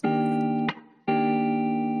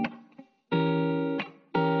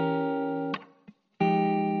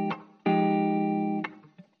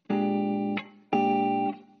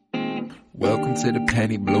Welcome to the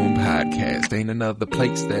Penny Bloom Podcast. Ain't another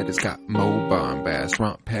place that has got more bombast.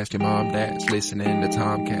 Romp past your mom, dad's listening to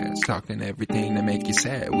Tomcats. Talking everything that make you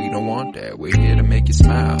sad. We don't want that. We're here to make you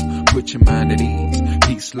smile. Put your mind at ease.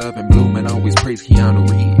 Peace, love, and bloom, and always praise Keanu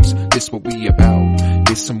Reeves. This what we about.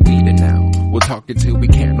 This some weeding now. We'll talk until we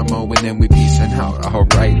can't no more, and then we peacing out.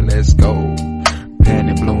 Alright, let's go.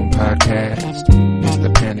 Penny Bloom Podcast. It's the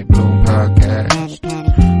Penny Bloom Podcast.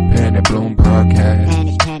 Penny Bloom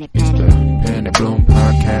Podcast. It's the Penny Bloom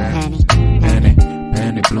Podcast.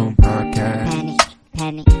 Penny Bloom Podcast.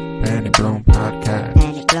 Penny Bloom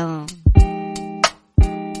Podcast.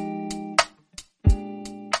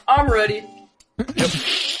 I'm ready.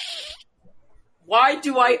 Why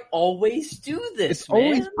do I always do this, It's man?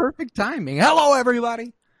 always perfect timing. Hello,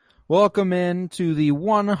 everybody. Welcome in to the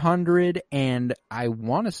 100 and I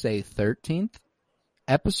want to say 13th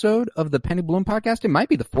episode of the Penny Bloom Podcast. It might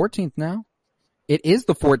be the 14th now. It is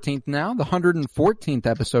the 14th now, the 114th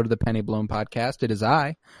episode of the Penny Bloom Podcast. It is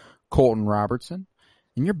I, Colton Robertson,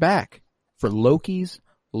 and you're back for Loki's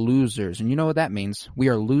Losers. And you know what that means. We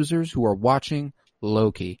are losers who are watching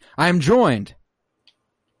Loki. I am joined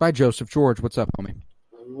by Joseph George. What's up, homie?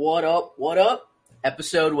 What up? What up?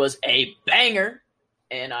 Episode was a banger,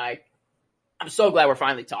 and I'm so glad we're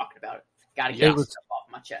finally talking about it. Gotta get stuff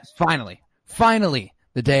off my chest. Finally,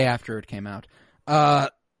 the day after it came out.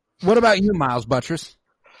 What about you, Miles Buttress?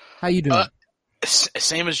 How you doing?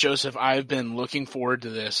 Same as Joseph. I've been looking forward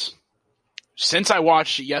to this since I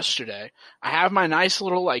watched it yesterday. I have my nice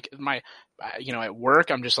little, at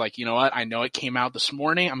work, I'm just like, you know what? I know it came out this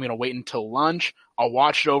morning. I'm going to wait until lunch. I'll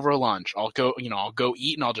watch it over lunch. I'll go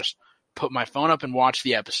eat and I'll just put my phone up and watch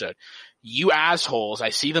the episode. You assholes. I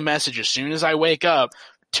see the message as soon as I wake up,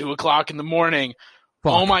 2:00 in the morning.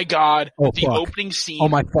 Fuck. Oh my God. Oh, the fuck. opening scene. Oh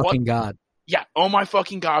my fucking God. Yeah. Oh my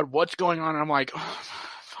fucking God. What's going on? And I'm like, oh,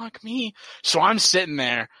 fuck me. So I'm sitting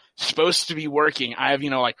there supposed to be working. I have,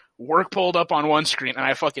 work pulled up on one screen and I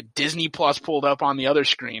have fucking Disney Plus pulled up on the other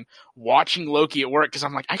screen watching Loki at work because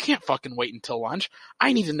I'm like, I can't fucking wait until lunch.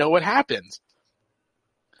 I need to know what happens.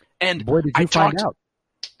 And Boy, did you find out.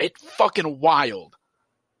 It's fucking wild.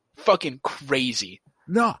 Fucking crazy.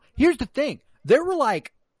 No, here's the thing. There was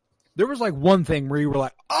like one thing where you were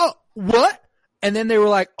like, oh, what? And then they were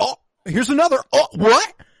like, oh, here's another, oh,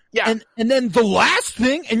 what? Yeah. And then the last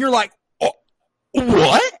thing, and you're like, oh,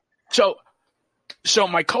 what? So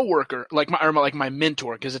my coworker, my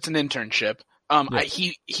mentor, because it's an internship.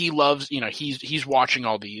 He loves, he's watching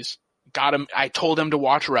all these. I told him to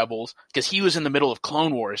watch Rebels because he was in the middle of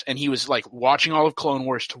Clone Wars and he was like watching all of Clone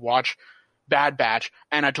Wars to watch Bad Batch.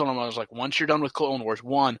 And I told him, I was like, once you're done with Clone Wars,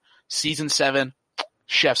 season 7,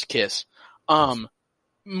 chef's kiss.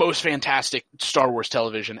 Most fantastic Star Wars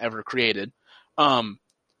television ever created. And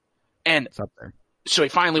It's up there. so he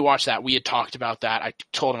finally watched that. We had talked about that. I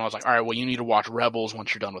told him, I was like, all right, well, you need to watch Rebels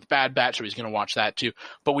once you're done with Bad Batch. So he's going to watch that too.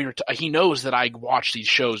 But he knows that I watch these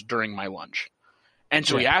shows during my lunch. And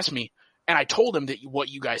so he asked me, and I told him that what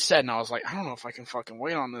you guys said. And I was like, I don't know if I can fucking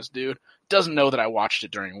wait on this dude. Doesn't know that I watched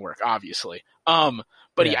it during work, obviously.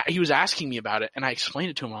 But he was asking me about it and I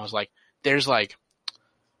explained it to him. I was like, there's like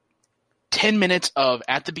 10 minutes of,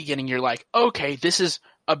 at the beginning, you're like, okay, this is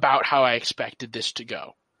about how I expected this to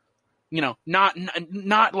go. Not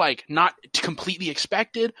completely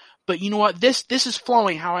expected, but you know what? This is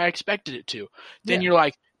flowing how I expected it to. Then you're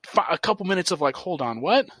like, a couple minutes of like, hold on,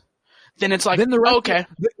 what? Then it's like, Then the rest okay.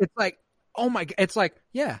 It's like, oh my God. It's like,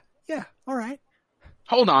 yeah, all right.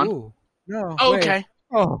 Hold on. Ooh, no. Okay. Wait.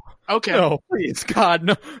 Oh, Okay. no, please, God,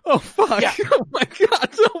 no. Oh, fuck. Yeah. Oh my God.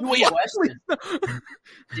 No, Well, yeah. Question.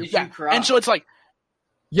 Did you cry? And so it's like,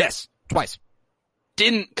 yes, twice.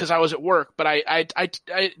 didn't because I was at work, but I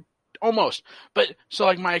almost. But so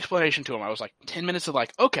like my explanation to him, I was like 10 minutes of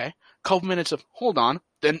like, okay, couple minutes of hold on,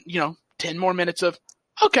 then 10 more minutes of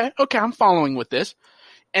okay, I'm following with this,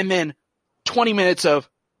 and then 20 minutes of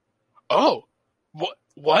oh,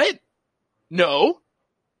 what? No,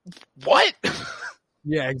 what?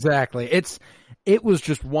 Yeah, exactly. It was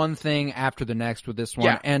just one thing after the next with this one,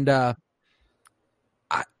 Yeah. and I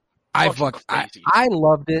Crazy.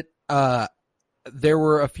 loved it. There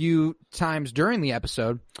were a few times during the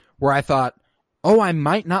episode where I thought, oh, I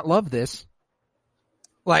might not love this.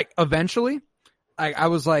 Like, eventually, I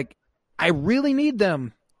was like, I really need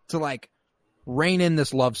them to, like, rein in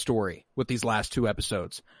this love story with these last 2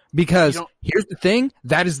 episodes. Because here's the thing,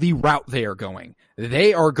 that is the route they are going.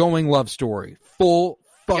 They are going love story. Full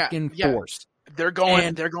fucking force. They're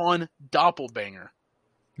going doppelbanger.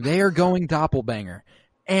 They are going doppelbanger.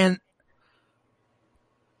 And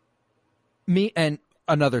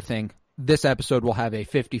another thing, this episode will have a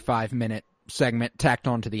 55-minute segment tacked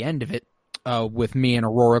on to the end of it with me and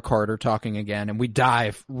Aurora Carter talking again, and we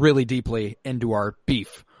dive really deeply into our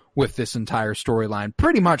beef with this entire storyline,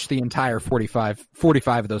 pretty much the entire 45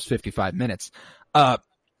 of those 55 minutes. And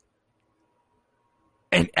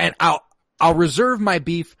I'll reserve my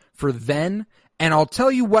beef for then, and I'll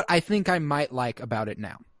tell you what I think I might like about it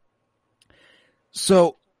now.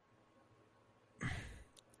 So,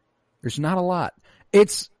 there's not a lot.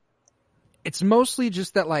 It's mostly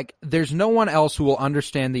just that, like, there's no one else who will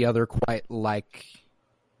understand the other quite like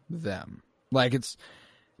them. But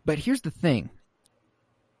here's the thing.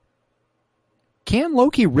 Can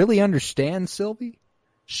Loki really understand Sylvie?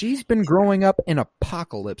 She's been growing up in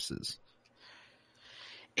apocalypses.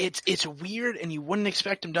 It's weird, and you wouldn't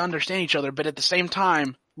expect them to understand each other, but at the same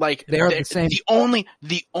time, like, they are the same.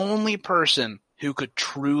 The only person who could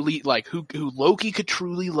truly, like, who Loki could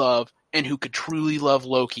truly love and who could truly love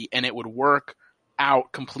Loki and it would work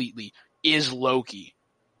out completely is Loki.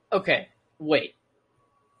 Okay, wait.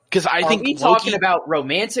 Because I think we talking about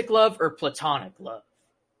romantic love or platonic love?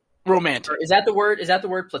 Romantic. Or is that the word? Is that the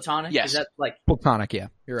word platonic? Yes. Is that like platonic? Yeah.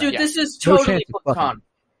 You're right. Dude, yeah. This is totally no platonic.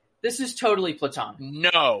 This is totally platonic.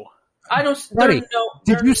 No. I don't. Buddy,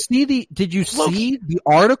 did you see the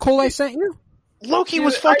article I sent you? Loki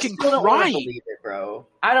was fucking crying. Don't believe it, bro.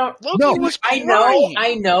 I don't. Loki was crying.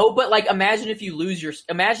 I know, but like, imagine if you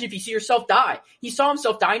see yourself die. He saw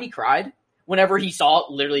himself die and he cried. Whenever he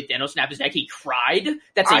saw literally Thanos snap his neck, he cried.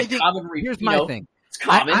 That's common. Here's my thing. It's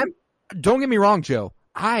common. Don't get me wrong, Joe.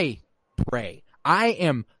 I pray. I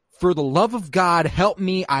am, for the love of God, help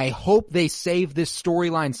me. I hope they save this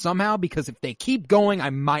storyline somehow, because if they keep going, I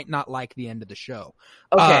might not like the end of the show.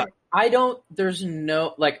 Okay. I don't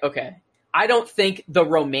think the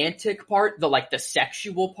romantic part, the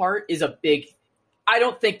sexual part is a big, I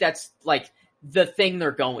don't think that's like the thing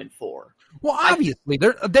they're going for. Well, obviously,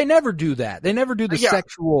 they never do that. They never do the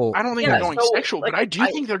sexual. I don't think they're going sexual, but I do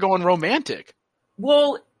think they're going romantic.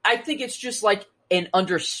 Well, I think it's just like an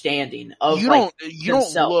understanding of the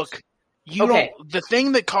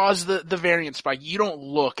thing that caused the variant spike. You don't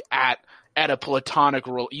look at a platonic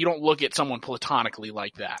role. You don't look at someone platonically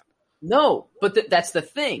like that. No, but that's the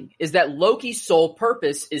thing, is that Loki's sole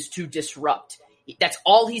purpose is to disrupt. That's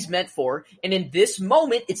all he's meant for. And in this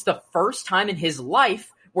moment, it's the first time in his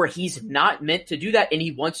life where he's not meant to do that, and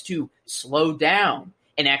he wants to slow down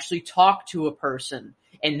and actually talk to a person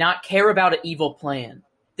and not care about an evil plan.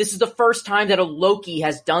 This is the first time that a Loki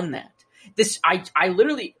has done that. I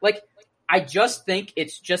literally, I just think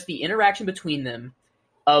it's just the interaction between them,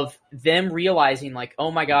 of them realizing, like, oh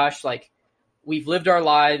my gosh, like, we've lived our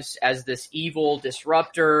lives as this evil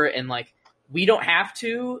disruptor, and like, we don't have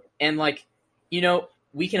to, and like,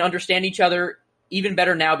 we can understand each other even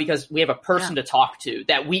better now because we have a person to talk to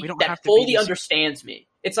that fully understands me.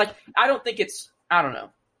 It's like, I don't know.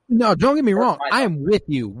 No, don't get me wrong. I am with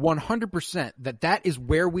you 100% that is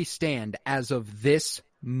where we stand as of this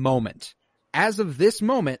moment. As of this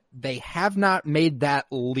moment, they have not made that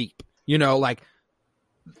leap.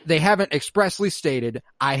 They haven't expressly stated,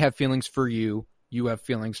 I have feelings for you, you have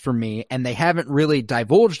feelings for me, and they haven't really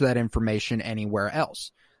divulged that information anywhere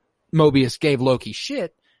else. Mobius gave Loki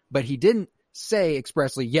shit, but he didn't say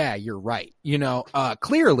expressly, yeah, you're right.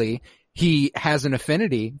 Clearly he has an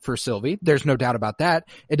affinity for Sylvie. There's no doubt about that.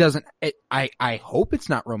 I hope it's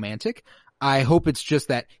not romantic. I hope it's just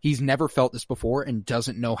that he's never felt this before and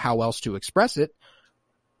doesn't know how else to express it.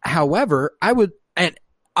 However, and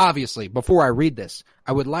obviously, before I read this,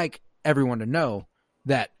 I would like everyone to know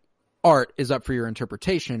that art is up for your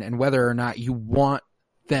interpretation, and whether or not you want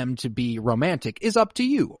them to be romantic is up to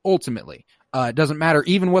you, ultimately. It doesn't matter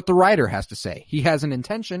even what the writer has to say. He has an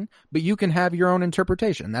intention, but you can have your own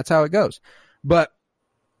interpretation. That's how it goes. But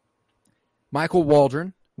Michael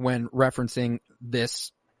Waldron, when referencing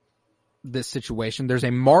this situation, there's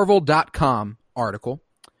a Marvel.com article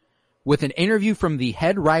with an interview from the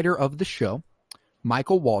head writer of the show,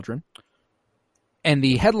 Michael Waldron, and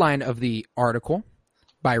the headline of the article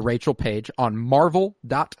by Rachel Page on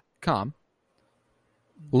Marvel.com,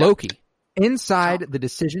 Loki, inside the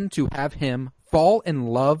decision to have him fall in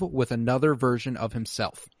love with another version of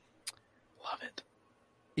himself. Love it.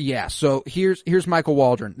 Yeah, so here's Michael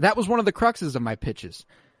Waldron. That was one of the cruxes of my pitches.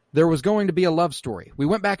 There was going to be a love story. We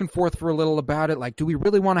went back and forth for a little about it, like, do we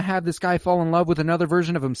really want to have this guy fall in love with another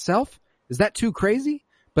version of himself? Is that too crazy?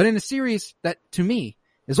 But in a series that, to me,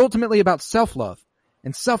 is ultimately about self-love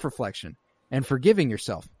and self-reflection and forgiving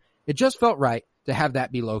yourself, it just felt right to have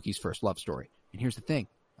that be Loki's first love story. And here's the thing.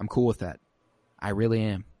 I'm cool with that. I really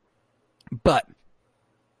am. But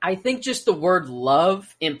I think just the word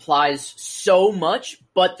love implies so much,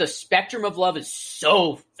 but the spectrum of love is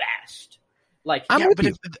so vast. Like, I'm Yeah, with but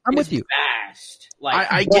you. I'm with you. Vast.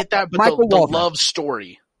 Like, I get that, but Michael the Waldron.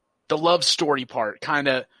 love story part, kind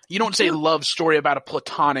of, you don't say love story about a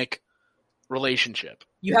platonic relationship.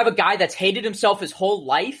 you have a guy that's hated himself his whole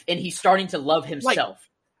life, and he's starting to love himself.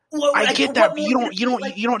 I get that, but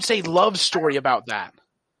you don't say love story about that.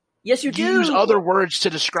 Yes, you do. You use other words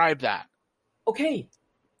to describe that. Okay.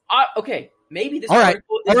 Okay. Maybe this All right.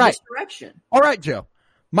 article is All right. misdirection. All right, Joe.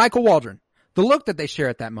 Michael Waldron. The look that they share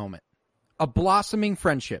at that moment. A blossoming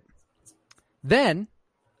friendship. Then,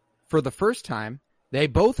 for the first time, they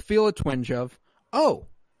both feel a twinge of, oh,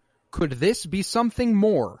 could this be something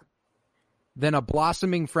more than a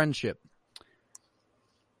blossoming friendship?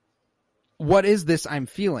 What is this I'm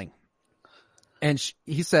feeling? And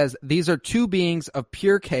he says, these are two beings of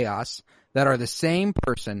pure chaos that are the same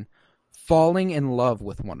person falling in love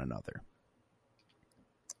with one another.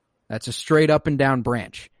 That's a straight up and down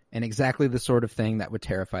branch, and exactly the sort of thing that would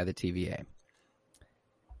terrify the TVA.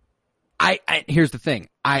 Here's the thing.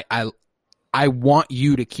 I want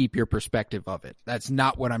you to keep your perspective of it. That's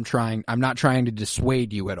not what I'm not trying to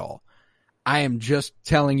dissuade you at all. I am just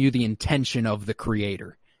telling you the intention of the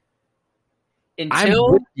creator. I'm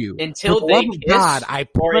with you. Until For the they love of kiss, God, I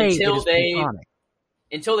pray until it is they platonic.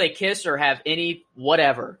 until they kiss or have any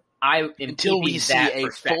whatever. I am Until we see that a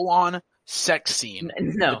perspective. full-on sex scene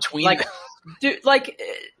No, between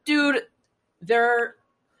dude, they're,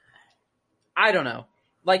 I don't know.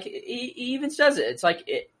 Like, he even says it. It's like,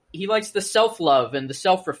 he likes the self-love and the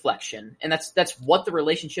self-reflection, and that's what the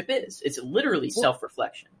relationship is. It's literally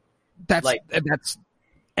self-reflection.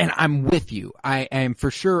 And I'm with you. I'm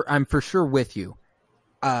for sure with you.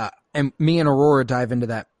 And me and Aurora dive into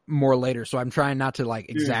that more later, so I'm trying not to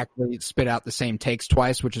exactly spit out the same takes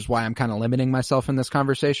twice, which is why I'm kind of limiting myself in this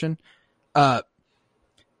conversation. But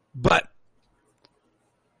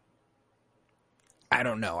I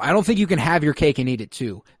don't know. I don't think you can have your cake and eat it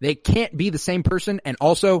too. They can't be the same person and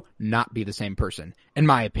also not be the same person, in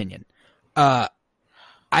my opinion. I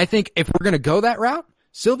think if we're going to go that route,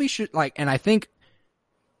 Sylvie should and I think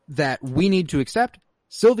that we need to accept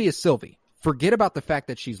Sylvie is Sylvie. Forget about the fact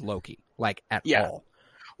that she's Loki, at all.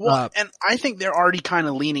 Well, and I think they're already kind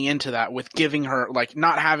of leaning into that with giving her,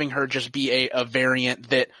 not having her just be a variant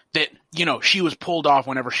that, she was pulled off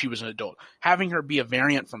whenever she was an adult. Having her be a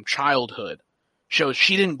variant from childhood shows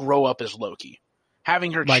she didn't grow up as Loki.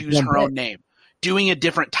 Having her choose her own name. Doing a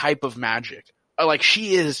different type of magic.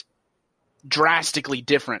 She is drastically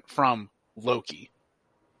different from Loki.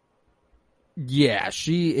 Yeah,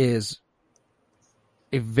 she is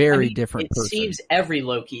a very different person. It seems every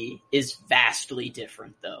Loki is vastly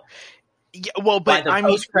different, though. Yeah, well, but by the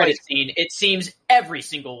post-credit scene, it seems every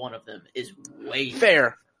single one of them is way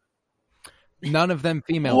fair. None of them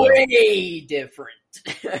female. Way different.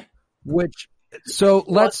 Let's.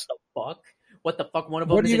 What the fuck? One of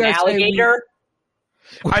them is an alligator?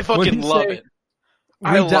 I fucking love it.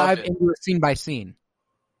 We dive into a scene by scene.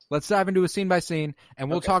 Let's dive into a scene by scene, and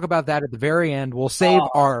we'll talk about that at the very end. We'll save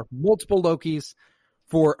our multiple Lokis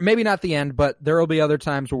for maybe not the end, but there will be other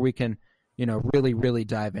times where we can, really, really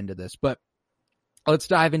dive into this. But let's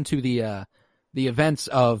dive into the events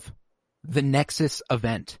of the Nexus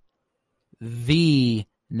event. The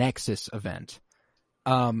Nexus event.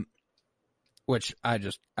 Which I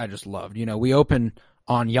just loved. We open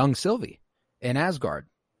on young Sylvie in Asgard,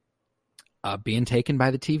 being taken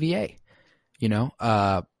by the TVA,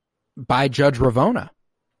 by Judge Ravonna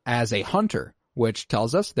as a hunter, which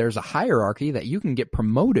tells us there's a hierarchy that you can get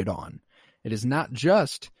promoted on. It is not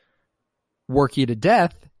just work you to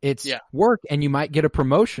death. It's work, and you might get a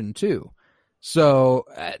promotion too. So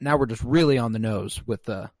now we're just really on the nose with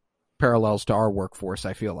the parallels to our workforce,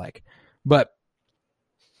 I feel like. But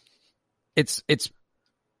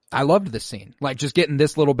I loved this scene. Just getting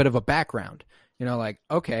this little bit of a background.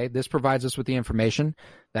 Okay, this provides us with the information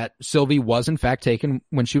that Sylvie was in fact taken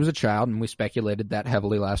when she was a child, and we speculated that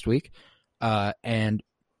heavily last week, and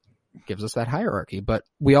gives us that hierarchy. But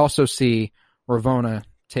we also see Ravonna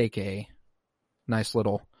take a nice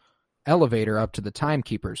little elevator up to the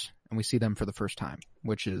Timekeepers, and we see them for the first time,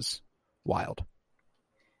 which is wild.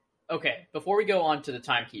 Okay, before we go on to the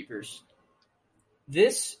Timekeepers,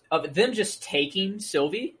 this of them just taking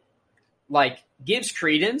Sylvie, gives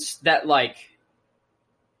credence that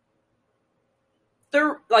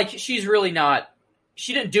they're she's really not.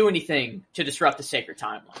 She didn't do anything to disrupt the sacred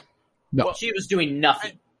timeline. No, she was doing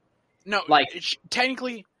nothing.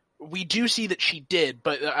 Technically, we do see that she did,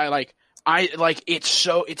 but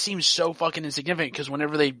it seems so fucking insignificant because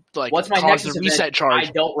whenever they what's my cause Nexus the reset event? charge,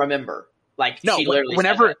 I don't remember.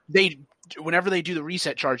 Whenever they do the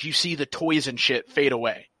reset charge, you see the toys and shit fade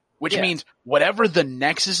away. which means whatever the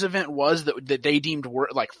Nexus event was that they deemed were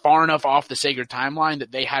like far enough off the sacred timeline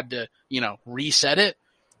that they had to, reset it,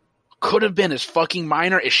 could have been as fucking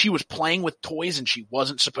minor as she was playing with toys and she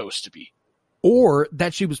wasn't supposed to be. Or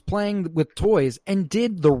that she was playing with toys and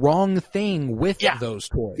did the wrong thing with those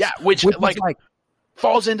toys. Yeah, which like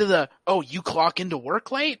falls into the, you clock into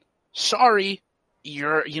work late? Sorry,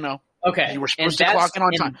 you're, okay, you were supposed to clock in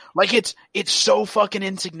on time. Like it's so fucking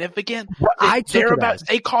insignificant.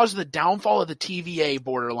 They caused the downfall of the TVA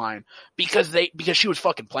borderline because she was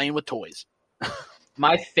fucking playing with toys.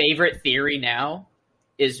 My favorite theory now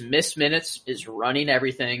is Miss Minutes is running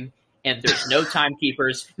everything. And there's no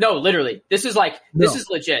timekeepers. No, literally. This is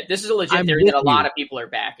legit. This is a legit theory that a lot of people are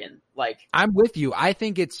backing. Like, I'm with you. I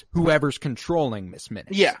think it's whoever's controlling Miss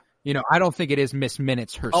Minutes. Yeah. I don't think it is Miss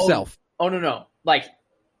Minutes herself. Oh no. Like,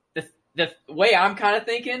 the way I'm kind of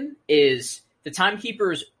thinking is the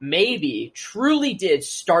timekeepers maybe truly did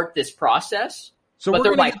start this process. So we're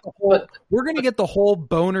going to get the whole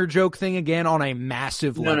boner joke thing again on a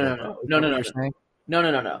massive level.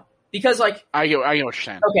 No. Because, like... I get what you're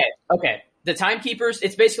saying. Okay. The timekeepers,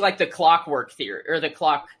 it's basically like the clockwork theory, or the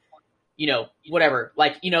clock, whatever.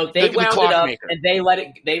 Like, they wound it up, and they let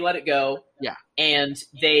it go. Yeah. And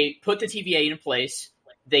they put the TVA in place.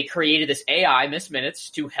 They created this AI, Miss Minutes,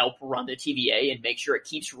 to help run the TVA and make sure it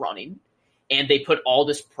keeps running. And they put all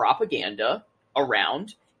this propaganda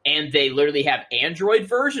around, and they literally have android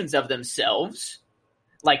versions of themselves,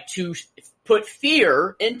 like, to put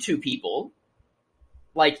fear into people.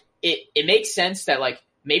 Like, it makes sense that, like,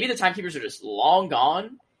 maybe the timekeepers are just long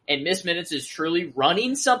gone, and Miss Minutes is truly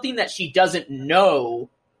running something that she doesn't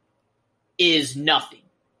know is nothing.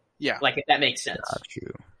 Yeah. Like, if that makes sense. Got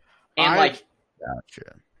you. And,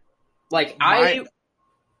 Gotcha. Like, Go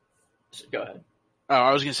ahead. Oh,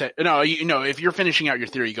 I was going to say, no, if you're finishing out your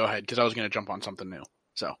theory, go ahead, because I was going to jump on something new.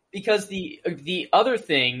 So. Because the other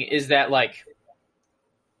thing is that, like,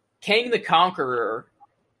 Kang the Conqueror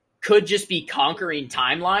could just be conquering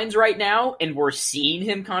timelines right now, and we're seeing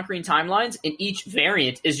him conquering timelines, and each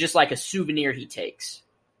variant is just like a souvenir he takes,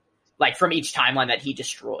 like from each timeline that he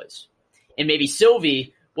destroys. And maybe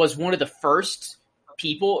Sylvie was one of the first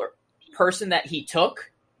person that he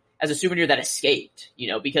took as a souvenir that escaped,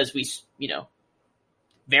 because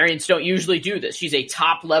variants don't usually do this. She's a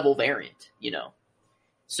top level variant,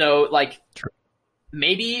 So, like,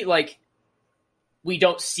 maybe, like, we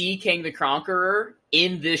don't see Kang the Conqueror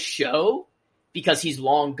in this show because he's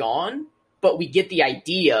long gone, but we get the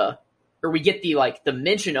idea, or we get the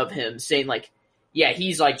mention of him saying, like, yeah,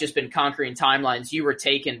 he's, like, just been conquering timelines. You were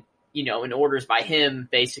taken, in orders by him,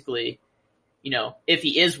 basically, if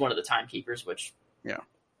he is one of the timekeepers, which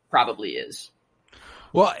probably is.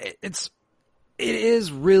 Well, it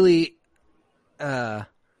is really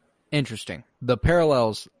interesting. The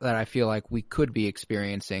parallels that I feel like we could be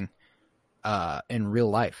experiencing in real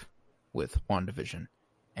life with WandaVision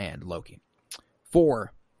and Loki.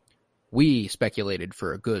 We speculated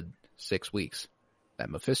for a good 6 weeks that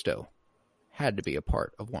Mephisto had to be a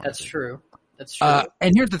part of WandaVision. That's true.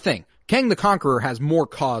 And here's the thing. Kang the Conqueror has more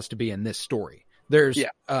cause to be in this story. There's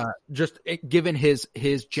just given his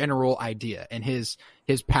general idea and his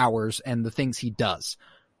powers and the things he does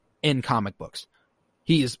in comic books.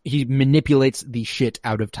 He manipulates the shit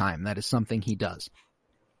out of time. That is something he does.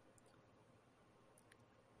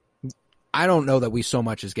 I don't know that we so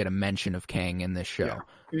much as get a mention of Kang in this show.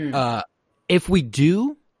 Yeah. If we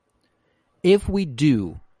do,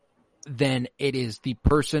 then it is the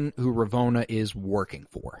person who Ravonna is working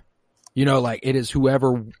for. Like, it is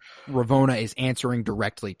whoever Ravonna is answering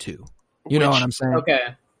directly to. Know what I'm saying?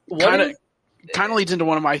 Okay. Kind of leads into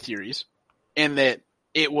one of my theories, in that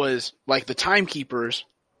it was like the timekeepers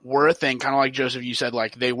were a thing, kind of like Joseph, you said,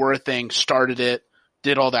 like they were a thing, started it,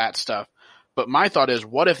 did all that stuff. But my thought is,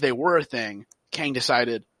 what if they were a thing? Kang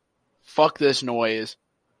decided, fuck this noise.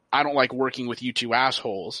 I don't like working with you two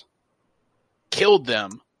assholes. Killed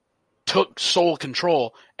them, took sole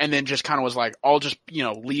control, and then just kind of was like, I'll just,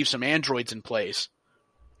 leave some androids in place.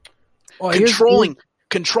 Well,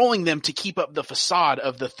 controlling them to keep up the facade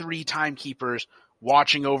of the 3 timekeepers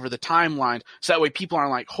watching over the timeline. So that way people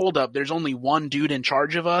aren't like, hold up, there's only one dude in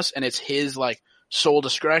charge of us and it's his like sole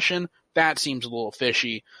discretion. That seems a little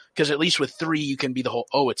fishy, because at least with 3 you can be the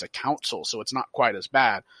whole, it's a council, so it's not quite as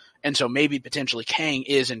bad. And so maybe potentially Kang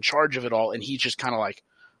is in charge of it all, and he's just kind of like,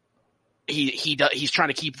 he's trying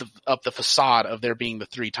to keep up the facade of there being the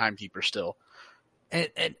 3 timekeepers still.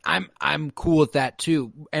 And I'm cool with that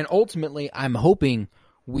too. And ultimately, I'm hoping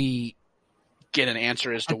we get an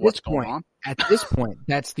answer as to what's going on. At this point,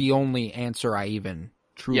 that's the only answer I even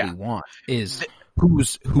truly want is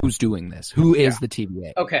who's doing this? Who is the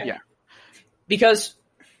TVA? Okay. Yeah. Because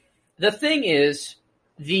the thing is,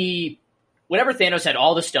 whenever Thanos had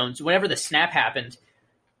all the stones, whenever the snap happened,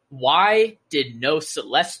 why did no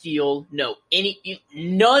Celestial,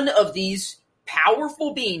 none of these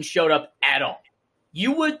powerful beings showed up at all?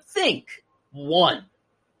 You would think one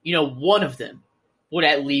of them would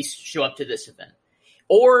at least show up to this event.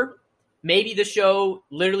 Or maybe the show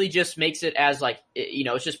literally just makes it as like,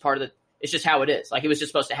 it's just it's just how it is. Like it was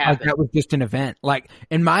just supposed to happen. Like that was just an event. Like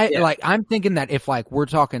I'm thinking that if like we're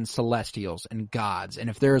talking Celestials and gods, and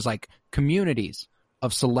if there's like communities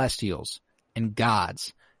of Celestials and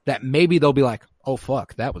gods, that maybe they'll be like, oh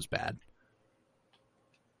fuck, that was bad.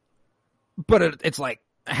 But it's like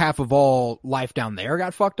half of all life down there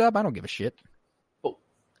got fucked up. I don't give a shit.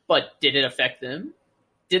 But did it affect them?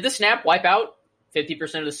 Did the snap wipe out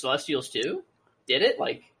 50% of the Celestials too? Did it?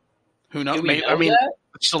 Like, who knows? That?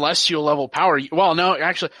 Celestial level power. Well, no,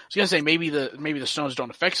 actually, I was gonna say maybe the stones don't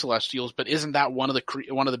affect Celestials, but isn't that one of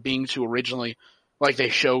the beings who originally, like, they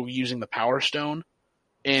show using the Power Stone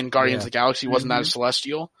in Guardians of the Galaxy? Wasn't that a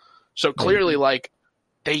Celestial? So clearly, like,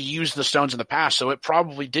 they used the stones in the past, so it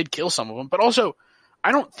probably did kill some of them. But also,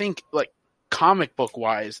 I don't think, like, comic book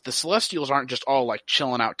wise, the Celestials aren't just all like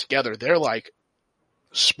chilling out together. They're like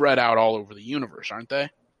spread out all over the universe, aren't they?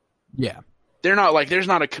 Yeah. They're not like, there's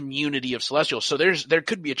not a community of Celestials, so there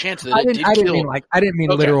could be a chance that I didn't mean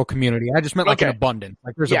literal community. I just meant like an abundance.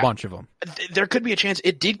 Like there's a bunch of them. There could be a chance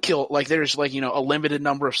it did kill, like there's like, a limited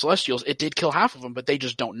number of Celestials. It did kill half of them, but they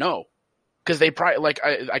just don't know. Because they probably, like,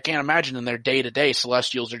 I can't imagine in their day-to-day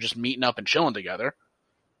Celestials are just meeting up and chilling together.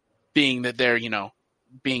 Being that they're,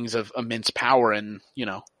 beings of immense power and,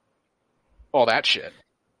 all that shit.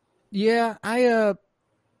 Yeah, I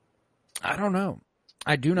don't know.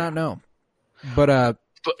 I do not know. But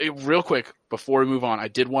real quick, before we move on, I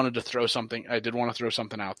did want to throw something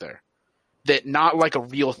out there. That not like a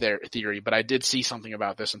real theory, but I did see something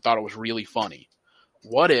about this and thought it was really funny.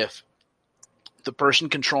 What if the person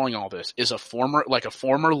controlling all this is a former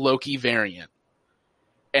Loki variant,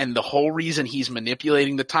 and the whole reason he's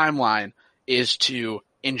manipulating the timeline is to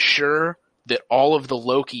ensure that all of the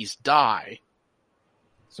Lokis die.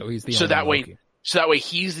 So he's the only Loki. So that way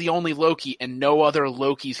he's the only Loki and no other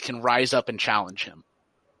Lokis can rise up and challenge him.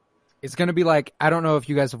 It's going to be like, I don't know if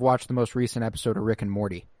you guys have watched the most recent episode of Rick and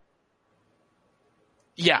Morty.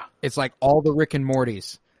 Yeah. It's like all the Rick and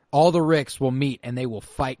Mortys, all the Ricks will meet and they will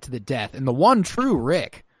fight to the death. And the one true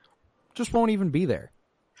Rick just won't even be there.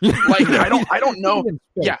 Like, I don't know.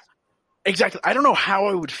 Yeah. Exactly. I don't know how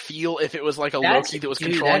I would feel if it was like Loki that was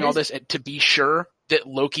controlling all this, and to be sure that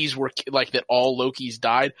Lokis were like that all Lokis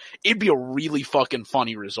died. It'd be a really fucking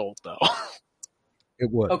funny result, though.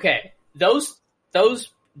 It would. Okay, those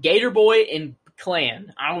Gator Boy and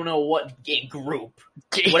Clan. I don't know what group,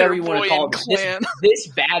 whatever you want to call it. This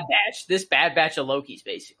bad batch of Lokis,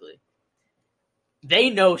 basically.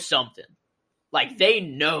 They know something. Like they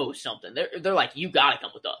know something. They're like, you gotta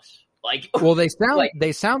come with us. Like, well, they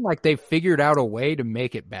sound like they figured out a way to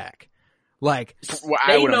make it back. Like,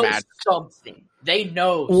 they know something. They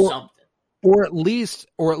know something, or at least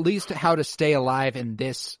how to stay alive in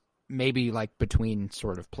this maybe like between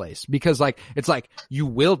sort of place. Because like it's like you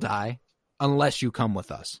will die unless you come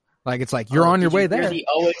with us. Like it's like you're on your way there. The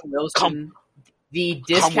Owen Wilson, the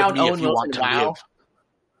discount Owen Wilson. Wow.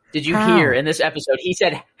 Did you hear in this episode? He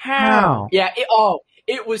said, "How?" Yeah.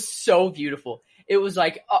 It was so beautiful. It was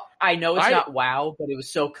like, I know it's not wow, but it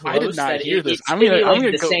was so close. I did not hear this. I'm gonna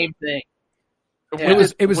go, same thing. Yeah.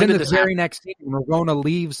 It was in the very next scene. Ramona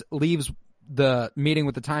leaves the meeting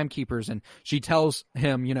with the timekeepers, and she tells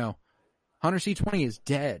him, Hunter C-20 is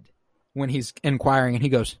dead. When he's inquiring, and he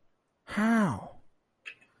goes, "How?"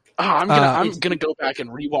 I'm gonna go back and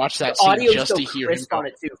rewatch that scene just to hear him on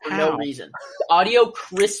it too, for no reason. The audio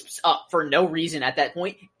crisps up for no reason at that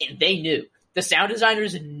point, and they knew. The sound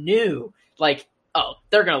designers knew, like, oh,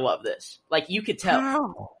 they're gonna love this. Like you could tell.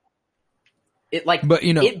 How? It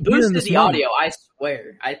it boosted the audio. I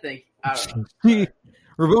swear. I think I don't know.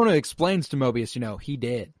 Ravonna explains to Mobius, he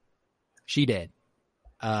did, she did,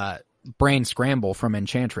 brain scramble from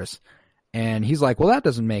Enchantress, and he's like, well, that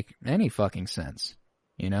doesn't make any fucking sense.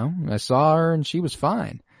 I saw her and she was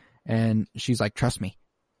fine, and she's like, trust me.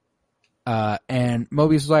 And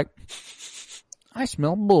Mobius is like, I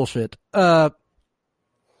smell bullshit. But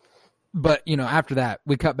after that,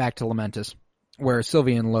 we cut back to Lamentus, where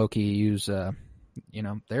Sylvie and Loki use,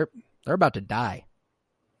 they're about to die.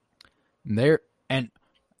 And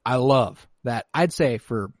I love that. I'd say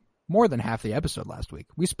for more than half the episode last week,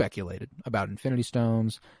 we speculated about Infinity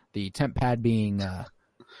Stones, the temp pad being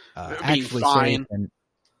actually fine. safe, and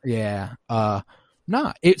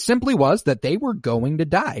Nah, it simply was that they were going to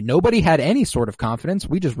die. Nobody had any sort of confidence.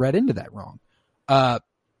 We just read into that wrong.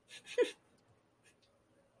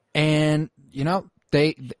 And, you know,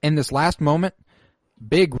 they, in this last moment,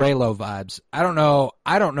 big Reylo vibes. I don't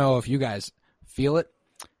know if you guys feel it.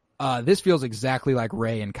 This feels exactly like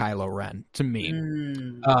Rey and Kylo Ren to me.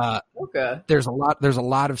 Okay. There's a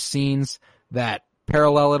lot of scenes that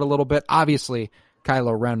parallel it a little bit. Obviously,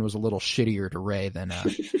 Kylo Ren was a little shittier to Rey than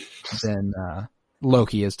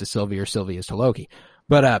Loki is to Sylvie or Sylvie is to Loki.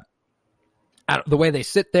 But the way they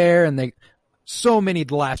sit there and so many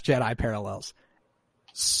The Last Jedi parallels.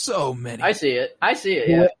 So many. I see it,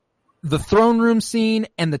 yeah. The throne room scene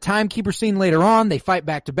and the timekeeper scene later on, they fight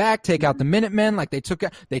back to back, take out the Minutemen, like they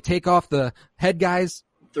take off the head guys.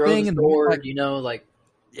 Throw thing the and sword, like, you know, like.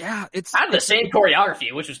 Yeah, it's kind of the same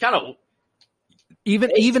choreography, which was kind of. Even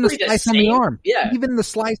the slice on the arm. Yeah. Even the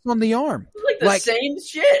slice on the arm. Like the same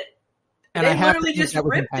shit. And they I have to literally think just that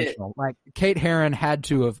was ripped intentional. it. Like Kate Herron had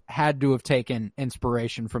to have taken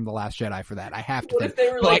inspiration from The Last Jedi for that. I have to What think. if they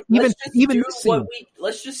were But like,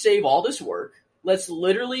 let's just save all this work. Let's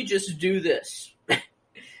literally just do this.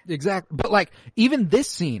 Exactly. But like even this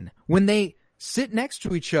scene, when they sit next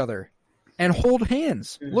to each other and hold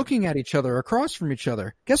hands, looking at each other across from each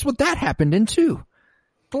other, guess what that happened in too?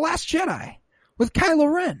 The Last Jedi with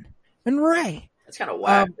Kylo Ren and Rey. That's kind of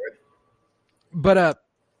whack, bro. But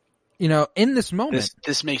you know, in this moment,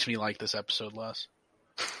 this makes me like this episode less.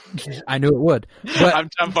 I knew it would. But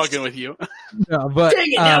I'm fucking with you. no, but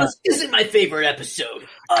dang it! Now this isn't my favorite episode.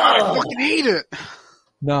 God, I fucking hate it.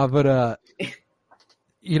 No, but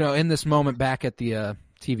you know, in this moment back at the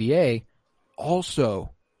TVA,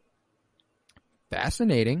 also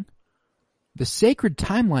fascinating. The sacred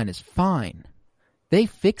timeline is fine. They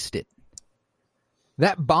fixed it.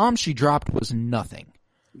 That bomb she dropped was nothing.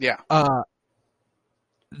 Yeah.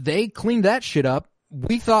 They cleaned that shit up.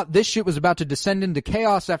 We thought this shit was about to descend into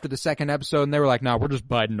chaos after the second episode, and they were like, "No, we're just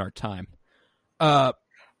biding our time."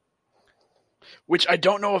 Which I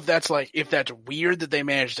don't know if that's weird that they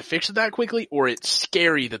managed to fix it that quickly, or it's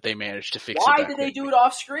scary that they managed to fix it. Why did they do it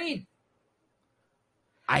off screen?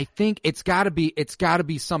 I think it's got to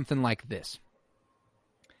be something like this.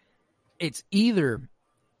 It's either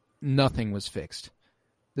nothing was fixed,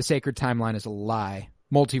 the sacred timeline is a lie,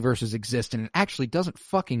 multiverses exist, and it actually doesn't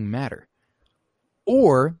fucking matter,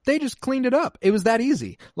 or they just cleaned it up. It was that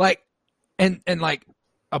easy. Like, and like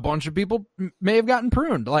a bunch of people may have gotten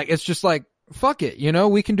pruned. Like, it's just like, fuck it, you know,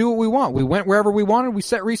 we can do what we want. We went wherever we wanted. We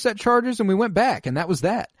set reset charges and we went back, and that was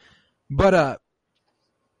that. But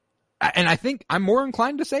and I think I'm more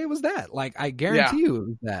inclined to say it was that. Like, I guarantee you it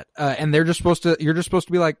was that. And you're just supposed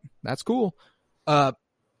to be like, that's cool.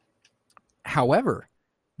 However,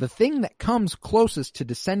 the thing that comes closest to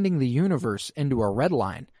descending the universe into a red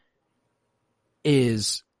line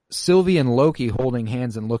is Sylvie and Loki holding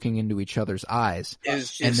hands and looking into each other's eyes. Is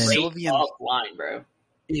Sylvie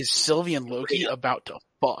and Loki about to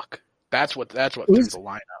fuck? That's what threw the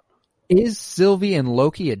line up. Is Sylvie and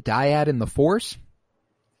Loki a dyad in the Force?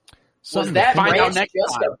 Was that Branch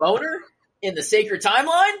just a boner in the sacred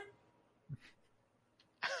timeline?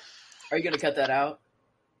 Are you going to cut that out?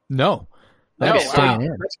 No. That's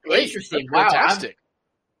great. Interesting. That's fantastic.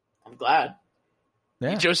 I'm glad.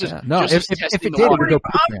 Yeah. Joseph, No, Joseph's if testing it the did, water. it would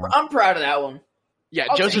go I'm proud of that one. Yeah,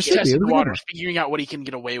 I'll Joseph's take it. testing the waters, figuring out what he can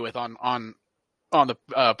get away with on the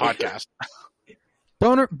podcast.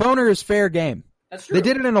 Boner is fair game. That's true. They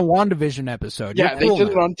did it in a WandaVision episode. Yeah, You're cool they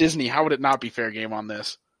did it now. on Disney. How would it not be fair game on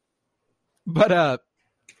this? But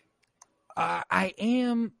I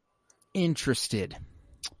am interested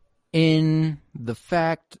in the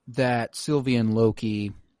fact that Sylvie and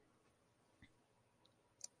Loki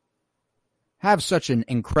have such an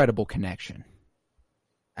incredible connection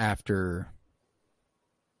after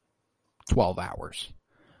 12 hours.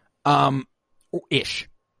 Ish,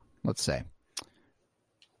 let's say.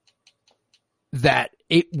 That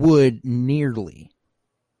it would nearly.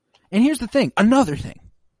 And here's the thing, another thing.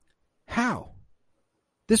 How?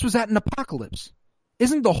 This was at an apocalypse.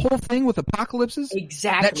 Isn't the whole thing with apocalypses?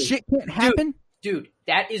 Exactly. That shit can't happen? Dude,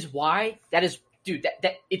 that is why, that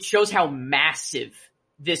it shows how massive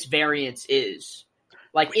this variance is.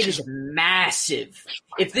 Like, it is massive.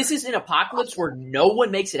 If this is an apocalypse where no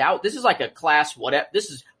one makes it out, this is like a class whatever. This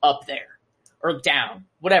is up there. Or down.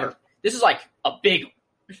 Whatever. This is like a big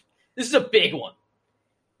one. This is a big one.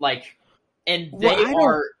 Like, and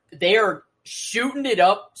they are shooting it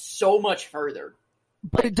up so much further.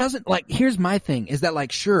 But it doesn't, like, here's my thing, is that,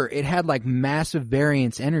 like, sure, it had, like, massive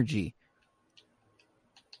variance energy.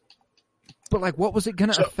 But, like, what was it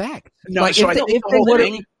gonna affect? No, like, so if I think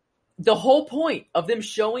they the whole point of them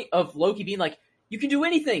of Loki being like, You can do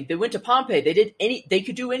anything. They went to Pompeii. They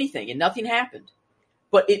could do anything, and nothing happened.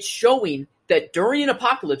 But it's showing that during an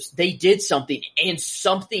apocalypse, they did something, and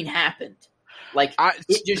something happened. Like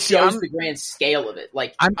it just shows the grand scale of it.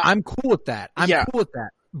 Like I'm cool with that. I'm cool with that.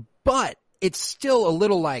 But it's still a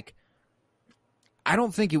little like, I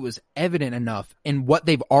don't think it was evident enough in what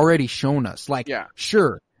they've already shown us. Like,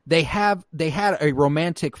 sure, they had a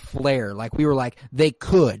romantic flair. Like, we were like, they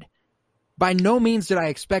could. By no means did I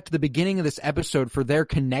expect the beginning of this episode for their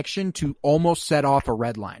connection to almost set off a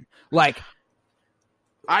red line. Like,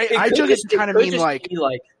 I took it to kind of mean like,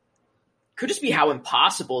 could just be how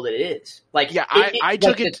impossible that it is. Like, I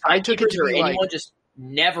took it to be anyone like, just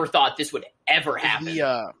never thought this would ever happen.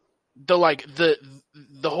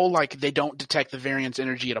 The whole like they don't detect the variance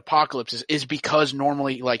energy at apocalypse is because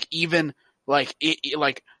normally like even like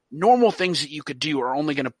like normal things that you could do are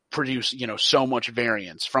only going to produce, you know, so much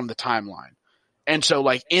variance from the timeline. And so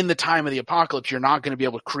like in the time of the apocalypse, you're not going to be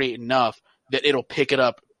able to create enough that it'll pick it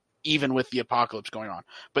up even with the apocalypse going on.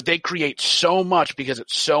 But they create so much because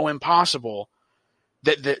it's so impossible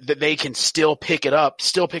that they can still pick up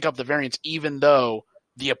the variance even though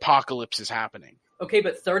the apocalypse is happening. Okay,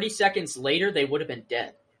 but 30 seconds later, they would have been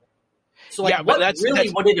dead. So, like, but that's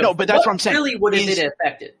what I'm saying. Really would have it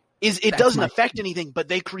affected? It doesn't affect anything, but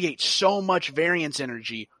they create so much variance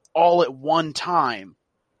energy all at one time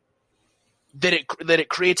that it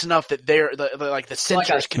creates enough that the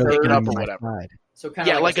sensors can pick it up or whatever. So kind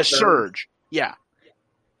of like a surge. Yeah.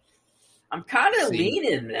 I'm kind of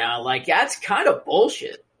leaning now. Like, that's kind of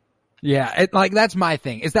bullshit. Yeah, that's my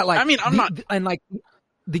thing. Is that like? I mean, I'm not. And like,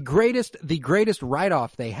 the greatest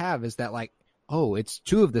write-off they have is that like, oh, it's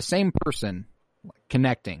two of the same person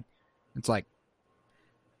connecting. It's like,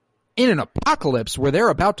 in an apocalypse where they're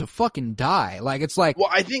about to fucking die. Like, it's like... Well,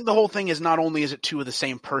 I think the whole thing is not only is it two of the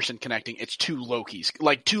same person connecting, it's two Lokis.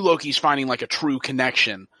 Like, two Lokis finding, like, a true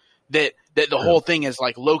connection. That the whole thing is,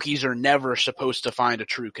 like, Lokis are never supposed to find a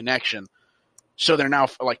true connection. So they're now,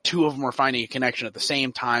 like, two of them are finding a connection at the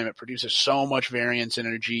same time. It produces so much variance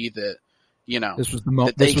energy that, you know... This was the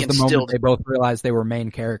moment they both realized they were main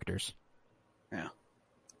characters. Yeah.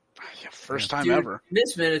 First time ever.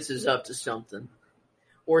 Miss Minutes is up to something.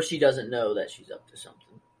 Or she doesn't know that she's up to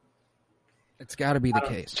something. It's got to be the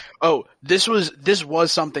case. Oh, this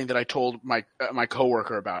was something that I told my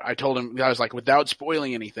coworker about. I told him, I was like, without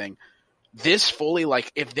spoiling anything, this fully,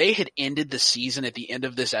 like, if they had ended the season at the end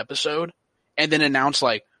of this episode and then announced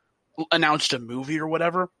a movie or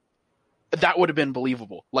whatever, that would have been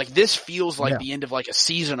believable. Like, this feels like the end of like a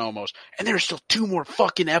season almost, and there's still 2 more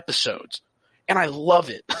fucking episodes, and I love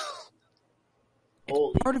it.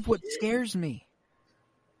 It's part of what scares me.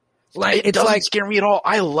 Like, it doesn't scare me at all.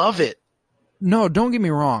 I love it. No, don't get me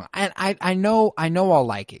wrong. And I know I'll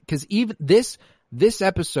like it. Cause even this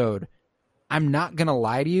episode, I'm not gonna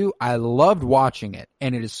lie to you, I loved watching it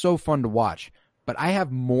and it is so fun to watch. But I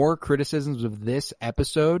have more criticisms of this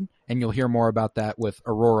episode, and you'll hear more about that with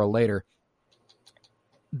Aurora later,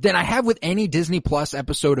 than I have with any Disney Plus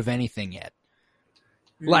episode of anything yet.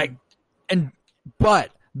 Like,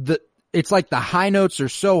 but it's like the high notes are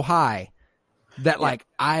so high that like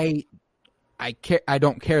I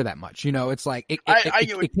don't care that much. You know, it's like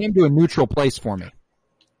it came to a neutral place for me.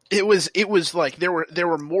 It was like there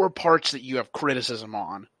were more parts that you have criticism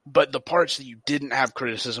on, but the parts that you didn't have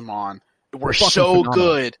criticism on were so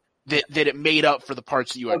good that it made up for the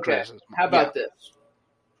parts that you had criticism on. How about this?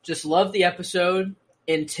 Just love the episode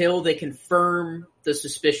until they confirm the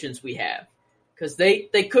suspicions we have. Because they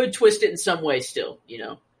could twist it in some way still, you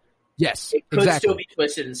know? Yes, it could still be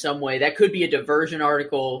twisted in some way. That could be a diversion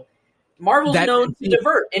article. Marvel's known to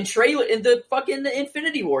divert. In the fucking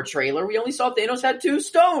Infinity War trailer, we only saw Thanos had 2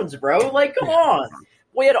 stones, bro. Like, come on.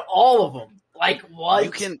 We had all of them. Like,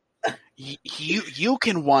 what? You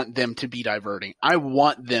can want them to be diverting. I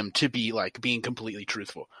want them to be like being completely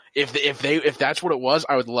truthful. If that's what it was,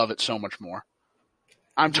 I would love it so much more.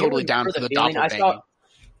 I'm totally down for the doppelganger.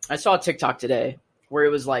 I saw a TikTok today where it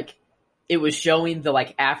was like, it was showing the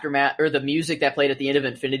like aftermath or the music that played at the end of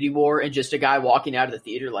Infinity War, and just a guy walking out of the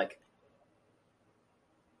theater like,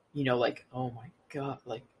 you know, like, oh my God.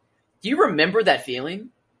 Like, do you remember that feeling?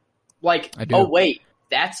 Like, oh wait,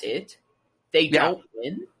 that's it? They don't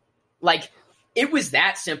win? Like, it was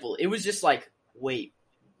that simple. It was just like, wait,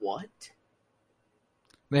 what?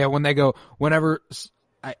 Yeah, when they go, whenever,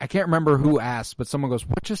 I can't remember who asked, but someone goes,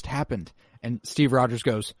 what just happened? And Steve Rogers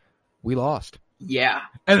goes, we lost. Yeah.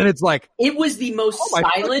 And then it's like, it was the most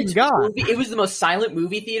silent movie. It was the most silent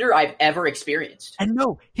movie theater I've ever experienced. And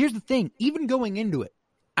no, here's the thing. Even going into it,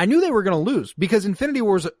 I knew they were going to lose because Infinity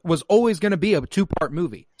War was always going to be a 2-part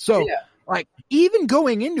movie. So Like, even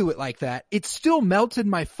going into it like that, it still melted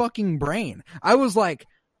my fucking brain. I was like,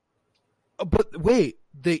 but wait,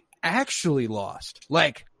 they actually lost.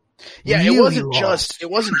 Like, Yeah, really it wasn't lost.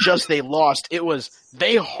 just they lost. It was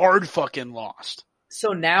they hard fucking lost.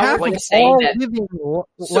 So now Half we're of saying all that. living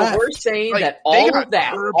So left. we're saying Like, that they all got of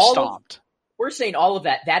that, curb all of, stomped. we're saying all of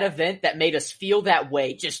that event that made us feel that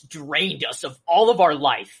way, just drained us of all of our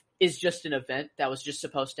life, is just an event that was just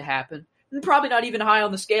supposed to happen, and probably not even high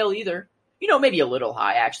on the scale either. You know, maybe a little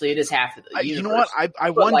high actually. It is half of the universe. You know what?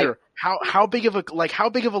 I But, wonder how big of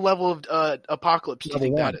a level of apocalypse do you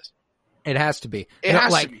think that is? It has to be. It No,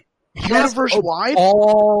 has like, to be universe wide.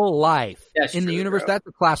 all life That's in the true, universe. bro. That's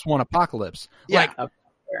a class 1 apocalypse. Yeah.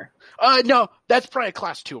 Like, No, that's probably a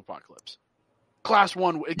class 2 apocalypse. Class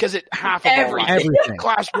 1 because it half of all life. everything.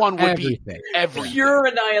 Class 1 would be Everything. everything. Pure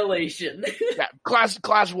annihilation. Yeah,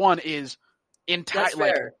 class 1 is That's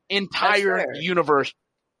fair. entire That's fair. universe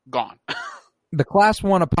gone. The class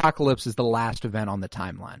 1 apocalypse is the last event on the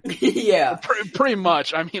timeline. Yeah. Pretty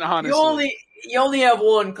much. I mean, honestly. You only have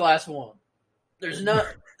one class 1. There's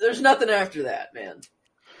nothing after that, man.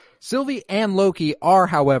 Sylvie and Loki are,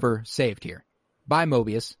 however, saved here by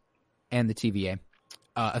Mobius and the TVA.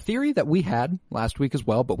 A theory that we had last week as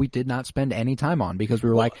well, but we did not spend any time on because we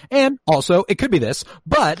were like, and also it could be this,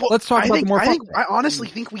 but let's talk about the more fun I honestly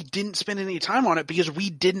think we didn't spend any time on it because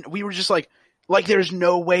we were just like there's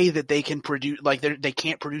no way that they can produce, like they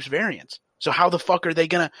can't produce variants. So how the fuck are they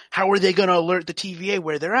gonna alert the TVA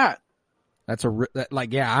where they're at? That's I'm right.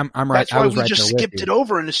 That's why I was we right just there with skipped you. it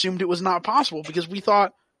over and assumed it was not possible because we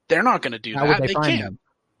thought they're not gonna do How that. would they find can't. them?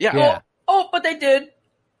 Yeah. Yeah. Oh, but they did.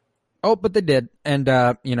 Oh, but they did. And,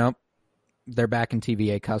 they're back in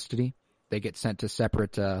TVA custody. They get sent to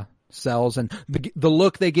separate, cells, and the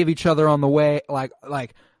look they give each other on the way, like,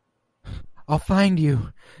 I'll find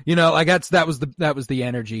you. You know, like that was the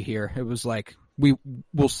energy here. It was like,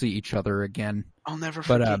 we'll see each other again. I'll never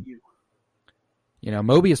forget you. You know,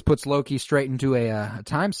 Mobius puts Loki straight into a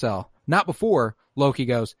time cell. Not before Loki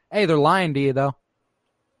goes, hey, they're lying to you though.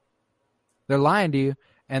 They're lying to you.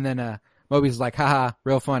 And then, Mobius is like, haha,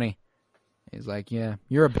 real funny. He's like, yeah,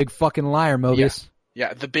 you're a big fucking liar, Mobius.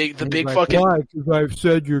 Yeah, the big Like, fucking. why? 'Cause I've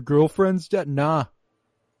said your girlfriend's dead? Nah.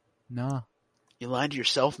 You lied to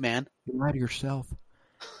yourself, man. You lie to yourself.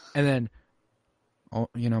 And then,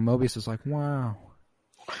 Mobius is like, wow,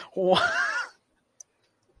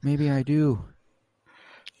 maybe I do.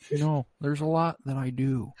 There's a lot that I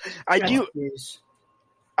do. I do.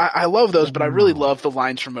 I love those, but I really love the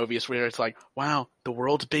lines from Mobius where it's like, wow, the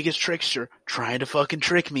world's biggest trickster trying to fucking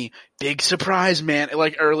trick me. Big surprise, man.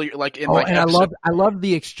 Like earlier, like in like episode. I love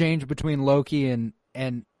the exchange between Loki and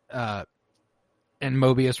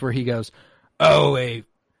Mobius where he goes, oh, a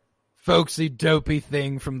folksy dopey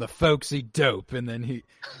thing from the folksy dope. And then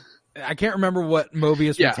I can't remember what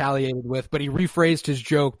Mobius retaliated with, but he rephrased his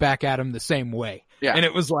joke back at him the same way. Yeah. And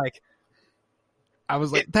it was like, I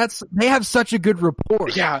was like, they have such a good rapport.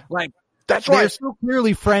 Yeah. Like, that's why they're so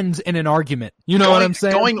clearly friends in an argument. You know what I'm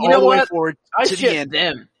saying? Going You know all the way what? forward I to the ship end.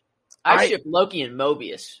 them. I ship Loki and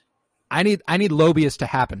Mobius. I need Lobius to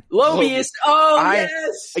happen. Lobius.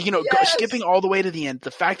 Yes. Yes! Skipping all the way to the end,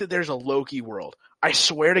 the fact that there's a Loki world. I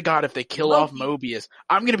swear to God, if they kill off Mobius,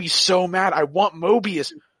 I'm going to be so mad. I want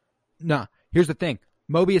Mobius. Nah, here's the thing.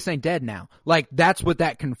 Mobius ain't dead now. Like, that's what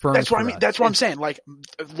that confirms. That's what I mean. That's what I'm saying. Like,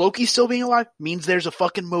 Loki still being alive means there's a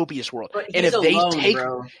fucking Mobius world. But And he's if alone,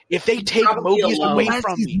 they take probably Mobius alone. away Unless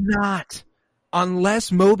from he's me, not. Unless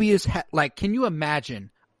Mobius can you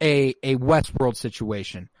imagine a Westworld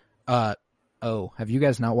situation? Have you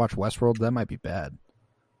guys not watched Westworld? That might be bad.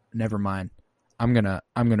 Never mind. I'm gonna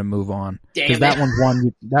move on. Damn it.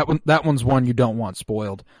 That one's one you don't want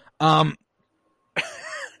spoiled.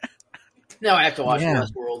 Now I have to watch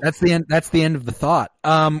Westworld. That's the end of the thought.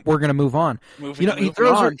 We're gonna move on. Moving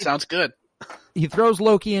on. Sounds good. He throws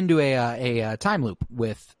Loki into a time loop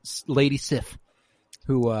with Lady Sif,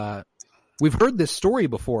 who we've heard this story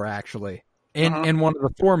before actually in one of the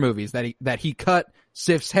Thor movies that he cut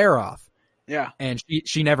Sif's hair off. Yeah, and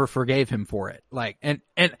she never forgave him for it. Like, and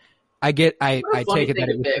I take it that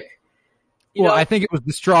it was. I think it was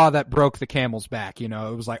the straw that broke the camel's back. You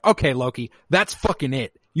know, it was like, okay, Loki, that's fucking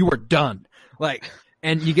it. You were done. Like,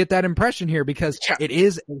 and you get that impression here because it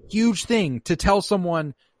is a huge thing to tell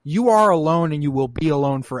someone you are alone and you will be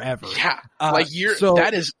alone forever. Yeah,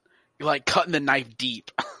 that is like cutting the knife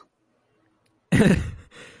deep.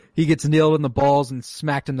 He gets nailed in the balls and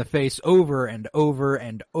smacked in the face over and over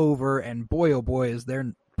and over, and boy, oh boy, is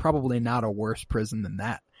there probably not a worse prison than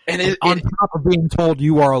that. And on top of being told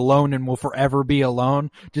you are alone and will forever be alone,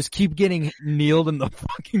 just keep getting kneeled in the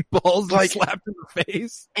fucking balls and slapped in the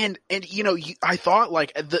face. And I thought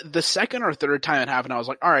like the second or third time it happened, I was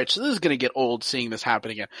like, all right, so this is going to get old seeing this happen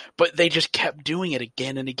again. But they just kept doing it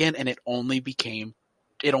again and again, and it only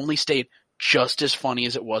stayed just as funny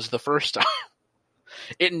as it was the first time.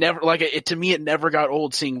 It never, to me, it never got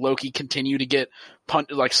old seeing Loki continue to get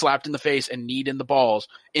slapped in the face and kneed in the balls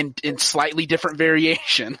in slightly different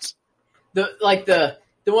variations. The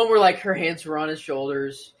one where like her hands were on his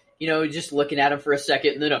shoulders, just looking at him for a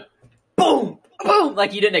second, and then a boom, boom,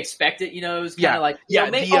 like you didn't expect it. It was kind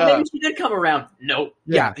of maybe she did come around. Nope.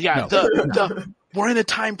 Yeah. We're in a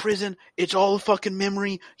time prison. It's all a fucking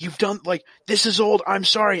memory. You've done this is old. I'm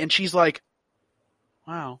sorry. And she's like,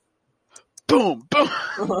 wow. Boom, boom.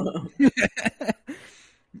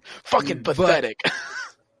 Fucking pathetic.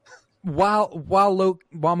 While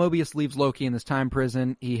Mobius leaves Loki in this time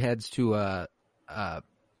prison, he heads to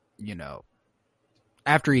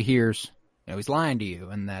after he hears, he's lying to you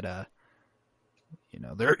and that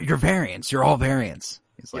you're variants, you're all variants.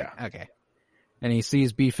 He's like, okay. And he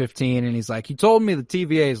sees B-15 and he's like, he told me the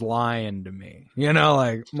TVA is lying to me.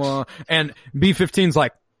 And B-15's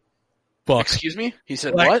like, fuck. Excuse me? He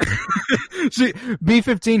said what?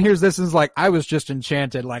 B-15 hears this and is like, I was just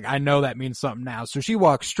enchanted. Like, I know that means something now. So she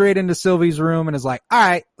walks straight into Sylvie's room and is like, all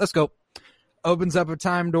right, let's go. Opens up a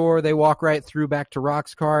time door. They walk right through back to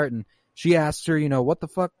Roxxcart, and she asks her, what the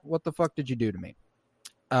fuck did you do to me?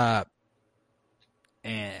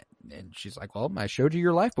 And she's like, well, I showed you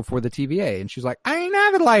your life before the TVA. And she's like, I ain't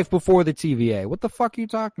have a life before the TVA. What the fuck are you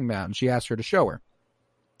talking about? And she asked her to show her.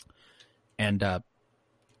 And,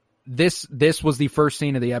 this was the first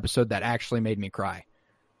scene of the episode that actually made me cry.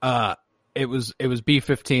 It was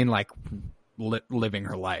B-15 living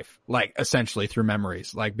her life, essentially through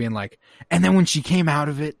memories, being like, and then when she came out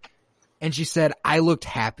of it and she said, I looked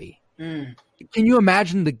happy. Can you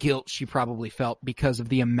imagine the guilt she probably felt because of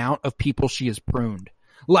the amount of people she has pruned?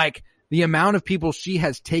 The amount of people she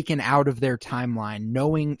has taken out of their timeline,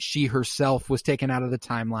 knowing she herself was taken out of the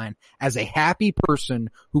timeline as a happy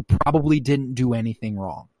person who probably didn't do anything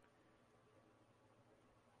wrong.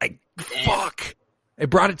 Fuck. It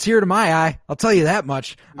brought a tear to my eye. I'll tell you that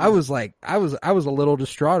much. I was a little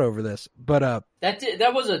distraught over this, but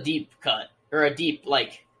that was a deep cut or a deep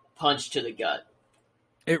punch to the gut.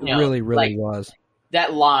 It really was.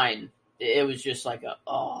 That line, it was just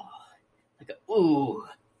ooh.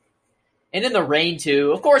 And in the rain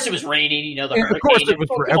too. Of course, it was raining. The hurricane. Of course, it was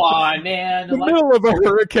come on, man. The middle of a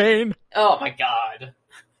hurricane. Oh my god.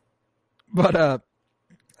 But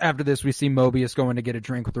after this, we see Mobius going to get a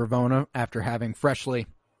drink with Ravonna after having freshly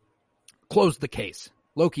closed the case.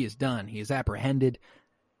 Loki is done. He is apprehended.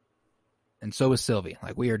 And so is Sylvie.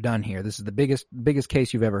 We are done here. This is the biggest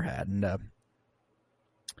case you've ever had. And,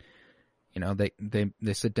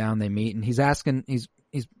 they sit down, they meet, and he's asking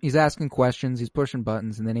questions, he's pushing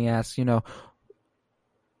buttons, and then he asks, what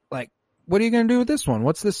are you going to do with this one?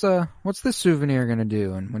 What's this souvenir going to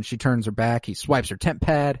do? And when she turns her back, he swipes her temp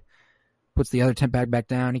pad, puts the other temp bag back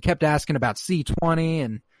down. He kept asking about C20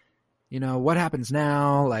 and, what happens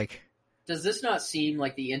now? Does this not seem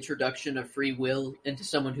like the introduction of free will into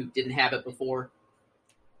someone who didn't have it before?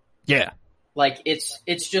 Yeah.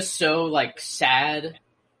 It's just so, sad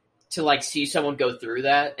to, see someone go through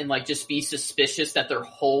that and, just be suspicious that their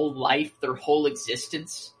whole life, their whole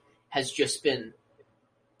existence has just been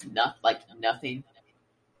nothing.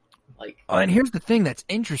 And here's the thing that's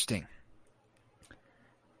interesting.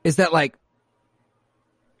 Is that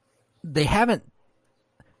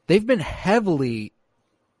they've been heavily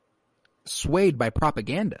swayed by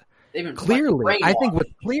propaganda. They've been clearly. I think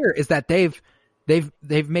what's clear is that they've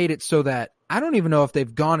made it so that I don't even know if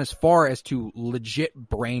they've gone as far as to legit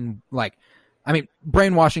brainwashing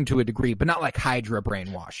to a degree, but not Hydra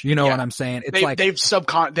brainwash. You know what I'm saying? It's they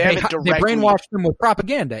brainwashed them with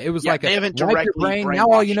propaganda. It was they haven't directly your brain. Now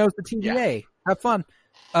all you know is the TVA. Yeah. Have fun.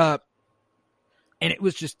 And it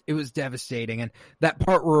was devastating. And that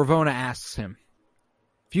part where Ravonna asks him,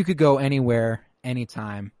 if you could go anywhere,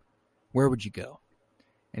 anytime, where would you go?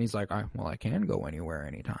 And he's like, well, I can go anywhere,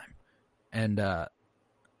 anytime. And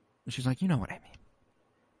she's like, you know what I mean.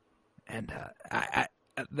 And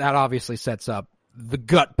that obviously sets up the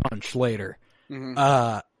gut punch later.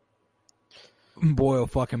 Mm-hmm. Boy, oh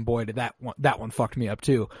fucking boy, did that one fucked me up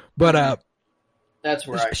too. But that's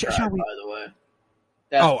where I cried, by the way.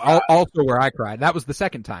 Also where I cried. That was the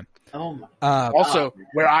second time. Oh my! Also,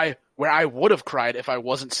 where I would have cried if I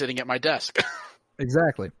wasn't sitting at my desk.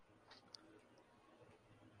 Exactly.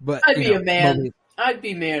 But I'd be a man. I'd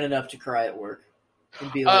be man enough to cry at work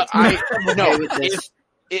and be like,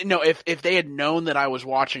 if they had known that I was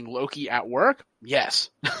watching Loki at work, yes.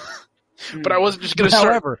 But I wasn't just going to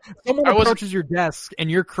start. However, someone approaches your desk and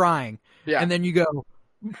you're crying, and then you go,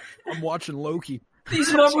 I'm watching Loki.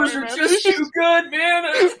 These numbers are just too good, man.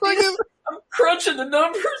 I'm crunching the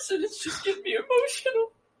numbers and it's just getting me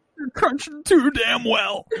emotional. You're crunching too damn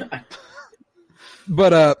well.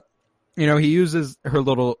 But he uses her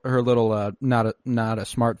little not a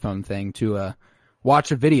smartphone thing to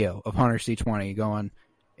watch a video of Hunter C20 going,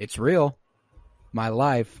 it's real. My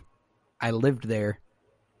life. I lived there.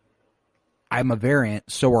 I'm a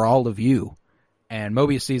variant. So are all of you. And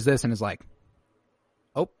Mobius sees this and is like,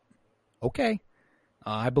 oh, okay.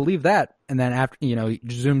 I believe that. And then after, he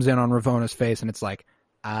zooms in on Ravona's face and it's like,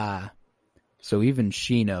 so even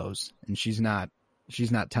she knows and she's not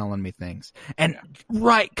telling me things. And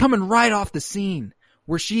coming right off the scene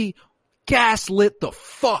where she gaslit the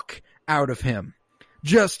fuck out of him.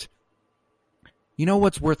 Just,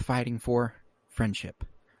 what's worth fighting for? Friendship.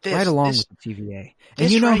 Right along with the TVA. And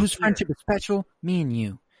you know whose friendship is special? Me and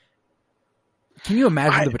you. Can you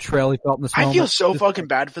imagine the betrayal he felt in this moment? I feel so fucking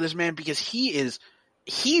bad for this man because he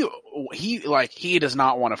does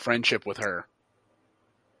not want a friendship with her.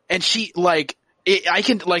 And she, the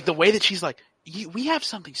way that she's like, we have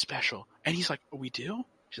something special. And he's like, oh, we do?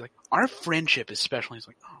 She's like, our friendship is special. And he's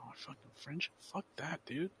like, oh, fucking friendship? Fuck that,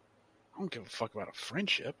 dude. I don't give a fuck about a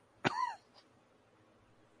friendship.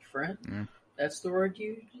 Friend? Mm. That's the word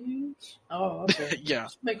you use? Oh, okay. Yeah.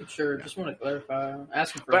 Just making sure. Just want to clarify.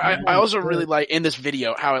 Asking for. But I also really like in this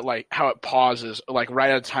video how it pauses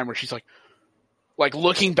right at a time where she's like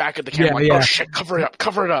looking back at the camera, oh shit, cover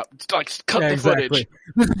it up, like cut the footage.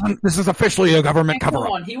 This is officially a government cover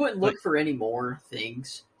up. He wouldn't look for any more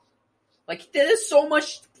things. There's so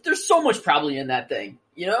much probably in that thing,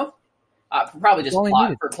 probably just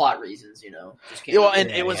plot reasons,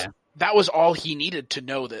 that was all he needed to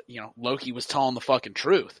know that, Loki was telling the fucking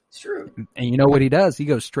truth. It's true. And you know what he does? He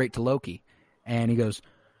goes straight to Loki and he goes,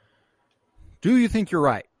 do you think you're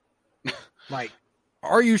right?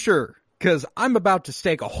 Are you sure? Because I'm about to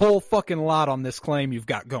stake a whole fucking lot on this claim you've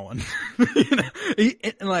got going.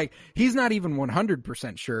 He's not even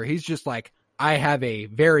 100% sure. He's just like, I have a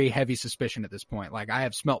very heavy suspicion at this point. I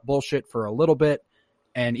have smelt bullshit for a little bit,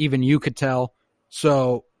 and even you could tell.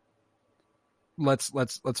 So let's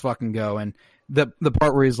fucking go. And the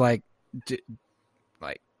part where he's like,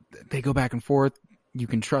 they go back and forth. You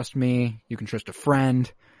can trust me. You can trust a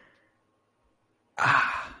friend.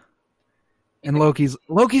 And Loki's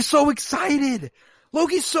so excited.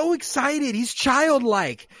 Loki's so excited. He's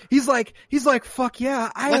childlike. He's like, fuck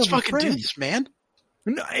yeah, let's fucking do this, man.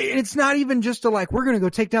 No, it's not even just we're gonna go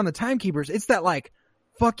take down the timekeepers. It's that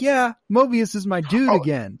fuck yeah, Mobius is my dude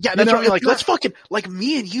again. Yeah, that's right. Let's fucking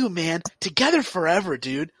me and you, man, together forever,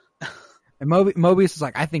 dude. And Mobius is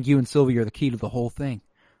like, I think you and Sylvie are the key to the whole thing.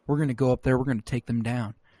 We're gonna go up there. We're gonna take them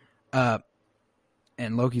down.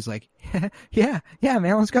 And Loki's like, yeah,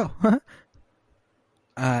 man, let's go.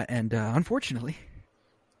 And unfortunately,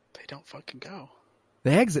 they don't fucking go.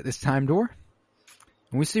 They exit this time door,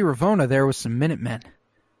 and we see Ravonna there with some Minutemen.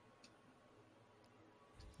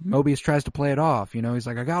 Mobius tries to play it off. He's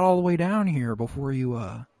like, I got all the way down here before you,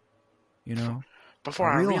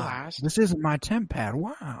 before I realized this isn't my temp pad.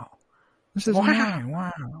 Wow. This isn't mine.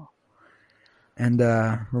 Wow. And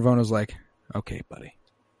Ravonna's like, okay, buddy,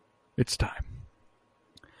 it's time.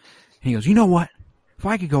 And he goes, you know what? If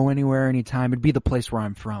I could go anywhere, anytime, it'd be the place where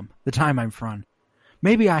I'm from. The time I'm from.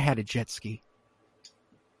 Maybe I had a jet ski.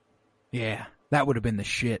 Yeah, that would have been the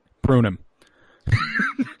shit. Prune him.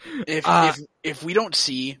 If we don't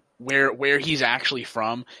see where he's actually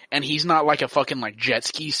from, and he's not a fucking jet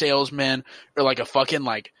ski salesman, or a fucking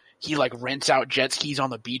he rents out jet skis on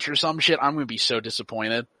the beach or some shit, I'm gonna be so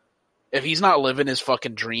disappointed. If he's not living his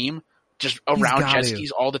fucking dream, just around jet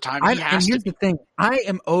skis all the time. And here's the thing. I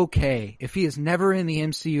am okay if he is never in the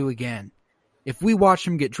MCU again. If we watch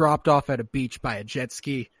him get dropped off at a beach by a jet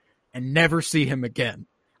ski and never see him again.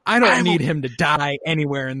 I don't need him to die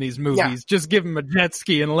anywhere in these movies. Yeah. Just give him a jet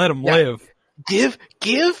ski and let him live. Give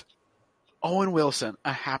Owen Wilson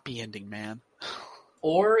a happy ending, man.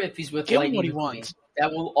 Or if he's with Lightning McQueen.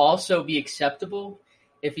 That will also be acceptable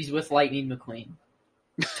if he's with Lightning McQueen.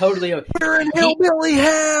 Totally okay. We're in hillbilly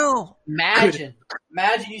hell. Imagine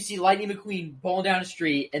you see Lightning McQueen pulling down the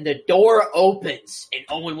street and the door opens and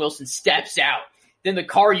Owen Wilson steps out. Then the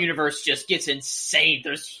car universe just gets insane.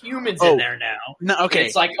 There's humans in there now. No, okay. And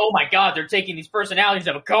it's like, oh my god, they're taking these personalities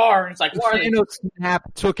of a car, and it's like, why are they?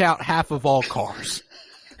 Snap took out half of all cars.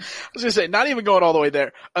 I was gonna say, not even going all the way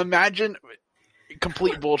there. Imagine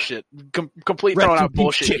complete bullshit, complete throwing out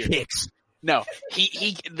bullshit here. No,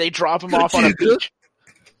 they drop him off on a beach.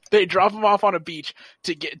 They drop him off on a beach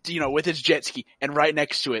to get, with his jet ski, and right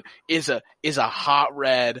next to it is a hot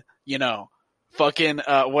red, fucking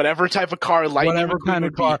whatever type of car Lightning Whatever McQueen kind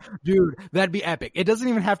of would car. be. Dude, that'd be epic. It doesn't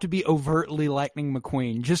even have to be overtly Lightning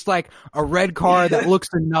McQueen. Just like a red car that looks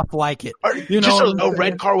enough like it. Or You know just what I'm a saying?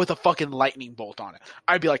 red car with a fucking lightning bolt on it.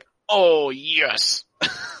 I'd be like, oh yes.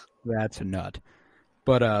 That's a nut.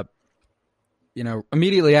 But,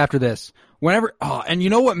 immediately after this, and you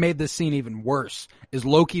know what made this scene even worse is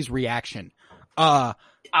Loki's reaction. That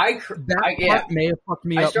part may have fucked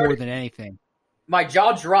me up more than anything. My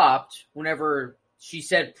jaw dropped whenever she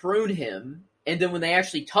said prune him, and then when they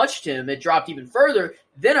actually touched him, it dropped even further.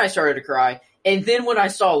 Then I started to cry, and then when I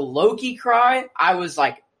saw Loki cry, I was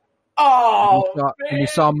like, "Oh!" And you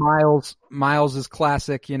saw Miles's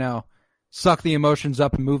classic, suck the emotions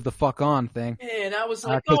up and move the fuck on thing. And I was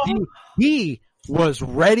like, 'cause "Oh!" he was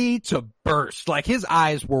ready to burst. Like his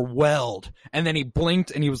eyes were welled, and then he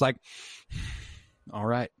blinked, and he was like, "All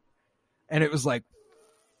right," and it was like,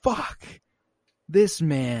 "Fuck." This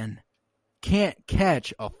man can't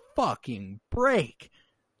catch a fucking break.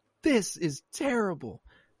 This is terrible.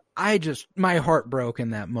 My heart broke in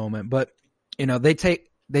that moment. But, they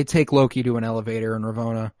take Loki to an elevator, and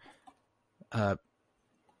Ravonna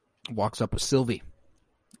walks up with Sylvie.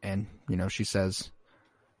 And, she says,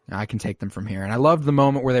 I can take them from here. And I loved the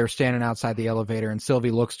moment where they were standing outside the elevator, and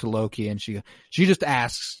Sylvie looks to Loki, and she just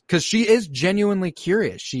asks, because she is genuinely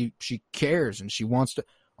curious. She cares, and she wants to,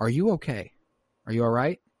 are you okay? Are you all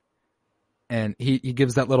right? And he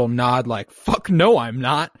gives that little nod like, fuck no, I'm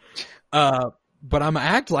not. But I'm gonna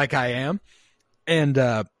act like I am. And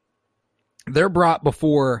they're brought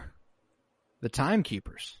before the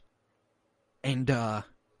timekeepers. And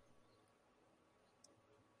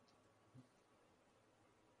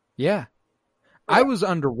yeah. I was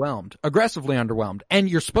underwhelmed, aggressively underwhelmed. And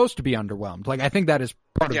you're supposed to be underwhelmed. Like, I think that is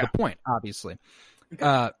part of the point, obviously.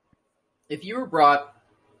 If you were brought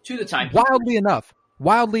to the timekeepers,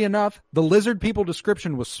 Wildly enough, the lizard people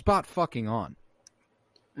description was spot fucking on.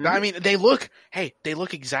 I mean, they look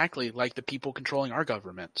exactly like the people controlling our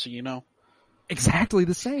government, so Exactly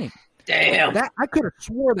the same. Damn. I could have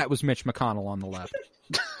swore that was Mitch McConnell on the left.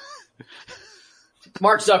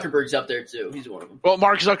 Mark Zuckerberg's up there too. He's one of them. Well,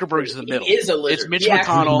 Mark Zuckerberg's the middle. He is a lizard. It's Mitch He He's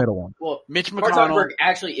the McConnell, middle one. Well, Mitch Mark McConnell, Zuckerberg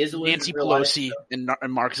actually is a lizard. Nancy in real life, Pelosi, so.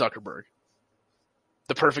 and Mark Zuckerberg.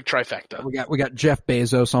 The perfect trifecta. We got Jeff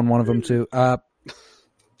Bezos on one of them too.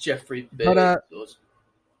 Jeffrey But, Bezos.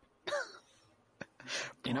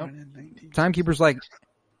 Timekeeper's like,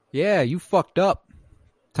 yeah, you fucked up.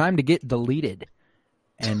 Time to get deleted.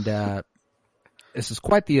 And this is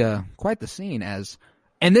quite the scene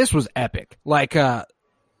and this was epic. Like I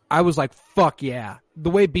was like, fuck yeah. The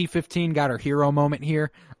way B-15 got her hero moment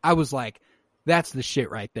here, I was like, that's the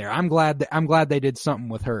shit right there. I'm glad they did something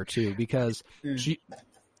with her too, because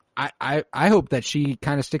I hope that she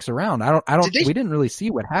kind of sticks around. We didn't really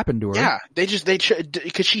see what happened to her. Yeah,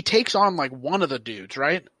 because she takes on like one of the dudes,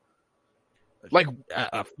 right? Like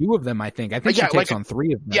a few of them, I think. She takes on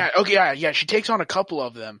 3 of them. Yeah, okay, yeah. She takes on a couple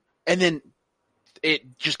of them, and then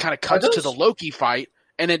it just kind of cuts to the Loki fight,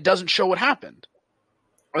 and it doesn't show what happened.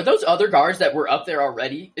 Are those other guards that were up there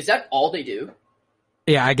already? Is that all they do?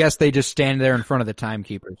 Yeah, I guess they just stand there in front of the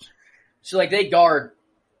timekeepers. So they guard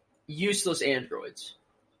useless androids.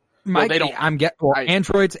 They don't.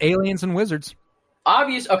 Androids, aliens, and wizards.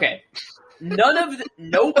 Okay.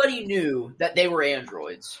 Nobody knew that they were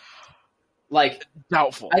androids. Like,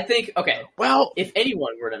 doubtful. I think, okay. Well, if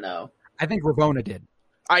anyone were to know. I think Ravonna did.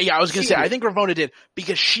 I was going to say, I think Ravonna did,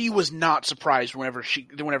 because she was not surprised whenever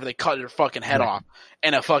they cut her fucking head off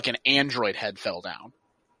and a fucking android head fell down.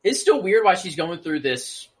 It's still weird why she's going through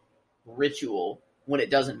this ritual when it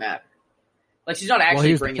doesn't matter. Like, she's not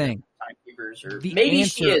actually bringing in timekeepers, or maybe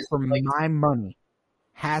she is. For my money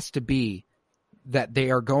has to be that they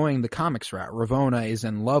are going the comics route. Ravonna is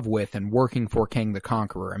in love with and working for Kang the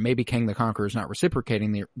Conqueror, and maybe Kang the Conqueror is not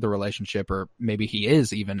reciprocating the relationship, or maybe he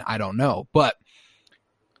is even, I don't know, but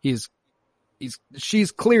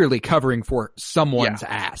she's clearly covering for someone's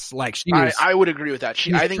ass. Like I would agree with that.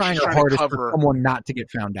 I think she's trying to cover for someone not to get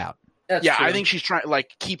found out. That's true. I think she's trying,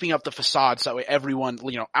 like, keeping up the facade so that way everyone,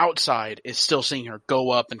 outside is still seeing her go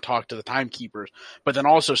up and talk to the timekeepers, but then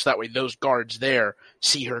also so that way those guards there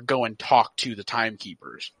see her go and talk to the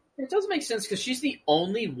timekeepers. It does make sense, because she's the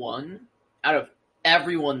only one out of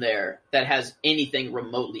everyone there that has anything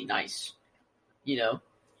remotely nice.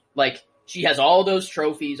 Like, she has all those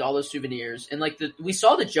trophies, all those souvenirs, and we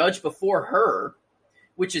saw the judge before her,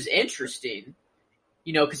 which is interesting.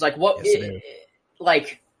 Because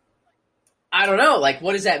I don't know, like,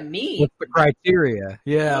 what does that mean? What's the criteria?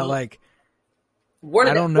 Yeah,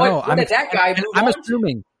 I don't know. What did that guy move I'm on to?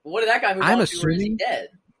 assuming. What did that guy move I'm on to? Or is he assuming- dead?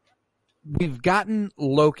 We've gotten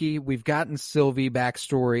Loki. We've gotten Sylvie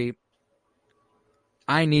backstory.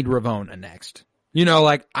 I need Ravonna next. You know,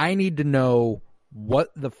 like, I need to know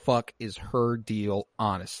what the fuck is her deal,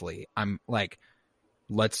 honestly. I'm like,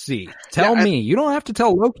 let's see. Tell me. You don't have to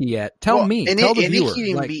tell Loki yet. Tell me. And tell the and viewer.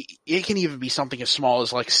 it can even be something as small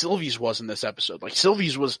as like Sylvie's was in this episode. Like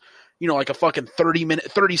Sylvie's was, you know, like a fucking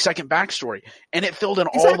 30-second backstory, and it filled in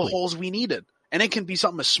all the holes we needed. And it can be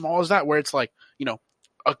something as small as that, where it's like, you know,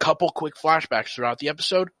 a couple quick flashbacks throughout the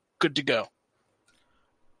episode, good to go.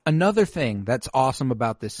 Another thing that's awesome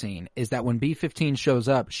about this scene is that when B-15 shows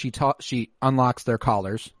up, she unlocks their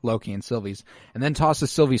collars, Loki and Sylvie's, and then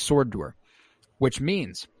tosses Sylvie's sword to her, which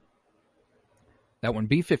means that when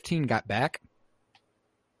B-15 got back,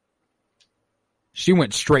 she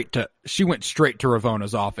went straight to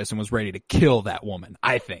Ravonna's office and was ready to kill that woman.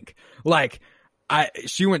 I think,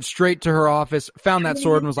 she went straight to her office, found that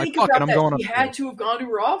sword, and was like, "Fuck it, I'm going up." She had to have gone to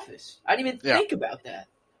her office. I didn't even think about that.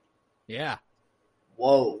 Yeah.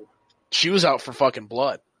 Whoa. She was out for fucking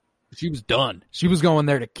blood. She was done. She was going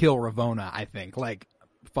there to kill Ravonna, I think. Like,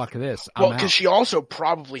 fuck this. Well, because she also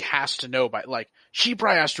probably has to know she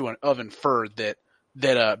probably has to have inferred that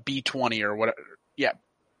B-20 or whatever,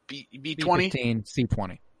 B-20?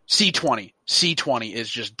 C-20. C-20 is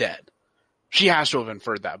just dead. She has to have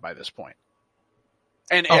inferred that by this point.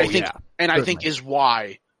 And I think is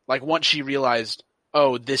why, like, once she realized,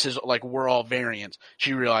 oh, this is, like, we're all variants,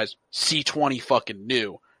 she realized C-20 fucking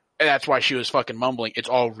knew. And that's why she was fucking mumbling, it's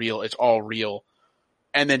all real, it's all real.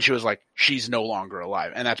 And then she was like, she's no longer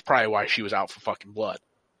alive. And that's probably why she was out for fucking blood.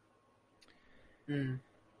 Mm.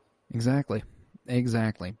 Exactly.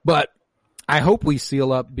 But I hope we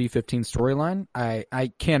seal up B-15's storyline.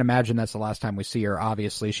 I can't imagine that's the last time we see her,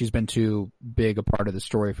 obviously. She's been too big a part of the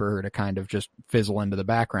story for her to kind of just fizzle into the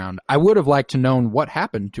background. I would have liked to known what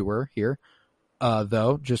happened to her here,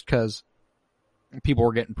 though, just because people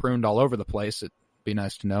were getting pruned all over the place. It'd be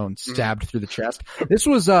nice to know, and stabbed through the chest. This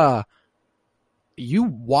was, you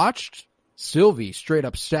watched Sylvie straight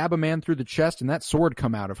up stab a man through the chest and that sword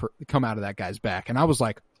come out of that guy's back. And I was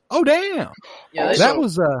like, oh damn. Yeah, that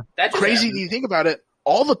was that's crazy. If you think about it,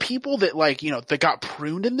 all the people that that got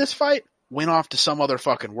pruned in this fight went off to some other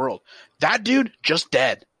fucking world. That dude just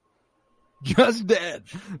dead. Just dead.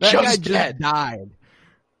 That guy just died.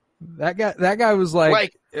 That guy was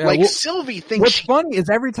like Sylvie thinks. What's funny is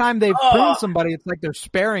every time they've pruned somebody, it's like they're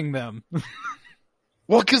sparing them.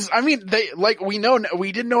 Well, because I mean, we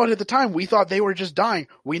didn't know it at the time. We thought they were just dying.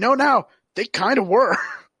 We know now they kind of were.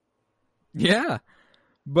 Yeah,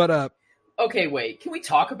 but okay, wait. Can we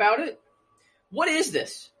talk about it? What is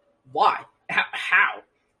this? Why? How?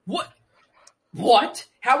 What?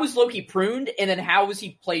 How was Loki pruned, and then how was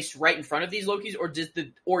he placed right in front of these Lokis, or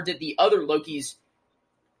did the other Lokis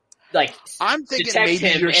I'm thinking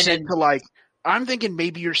maybe you're sent to I'm thinking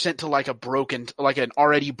maybe you're sent to an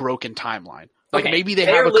already broken timeline. Like maybe they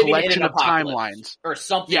have a collection of timelines or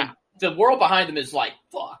something. Yeah. The world behind them is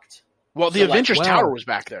fucked. Well, the Avengers Tower was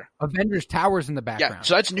back there. Avengers Tower's in the background. Yeah,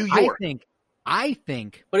 so that's New York. I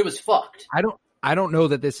think but it was fucked. I don't know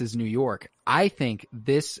that this is New York. I think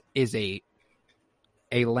this is a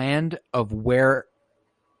land of where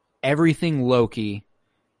everything Loki,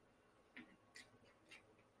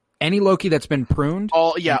 any Loki that's been pruned,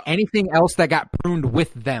 anything else that got pruned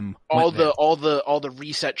with them, all the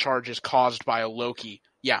reset charges caused by a Loki.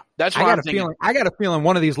 Yeah, that's what I'm thinking. I got a feeling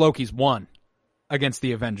one of these Lokis won against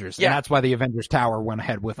the Avengers, and that's why the Avengers Tower went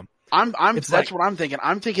ahead with them. That's what I'm thinking.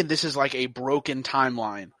 I'm thinking this is like a broken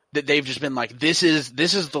timeline that they've just been like, this is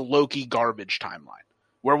the Loki garbage timeline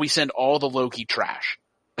where we send all the Loki trash.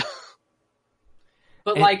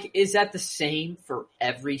 But is that the same for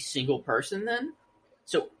every single person then?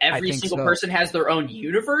 So every single person has their own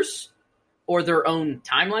universe or their own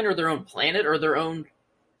timeline or their own planet or their own.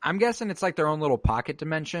 I'm guessing it's like their own little pocket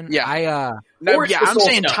dimension. Yeah. I'm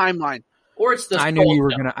saying timeline. Or it's the I knew you were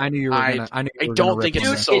gonna. I don't think it's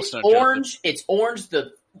the Soul Stone. It's orange. It's orange.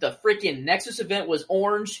 The freaking Nexus event was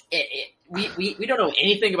orange. We don't know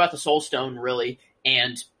anything about the Soul Stone really,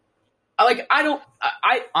 and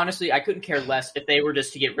I honestly couldn't care less if they were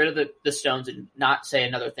just to get rid of the stones and not say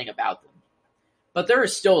another thing about them. But there are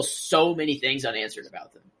still so many things unanswered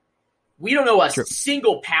about them. We don't know a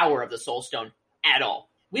single power of the Soul Stone at all.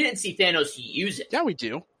 We didn't see Thanos use it. Yeah, we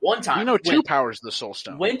do. One time. We know two powers of the Soul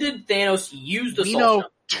Stone. When did Thanos use the Soul Stone? We know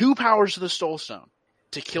two powers of the Soul Stone.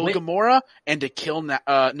 To kill Gamora and to kill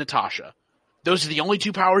Natasha. Those are the only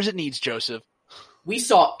two powers it needs, Joseph. We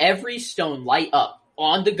saw every stone light up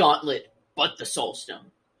on the gauntlet but the Soul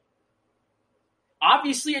Stone.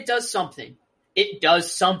 Obviously it does something. it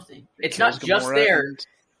does something. It's not just Gamora there. and-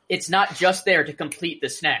 It's not just there to complete the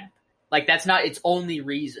snap. Like, that's not its only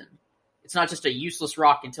reason. It's not just a useless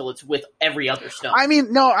rock until it's with every other stone. I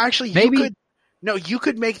mean, no, actually, Maybe- you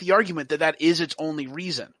could make the argument that is its only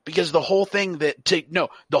reason, because the whole thing that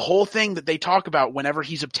they talk about whenever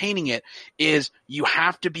he's obtaining it is you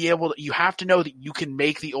have to know that you can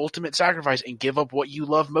make the ultimate sacrifice and give up what you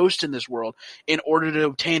love most in this world in order to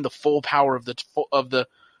obtain the full power of the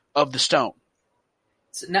stone.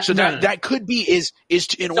 That could be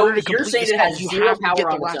in order to complete you're saying the it has spell, you zero have to power get the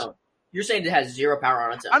on its last. own. You're saying it has zero power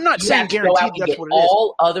on its own. I'm not You saying have to go guaranteed out and that's get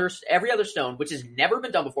what it is. every other stone, which has never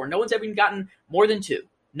been done before. No one's ever even gotten more than 2.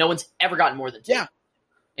 No one's ever gotten more than 2. Yeah.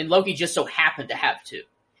 And Loki just so happened to have 2.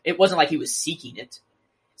 It wasn't like he was seeking it.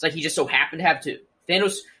 It's like he just so happened to have 2.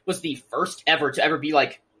 Thanos was the first ever to ever be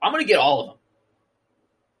like, I'm going to get all of them.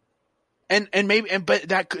 But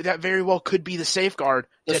that very well could be the safeguard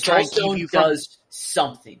The to try Soul and keep Stone you from. does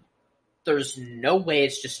something. There's no way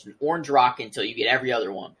it's just an orange rock until you get every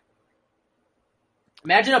other one.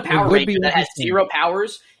 Imagine a Power would be Ranger that has interesting. 0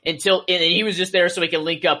 powers and he was just there so he can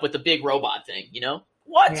link up with the big robot thing, you know?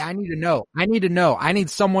 What? Hey, I need to know. I need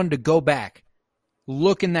someone to go back,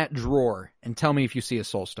 look in that drawer, and tell me if you see a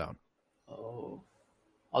soul stone. Oh,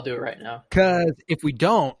 I'll do it right now. Because if we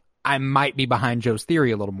don't, I might be behind Joe's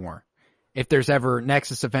theory a little more. If there's ever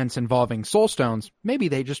Nexus events involving soul stones, maybe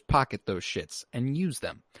they just pocket those shits and use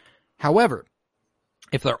them. However,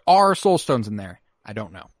 if there are soul stones in there, I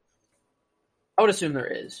don't know. I would assume there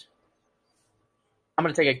is. I'm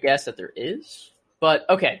going to take a guess that there is. But,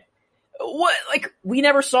 okay. What? Like, we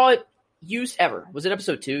never saw it used ever. Was it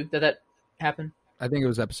episode 2 that happened? I think it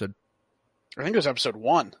was episode. I think it was episode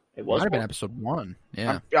 1. It Might was have been one? episode 1.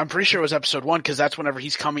 Yeah, I'm pretty sure it was episode 1 because that's whenever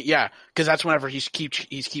he's coming. Yeah, because that's whenever he's keep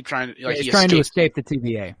trying to he's trying to escape the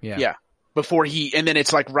TVA. Yeah. Yeah. Before and then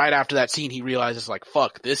it's like right after that scene he realizes like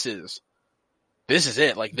fuck this is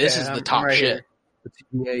it, like this is the I'm top right shit. here.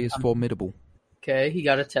 The TVA is formidable. Okay, he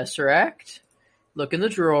got a Tesseract. Look in the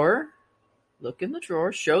drawer. Look in the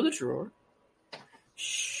drawer. Show the drawer.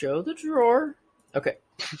 Show the drawer. Okay.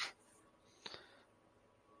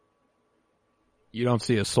 You don't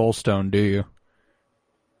see a soul stone, do you?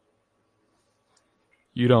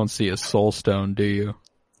 You don't see a soul stone, do you?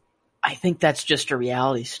 I think that's just a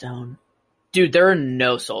reality stone. Dude, there are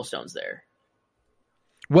no soul stones there.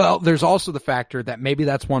 Well, there's also the factor that maybe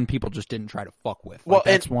that's one people just didn't try to fuck with. Well,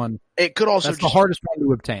 That's one. It could also That's the just, hardest one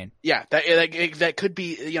to obtain. yeah, that could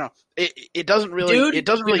be, it doesn't really Dude.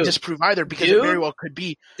 disprove either because it Dude. very well could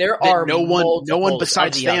be There that are no one multiples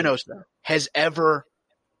besides of the others, Thanos though. has ever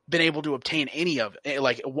been able to obtain any of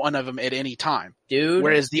like one of them at any time. Dude,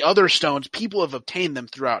 Whereas the other stones, people have obtained them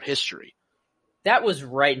throughout history. that was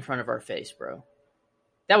right in front of our face, bro.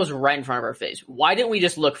 That was right in front of our face. Why didn't we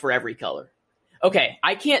just look for every color? Okay,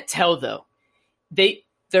 I can't tell though.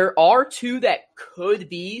 There are 2 that could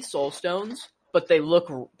be soul stones, but they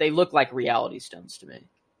look like reality stones to me.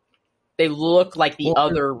 They look like the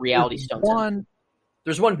other reality stones.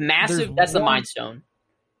 There's one massive. That's the Mind Stone.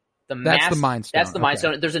 That's the Mind Stone. That's the Mind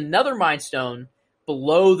Stone. There's another Mind Stone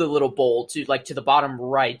below the little bowl to the bottom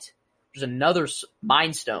right. There's another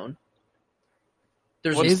Mind Stone.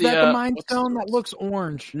 Is that the Mind Stone that looks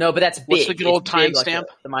orange? No, but that's big. What's the good old It's big like timestamp?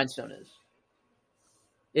 the Mind Stone is.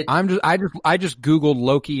 I just Googled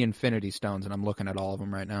Loki Infinity Stones and I'm looking at all of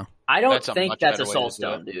them right now. I don't That's a think much that's a better way Soul to do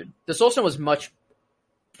Stone, dude. The Soul Stone was much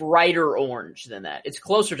brighter orange than that. It's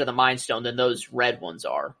closer to the Mind Stone than those red ones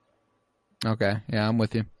are. Okay, yeah, I'm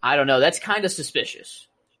with you. I don't know. That's kind of suspicious.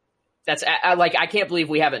 That's I can't believe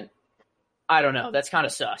we haven't. I don't know. That's kind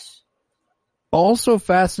of sus. Also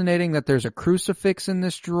fascinating that there's a crucifix in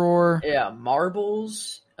this drawer. Yeah,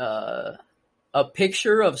 marbles. A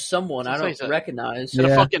picture of someone I Sounds don't like recognize. Is that a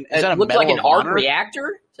Yeah. fucking? Is that It a looked medal like an of arc honor?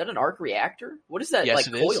 reactor. Is that an arc reactor? What is that Yes,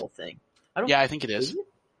 it is. coil thing? I don't. Yeah, I think it is. it?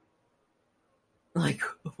 Like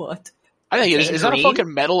what? I think it is. Is that a Tangerine?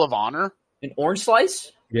 fucking medal of honor? An orange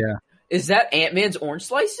slice? Yeah. Is that Ant-Man's orange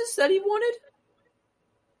slices that he wanted?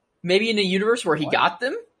 Maybe in a universe where he got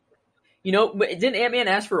them? You know, but didn't Ant-Man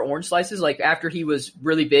ask for orange slices? Like, after he was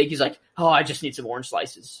really big, he's like, oh, I just need some orange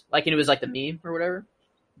slices. Like, and it was like the meme or whatever.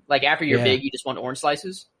 Like, after you're Yeah. big, you just want orange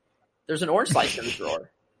slices. There's an orange slice in the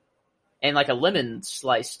drawer. And like a lemon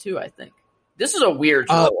slice, too, I think. This is a weird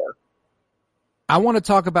drawer. I want to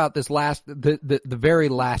talk about this the very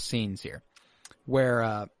last scenes here,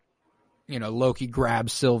 where Loki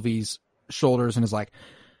grabs Sylvie's shoulders and is like,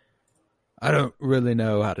 "I don't really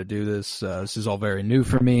know how to do this. This is all very new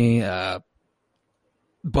for me." And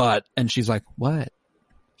she's like, "What?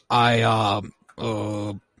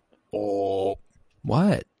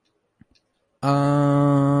 What?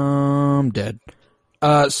 I'm dead.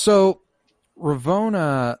 So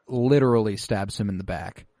Ravonna literally stabs him in the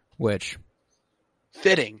back, which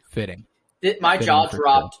Fitting. My Fitting jaw for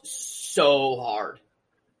dropped so hard.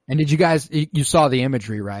 And did you guys, you saw the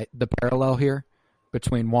imagery, right? The parallel here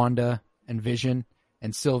between Wanda and Vision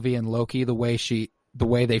and Sylvie and Loki, the way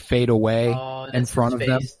they fade away in front of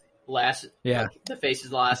them. Yeah. Like, the face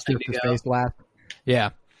is the last thing to go.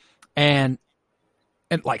 Yeah. And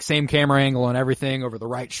like same camera angle and everything over the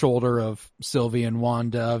right shoulder of Sylvie and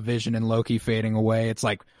Wanda, Vision and Loki fading away. It's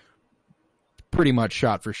like pretty much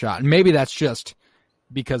shot for shot. And maybe that's just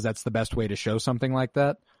because that's the best way to show something like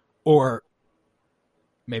that. Or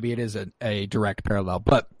maybe it is a direct parallel.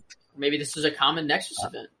 But maybe this is a common Nexus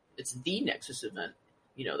event. It's the Nexus event.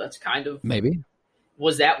 You know, that's kind of... Maybe.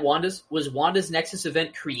 Was Wanda's Nexus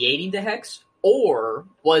event creating the Hex? Or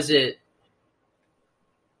was it...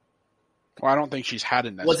 Well, I don't think she's had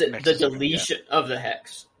a Nexus. Was it the deletion of the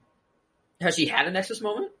Hex? Has she had a Nexus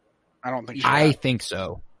moment? I don't think I think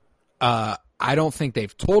so. I don't think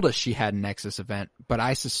they've told us she had a Nexus event, but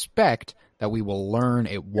I suspect that we will learn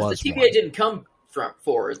it was the TVA one. didn't come for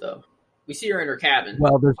her, though. We see her in her cabin.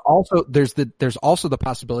 Well, there's also the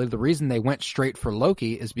possibility the reason they went straight for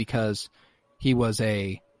Loki is because he wasn't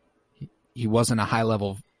a high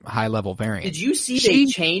level variant. Did you see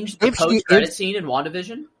they changed the post-credit scene in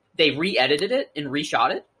WandaVision? They re-edited it and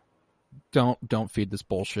reshot it? Don't feed this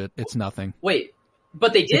bullshit. It's nothing. Wait,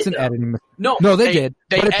 but they did. It's an editing. No, they did.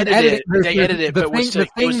 They edited it, but it was to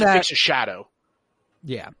fix a shadow.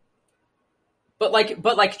 Yeah. But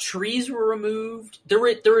like trees were removed. There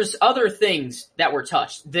was other things that were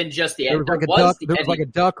touched than just the edit. There was like a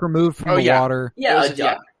duck removed from the water. Yeah, a duck.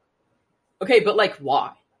 Yeah. Okay, but like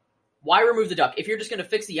why? Why remove the duck? If you're just going to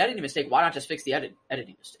fix the editing mistake, why not just fix the editing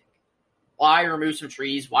mistake? Why remove some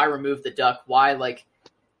trees? Why remove the duck? Why?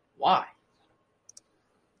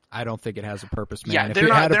 I don't think it has a purpose, man. Yeah, they're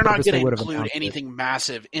not going to include anything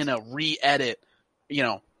massive in a re-edit,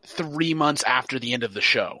 3 months after the end of the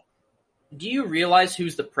show. Do you realize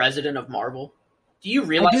who's the president of Marvel? Do you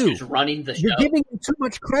realize who's running the show? You're giving him too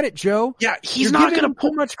much credit, Joe. Yeah, he's not going to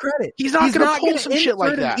pull much credit. He's not going to pull some shit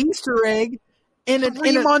like that. An Easter egg in a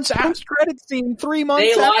post-credit scene 3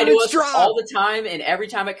 months after it's dropped. They lie to us all the time, and every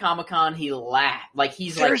time at Comic-Con, he laughs. Like, he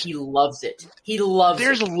loves it. He loves it.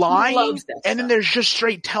 There's lying, and then there's just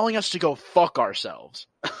straight telling us to go fuck ourselves.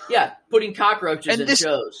 Yeah, putting cockroaches in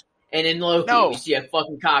shows. And in Loki, we see a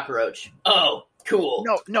fucking cockroach. Oh, cool.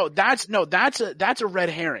 No, that's a red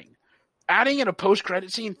herring. Adding in a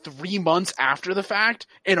post-credit scene 3 months after the fact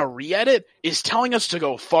in a re-edit is telling us to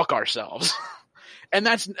go fuck ourselves. And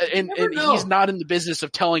he's not in the business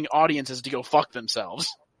of telling audiences to go fuck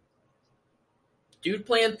themselves. Dude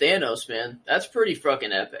playing Thanos, man. That's pretty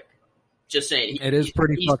fucking epic. Just saying. It is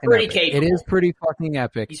pretty fucking epic. Capable. It is pretty fucking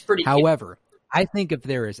epic. However, I think if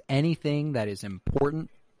there is anything that is important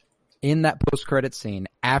in that post-credit scene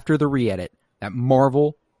after the re-edit, that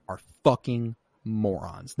Marvel are fucking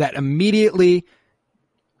morons. That immediately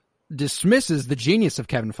dismisses the genius of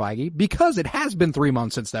Kevin Feige because it has been 3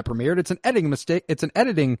 months since that premiered. It's an editing mistake. It's an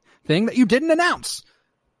editing thing that you didn't announce.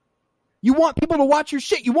 You want people to watch your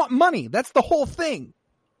shit. You want money. That's the whole thing.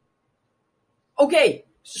 Okay,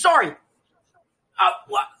 sorry.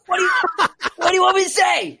 What do you want me to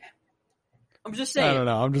say? I'm just saying. I don't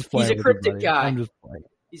know. I'm just playing. He's a cryptic guy. I'm just playing.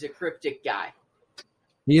 He's a cryptic guy.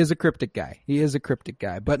 He is a cryptic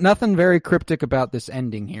guy. But nothing very cryptic about this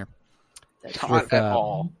ending here. Not at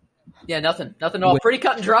all. Yeah, nothing at all. Pretty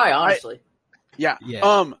cut and dry, honestly. Yeah.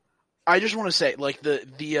 I just want to say, like,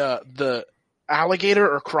 the alligator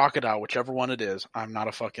or crocodile, whichever one it is. I'm not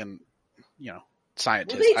a fucking,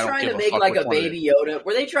 scientist. Were they trying to make like a baby Yoda?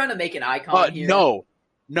 Were they trying to make an icon here? No.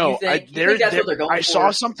 You think that's what they're going I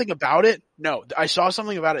saw something about it. No, I saw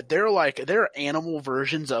something about it. They're animal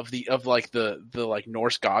versions of the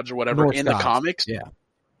Norse gods or whatever in the comics. Yeah.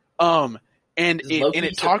 And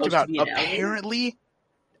it talked about apparently.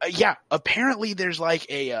 Apparently there's like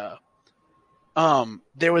a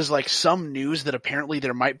there was like some news that apparently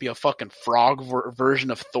there might be a fucking frog version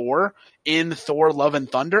of Thor in Thor Love and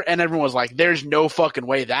Thunder, and everyone was like, there's no fucking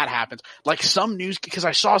way that happens. Like some news, because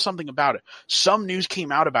I saw something about it. Some news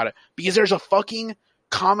came out about it because there's a fucking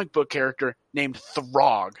comic book character named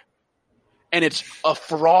Throg, and it's a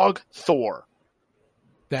frog Thor.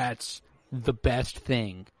 That's the best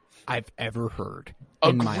thing I've ever heard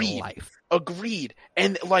in my life. Agreed.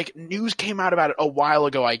 And like news came out about it a while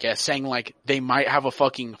ago, I guess, saying like they might have a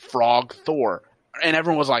fucking frog Thor. And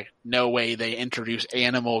everyone was like, no way they introduce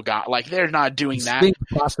animal god. Like they're not doing that. It's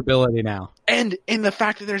a possibility now. And in the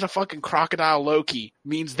fact that there's a fucking crocodile Loki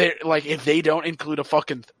means they're like, if they don't include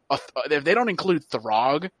if they don't include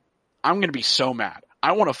Throg, I'm going to be so mad.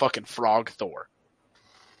 I want to fucking frog Thor.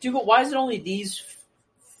 Dude, but why is it only these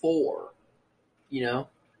 4? You know?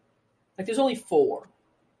 Like, there's only 4.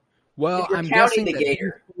 Well, If you're I'm counting guessing the that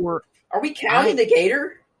gator. Thor- Are we counting the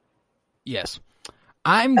gator? Yes.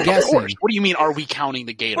 I'm Of guessing. course. What do you mean, are we counting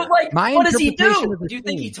the gator? But, like, My what does he interpretation do? of the Do you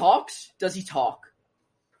think he scene- talks? Does he talk?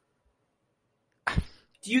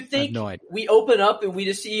 Do you think no idea. we open up and we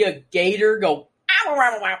just see a gator go, "Ow,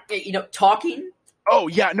 ow, ow, ow," you know, talking? Oh,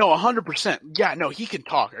 yeah, no, 100%. Yeah, no, he can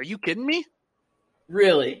talk. Are you kidding me?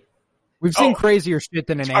 Really? We've seen Oh. crazier shit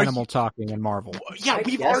than an Are animal talking in Marvel. Yeah, I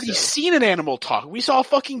we've guess already so. seen an animal talk. We saw a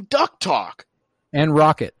fucking duck talk. And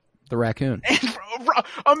Rocket, the raccoon. And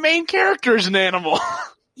a main character is an animal.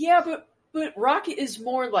 Yeah, but Rocket is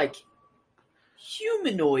more like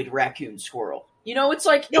humanoid raccoon squirrel. You know, it's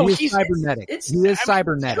like No, he is he's- cybernetic. it's- He is I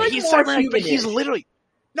cybernetic. like He's more cybernetic, but he's humanish. literally...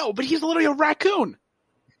 No, but he's literally a raccoon.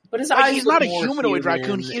 But his Like, eyes he's look not a more humanoid human.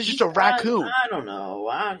 raccoon, he's just a raccoon. I don't know.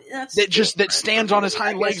 That's That just- different. that stands on his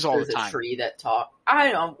hind I guess legs all the there's time. A tree that talk.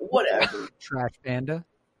 I don't. Whatever. Trash panda.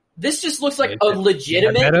 This just looks like a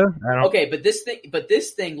legitimate. Meta? I don't- Okay, but this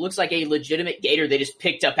thing looks like a legitimate gator they just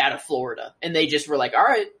picked up out of Florida, and they just were like, all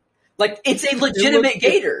right, like it's a legitimate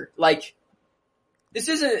gator. Like this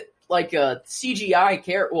isn't like a CGI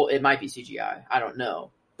character. Well, it might be CGI. I don't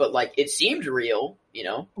know, but like it seemed real. You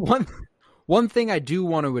know. One thing I do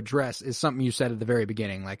want to address is something you said at the very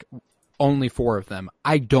beginning, like only 4 of them.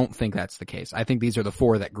 I don't think that's the case. I think these are the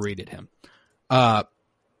 4 that greeted him. I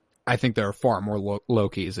think there are far more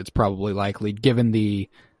Lokis. It's probably likely, given the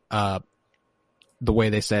way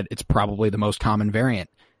they said it's probably the most common variant.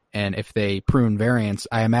 And if they prune variants,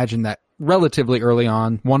 I imagine that relatively early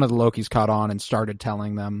on, one of the Lokis caught on and started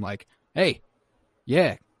telling them like, hey,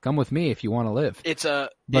 yeah, come with me if you want to live. It's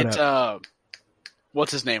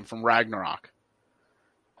what's his name from Ragnarok?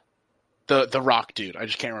 The rock dude. I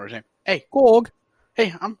just can't remember his name. Hey, Korg.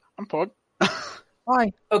 hey, I'm Pog.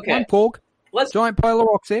 Hi. Okay. I'm Korg. Let's Giant pile of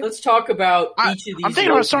rocks here. let's talk about each of these. I'm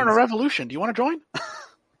thinking about Lokis. starting a revolution. Do you want to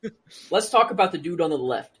join? Let's talk about the dude on the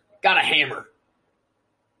left. Got a hammer.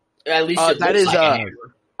 At least it that looks is, like a hammer.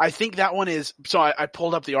 I think that one is. So I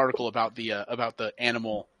pulled up the article about the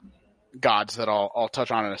animal gods that I'll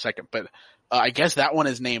touch on in a second, but I guess that one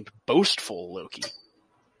is named Boastful Loki.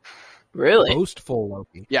 Really? Boastful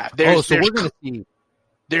Loki. Yeah, We're going to see.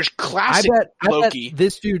 there's I classic bet Loki.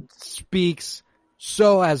 this dude speaks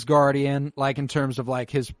so Asgardian, like in terms of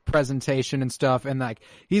like his presentation and stuff, and like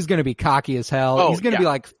he's going to be cocky as hell. Oh, He's going to yeah. be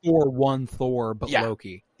like Thor, but Yeah.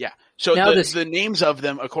 Loki. Yeah. So Now the names of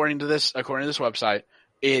them, according to this website,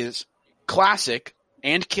 is classic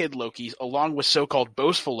and kid Lokis, along with so-called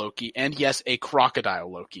boastful Loki, and yes, a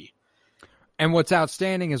crocodile Loki. And what's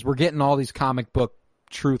outstanding is we're getting all these comic book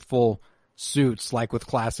truthful suits, like with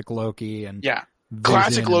classic Loki and Yeah. Vision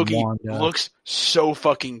Classic and Loki Wanda. looks so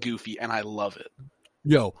fucking goofy, and I love it.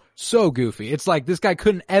 Yo, so goofy. It's like this guy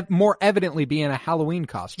couldn't more evidently be in a Halloween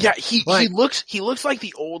costume. Yeah, he Like- looks like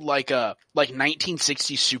the old like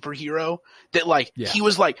 1960s superhero that like Yeah. he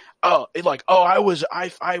was I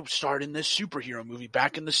starred in this superhero movie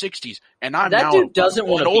back in the 60s, and I'm That now dude doesn't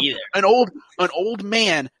want an to be there. an old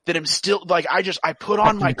man that I'm still like I put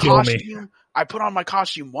on my Kill me. costume. I put on my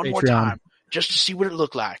costume one more Patreon. time just to see what it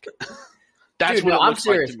looked like. That's Dude, what no, it I'm looks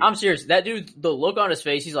like serious. to me. I'm serious. That dude, the look on his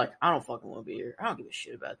face, he's like, I don't fucking want to be here. I don't give a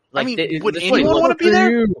shit about it. Like, I mean, this would is what he anyone looks- wanna be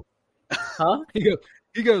there? You? Huh?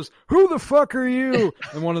 He goes, who the fuck are you?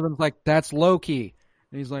 And one of them's like, that's Loki.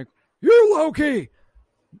 And he's like, you're Loki.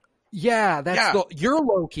 Yeah, you're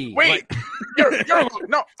Loki. Wait, Like, you're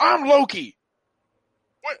no, I'm Loki.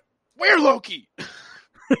 What? Where Loki?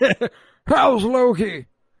 how's Loki?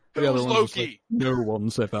 The other Who's one's just Loki? like, no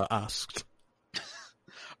one's ever asked.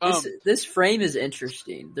 This frame is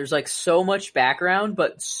interesting. There's like so much background,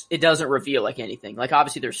 but it doesn't reveal like anything. Like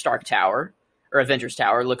obviously there's Stark Tower or Avengers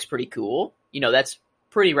Tower. It looks pretty cool. You know, that's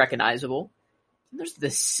pretty recognizable. And there's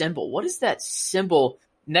this symbol. What is that symbol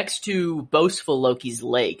next to Boastful Loki's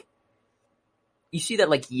leg? You see that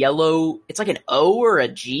like yellow, it's like an O or a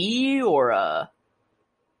G or a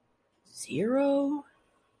 0?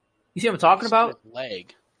 You see what I'm talking about?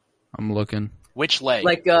 Leg. I'm looking. Which leg?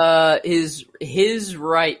 Like his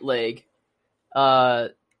right leg,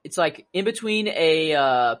 it's like in between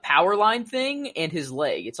a power line thing and his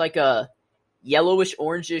leg. It's like a yellowish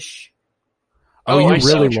orangish, Oh, I you're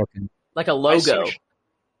see really what you- looking. like a I see logo. what you-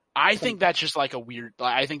 I think that's just like a weird.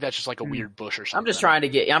 I think that's just like a weird bush or something. I'm just trying to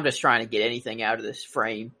get anything out of this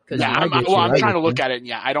frame because Yeah, I I'm get you, trying I to get look you. at it. And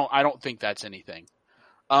yeah, I don't think that's anything.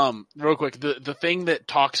 Real quick, the thing that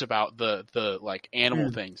talks about the like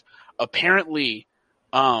animal things. Apparently,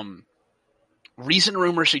 Recent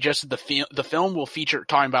rumors suggested the film will feature,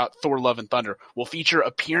 talking about Thor: Love and Thunder, will feature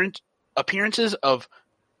appearances of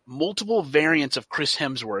multiple variants of Chris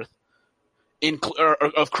Hemsworth's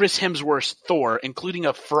Thor, including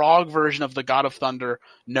a frog version of the God of Thunder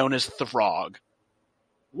known as Throg.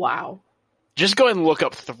 Wow. Just go ahead and look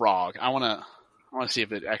up Throg. I want to see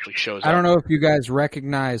if it actually shows up. I don't know if you guys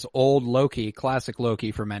recognize old Loki, classic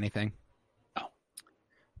Loki from anything. No.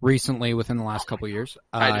 Recently, within the last couple of years,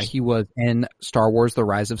 just- he was in Star Wars: The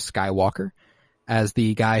Rise of Skywalker as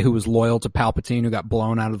the guy who was loyal to Palpatine who got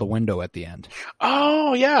blown out of the window at the end.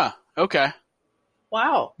 Oh, yeah. Okay.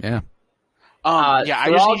 Wow. Yeah. I just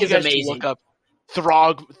Throg need you is guys amazing. to look up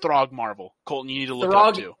Throg Marvel. Colton, you need to look it Throg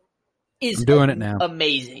up too. Is I'm doing it now.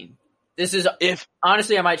 amazing. This is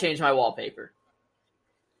Honestly, I might change my wallpaper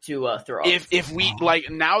to Throg. If we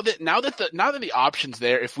now that the option's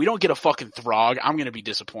there, if we don't get a fucking Throg, I'm gonna be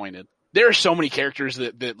disappointed. There are so many characters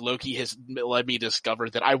that Loki has led me to discover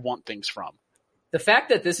that I want things from. The fact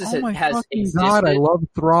that this Oh my has fucking existed, God, I love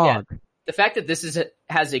Throg. the fact that this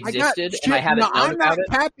has existed and I Shit, haven't known I'm about not it.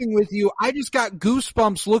 capping with you. I just got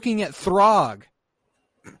goosebumps looking at Throg.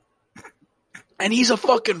 And he's a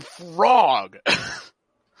fucking frog.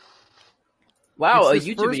 Wow, a It's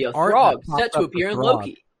this YouTube first video. art Throg that popped set to up appear in for Throg.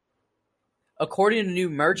 Loki. According to new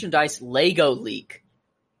merchandise Lego leak.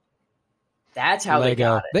 That's how they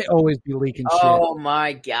got it. They always be leaking shit. Oh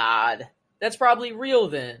my god. That's probably real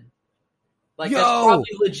then. Like that's Yo, probably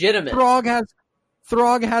legitimate.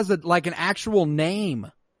 Throg has an actual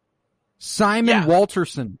name. Simon Yeah.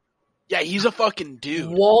 Walterson. Yeah, he's a fucking dude.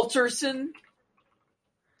 Walterson?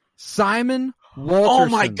 Simon Walterson. Oh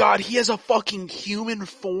my god, he has a fucking human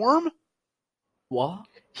form? What?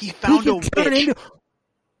 He found a He can turn witch. into-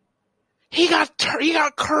 He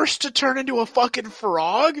got cursed to turn into a fucking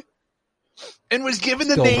frog and was given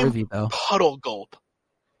the Still name worthy, though. Puddle Gulp.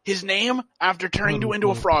 His name, after turning Puddle into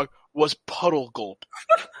a Gulp. frog, was Puddle Gulp.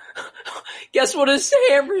 Guess what his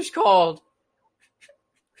hammer's called?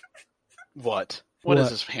 What? What is What?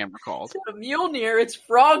 this hammer called? Instead of Mjolnir, it's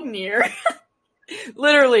Frognir.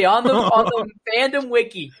 Literally on the fandom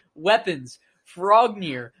wiki, weapons,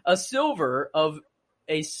 Frognir, a sliver of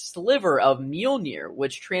Mjolnir,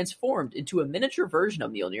 which transformed into a miniature version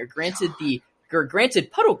of Mjolnir,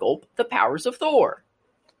 granted Puddle Gulp the powers of Thor.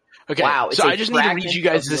 Okay, Wow, it's so a I just need to read fragment you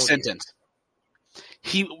guys of this Mjolnir. sentence.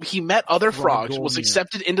 He met other frogs, was Frogolnir.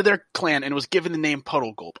 accepted into their clan, and was given the name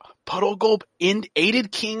Puddle Gulp. Puddle Gulp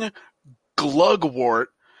aided King Glugwort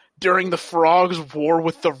during the frogs' war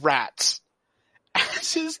with the rats.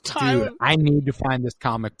 As his time... Dude, I need to find this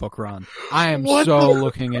comic book run. I am What so the-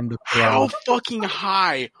 looking into How Throg. fucking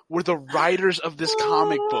high were the writers of this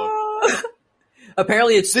comic book?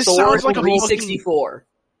 Apparently it's This Thor sounds like a 364.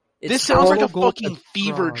 This sounds like a Puddle Gulp fucking and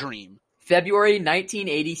fever Throg. dream. February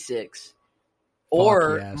 1986.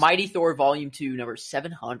 Or yes. Mighty Thor Volume 2, number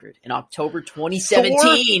 700 in October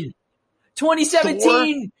 2017.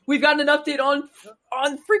 2017! We've gotten an update on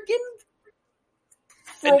freaking...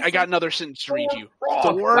 And I got another sentence to read you. Frog.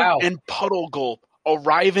 Thor Wow. and Puddle Gulp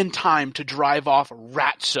arrive in time to drive off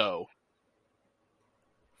Ratso.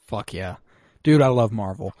 Fuck yeah. Dude, I love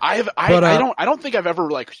Marvel. I don't think I've ever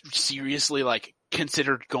seriously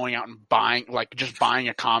considered going out and buying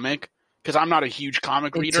a comic, because I'm not a huge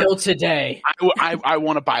comic reader. Until today. I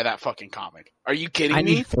want to buy that fucking comic. Are you kidding I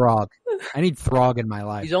me? need Throg. I need Throg in my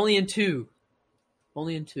life. He's only in 2.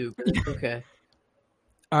 Only in 2. Okay.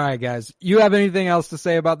 All right, guys. You have anything else to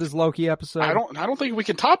say about this Loki episode? I don't think we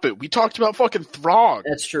can top it. We talked about fucking Throg.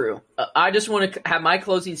 That's true. I just want to have my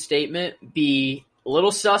closing statement be a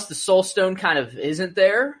little sus. The Soul Stone kind of isn't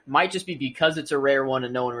there. Might just be because it's a rare one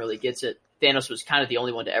and no one really gets it. Thanos was kind of the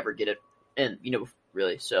only one to ever get it, and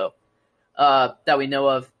really, so that we know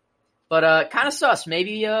of. But kind of sus.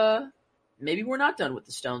 Maybe we're not done with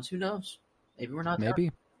the stones. Who knows? Maybe we're not.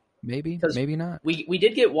 Done. Maybe 'Cause not. We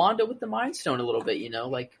did get Wanda with the Mind Stone a little bit.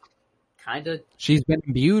 Kind of. She's been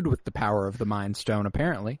imbued with the power of the Mind Stone,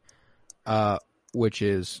 apparently, which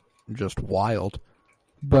is just wild.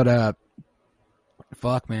 But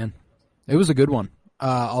fuck, man, it was a good one.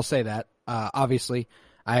 I'll say that. Obviously,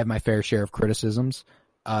 I have my fair share of criticisms,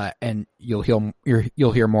 and you'll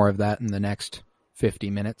hear more of that in the next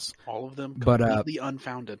 50 minutes. All of them But, completely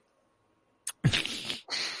unfounded.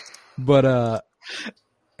 But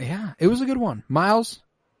yeah, it was a good one. Miles,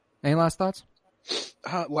 any last thoughts?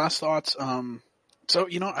 Last thoughts. So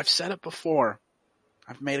I've said it before.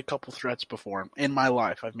 I've made a couple threats before in my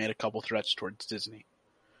life. I've made a couple threats towards Disney.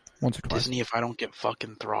 Once or twice. Disney, if I don't get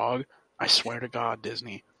fucking Throg, I swear to God,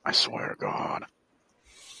 Disney. I swear to God.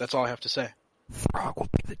 That's all I have to say. Throg will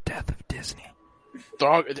be the death of Disney.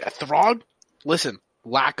 Throg? Listen,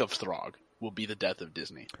 lack of Throg. will be the death of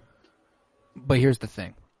Disney. But here's the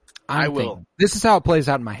thing. I will. This is how it plays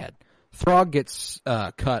out in my head. Throg gets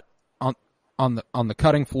cut on the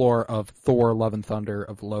cutting floor of Thor: Love and Thunder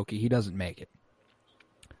of Loki. He doesn't make it.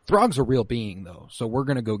 Throg's a real being, though, so we're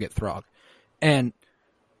going to go get Throg. And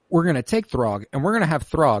we're going to take Throg, and we're going to have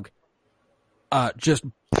Throg just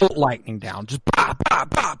put lightning down, just bah, bah,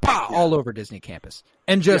 bah, bah, all over Disney campus.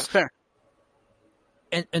 And just fair.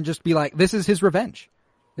 And just be like, this is his revenge.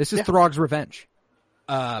 This is Throg's revenge.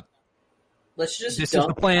 Let's just this is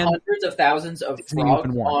dump the plan. hundreds of thousands of Throg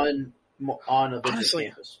on Avengers Honestly,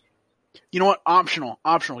 campus. You know what? Optional.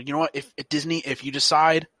 You know what? If at Disney, if you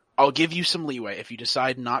decide, I'll give you some leeway. If you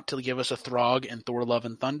decide not to give us a Throg in Thor: Love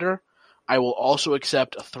and Thunder, I will also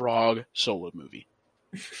accept a Throg solo movie.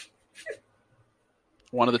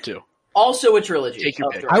 One of the two. Also a trilogy. Take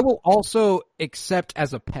your pick. I will also accept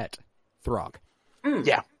as a pet Throg.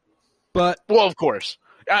 Yeah. But Well, of course.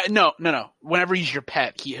 No. Whenever he's your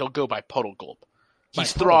pet, he'll go by Puddle Gulp.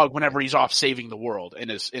 He's Puddle Throg whenever he's off saving the world in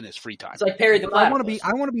his free time. It's like Perry the I want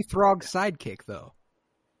Platypus. to be Throg's sidekick, though.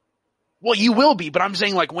 Well, you will be, but I'm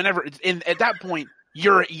saying like whenever at that point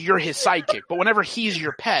you're his sidekick. But whenever he's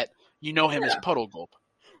your pet, you know him as Puddle Gulp.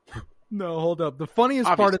 No, hold up. The funniest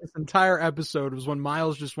part Obviously. of this entire episode was when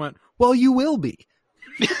Miles just went, "Well, you will be."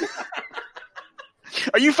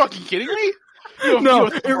 Are you fucking kidding me? No,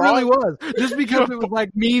 it really was. Just because it was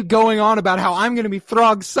like me going on about how I'm going to be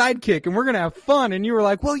Throg's sidekick and we're going to have fun, and you were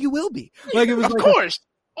like, "Well, you will be." Like it was Of like, course.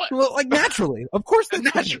 well, like naturally, of course, that's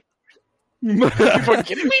Natural. you fucking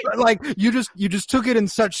kidding me? Like you just took it in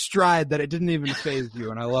such stride that it didn't even faze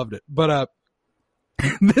you, and I loved it. But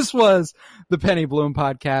this was the Penny Bloom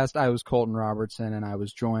podcast. I was Colton Robertson, and I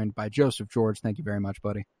was joined by Joseph George. Thank you very much,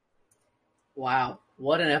 buddy. Wow,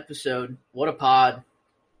 what an episode! What a pod!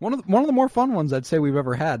 One of the more fun ones I'd say we've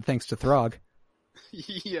ever had, thanks to Throg.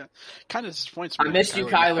 Yeah, kind of disappoints me. I missed you,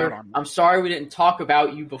 missed out Kyler. on me. I'm sorry we didn't talk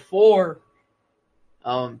about you before.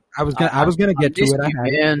 I was gonna get to missed it. you,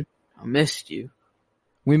 man. I missed you.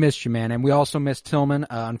 We missed you, man, and we also missed Tillman.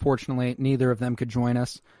 Unfortunately, neither of them could join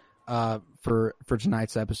us for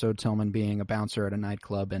tonight's episode. Tillman being a bouncer at a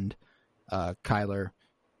nightclub, and Kyler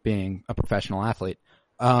being a professional athlete.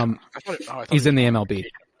 I thought He's in the MLB.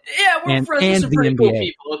 Yeah, we're friends with some the pretty cool NBA.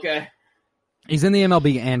 people. Okay. He's in the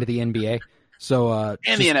MLB and the NBA. So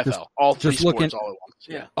and the NFL, all three just looking- sports all at once.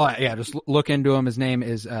 Yeah. Oh yeah, just look into him. His name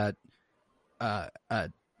is Kyler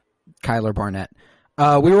Barnett.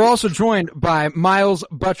 We were also joined by Miles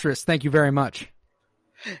Buttress. Thank you very much.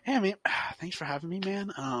 Hey, man, thanks for having me,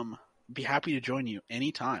 man. Be happy to join you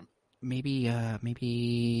anytime. Maybe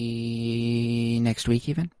next week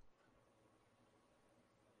even.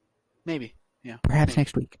 Maybe. Yeah. Perhaps maybe.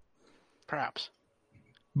 next week. Perhaps.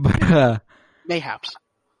 But Mayhaps.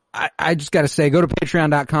 I just got to say, go to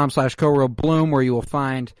patreon.com/CoRealBloom where you will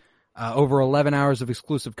find over 11 hours of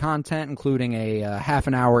exclusive content, including a half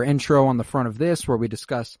an hour intro on the front of this where we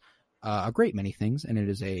discuss a great many things, and it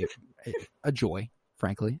is a joy,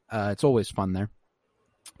 frankly. It's always fun there.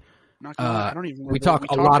 Not gonna lie, I don't even. We talk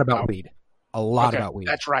a lot about weed. A lot about weed.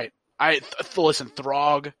 That's right. Listen.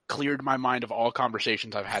 Throg cleared my mind of all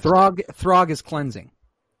conversations I've had. Throg is cleansing.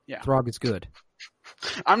 Yeah. Throg is good.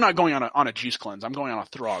 I'm not going on a juice cleanse. I'm going on a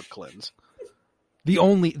Throg cleanse. The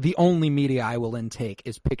only media I will intake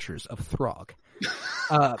is pictures of Throg.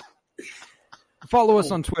 Follow us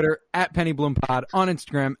on Twitter at PennyBloomPod, on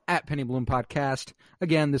Instagram at PennyBloomPodcast.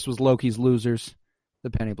 Again, this was Loki's Losers, the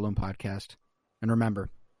Penny Bloom Podcast. And remember,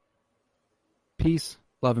 peace,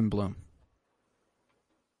 love, and bloom.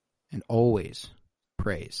 And always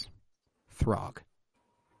praise Throg.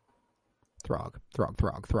 Throg.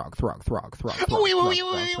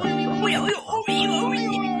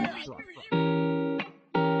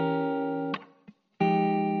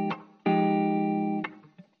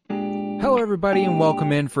 Hello, everybody, and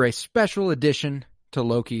welcome in for a special edition to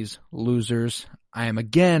Loki's Losers. I am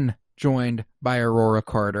again joined by Aurora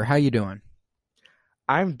Carter. How you doing?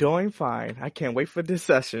 I'm doing fine. I can't wait for this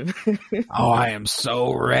session. Oh, I am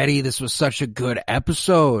so ready. This was such a good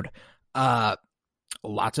episode.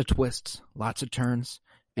 Lots of twists, lots of turns,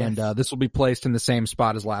 and this will be placed in the same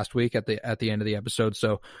spot as last week at the end of the episode.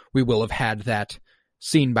 So we will have had that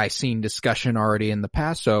scene by scene discussion already in the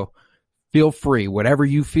past. So feel free, whatever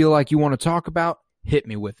you feel like you want to talk about, hit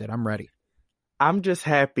me with it. I'm ready. I'm just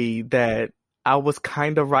happy that I was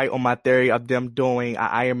kind of right on my theory of them doing an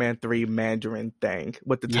Iron Man 3 Mandarin thing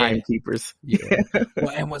with the timekeepers. Yeah.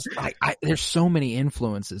 Well, and was like, there's so many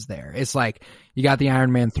influences there. It's like you got the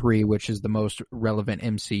Iron Man 3, which is the most relevant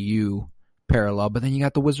MCU parallel, but then you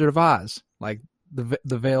got the Wizard of Oz. Like the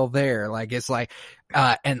veil there. Like, it's like,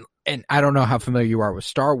 and I don't know how familiar you are with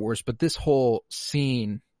Star Wars, but this whole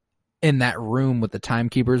scene in that room with the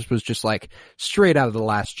timekeepers was just like straight out of The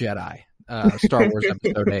Last Jedi, Star Wars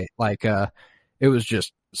Episode 8. Like, it was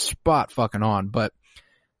just spot fucking on. But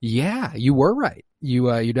yeah, you were right.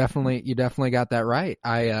 You definitely got that right.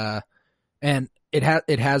 And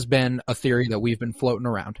it has been a theory that we've been floating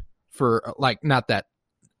around for, like, not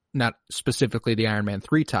specifically the Iron Man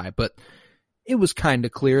 3 tie, but it was kind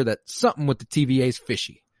of clear that something with the TVA's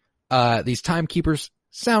fishy. These timekeepers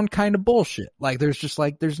sound kind of bullshit. Like,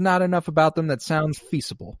 there's not enough about them that sounds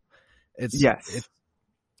feasible.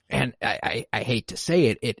 And I hate to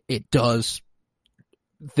say it does.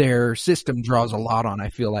 Their system draws a lot on, I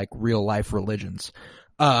feel like, real life religions,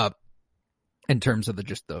 in terms of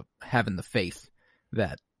the having the faith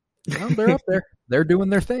that, you know, they're up there, they're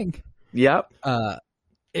doing their thing. Yep.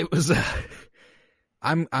 It was,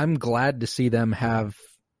 I'm glad to see them have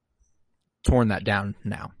torn that down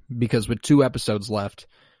now, because with 2 episodes left,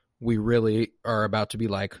 we really are about to be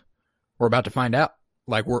like, we're about to find out.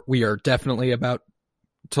 Like, we are definitely about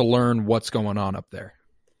to learn what's going on up there.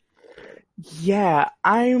 Yeah,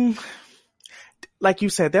 like you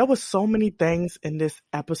said, there was so many things in this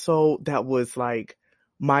episode that was like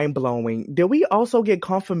mind blowing. Did we also get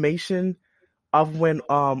confirmation of when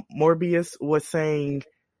Morbius was saying,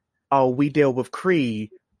 "Oh, we deal with Kree,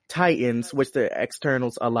 Titans," which the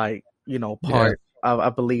externals are like, you know, part of, I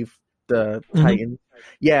believe, the Titans.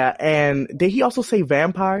 Yeah, and did he also say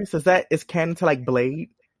vampires? Is canon to like Blade?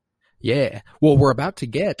 Yeah. Well, we're about to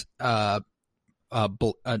get a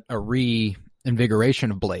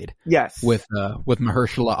reinvigoration of Blade. Yes. With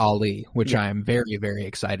Mahershala Ali, which I am very, very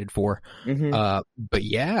excited for. But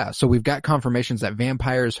yeah, so we've got confirmations that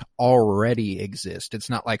vampires already exist. It's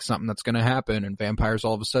not like something that's going to happen and vampires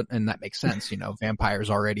all of a sudden, and that makes sense. You know, vampires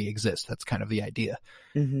already exist. That's kind of the idea.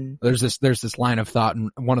 There's this line of thought in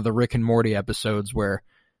one of the Rick and Morty episodes where,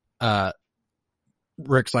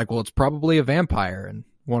 Rick's like, well, it's probably a vampire. And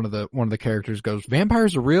one of the characters goes,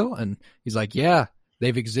 vampires are real? And he's like, yeah,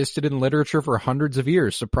 they've existed in literature for hundreds of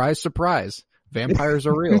years. Surprise, surprise. Vampires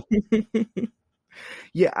are real.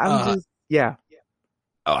 Yeah,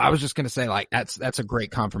 Oh, I was just going to say, like, that's a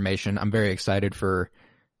great confirmation. I'm very excited for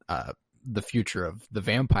the future of the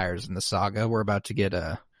vampires in the saga. We're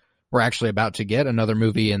actually about to get another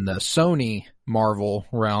movie in the Sony Marvel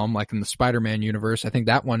realm, like in the Spider-Man universe. I think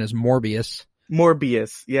that one is Morbius.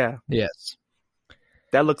 Yeah. Yes.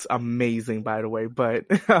 That looks amazing, by the way, but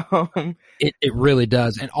it really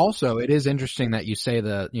does. And also, it is interesting that you say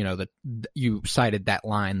you cited that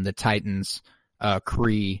line, the Titans,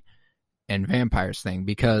 Kree, and vampires thing,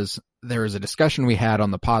 because there was a discussion we had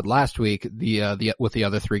on the pod last week, with the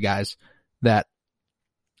other 3 guys, that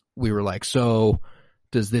we were like, so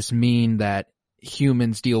does this mean that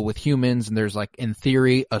humans deal with humans, and there's, like, in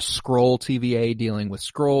theory, a Skrull TVA dealing with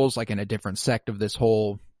Skrulls, like in a different sect of this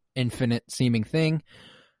whole infinite seeming thing?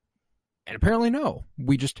 And apparently no,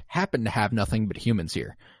 we just happen to have nothing but humans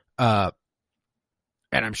here. And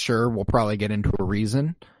I'm sure we'll probably get into a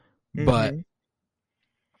reason, but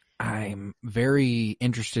I'm very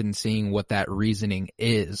interested in seeing what that reasoning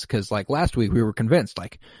is. Cause like last week we were convinced,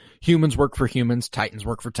 like, humans work for humans, Titans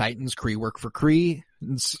work for Titans, Kree work for Kree,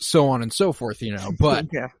 and so on and so forth, you know, but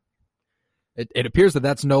it appears that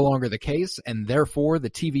that's no longer the case, and therefore the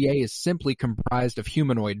TVA is simply comprised of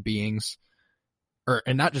humanoid beings,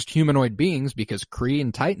 and not just humanoid beings, because Kree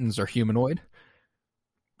and Titans are humanoid,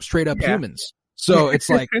 straight up humans. So it's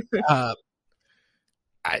like,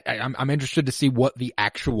 I'm interested to see what the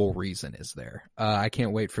actual reason is there. I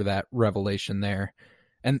can't wait for that revelation there,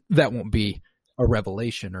 and that won't be a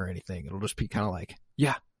revelation or anything. It'll just be kind of like,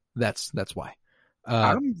 yeah, that's why.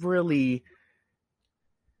 I'm really,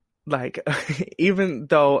 like, even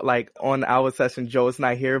though, like, on our session, Joe's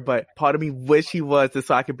not here, but part of me wish he was, just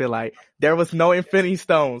so I could be like, there was no Infinity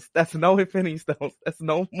Stones. That's no Infinity Stones. That's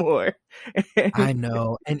no more. I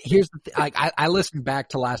know. And here's the thing. Like, I listened back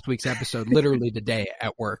to last week's episode literally today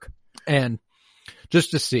at work, and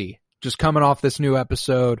just to see, just coming off this new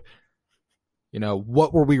episode, you know,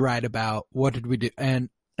 what were we right about? What did we do? And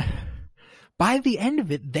by the end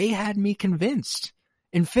of it, they had me convinced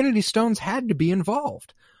Infinity Stones had to be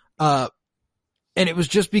involved. And it was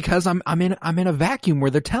just because I'm in a vacuum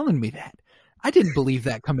where they're telling me that. I didn't believe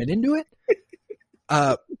that coming into it.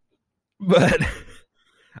 But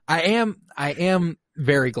I am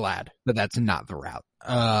very glad that that's not the route.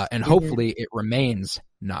 And hopefully it remains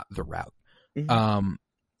not the route.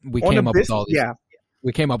 We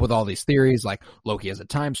came up with all these theories, like Loki has a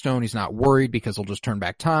time stone. He's not worried because he'll just turn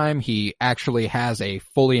back time. He actually has a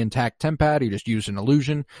fully intact TemPad. He just used an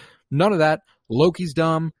illusion. None of that. Loki's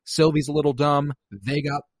dumb, Sylvie's a little dumb.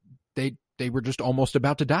 They were just almost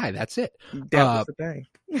about to die. That's it. That was the thing.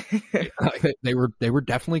 they were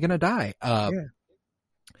definitely going to die.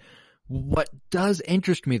 What does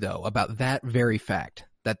interest me though about that very fact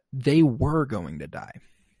that they were going to die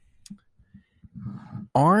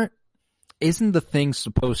isn't the thing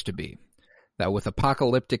supposed to be that with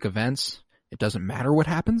apocalyptic events, it doesn't matter what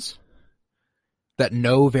happens? That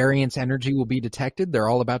no variance energy will be detected? They're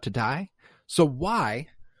all about to die? So why,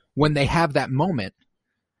 when they have that moment,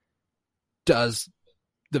 does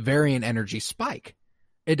the variant energy spike?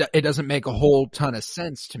 It doesn't make a whole ton of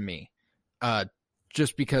sense to me.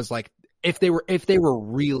 Just because, like, if they were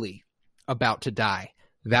really about to die,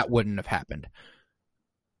 that wouldn't have happened.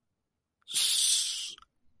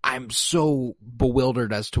 I'm so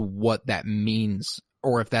bewildered as to what that means,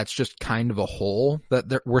 or if that's just kind of a hole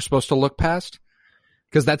that we're supposed to look past.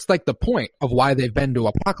 Because that's like the point of why they've been to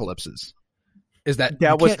apocalypses. Is that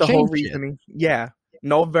was the whole reasoning? Yeah.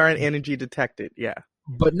 No variant energy detected. Yeah.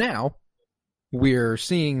 But now we're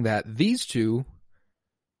seeing that these two,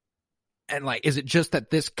 and like, is it just that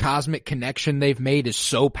this cosmic connection they've made is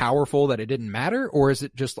so powerful that it didn't matter? Or is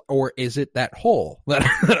it that hole that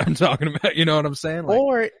I'm talking about? You know what I'm saying? Like,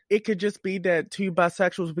 or it could just be that two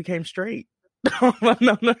bisexuals became straight. No.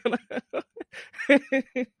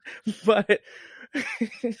 But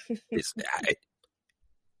it's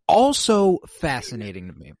also fascinating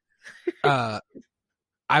to me.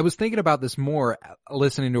 I was thinking about this more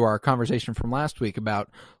listening to our conversation from last week about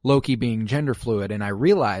Loki being gender fluid, and I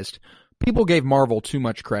realized people gave Marvel too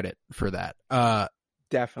much credit for that.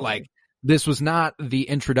 Definitely. Like, this was not the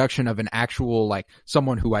introduction of an actual, like,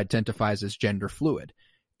 someone who identifies as gender fluid.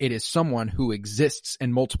 It is someone who exists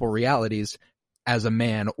in multiple realities as a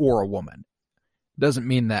man or a woman. Doesn't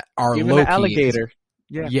mean that our even Loki an alligator.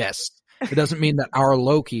 Yes. It doesn't mean that our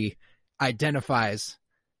Loki identifies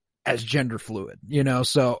as gender fluid, you know?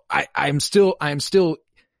 So I'm still,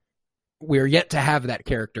 we're yet to have that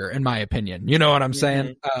character, in my opinion. You know what I'm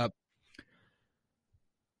saying?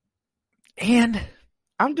 And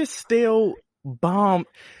I'm just still bummed.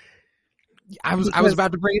 I was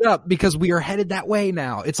about to bring it up because we are headed that way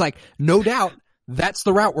now. It's like, no doubt that's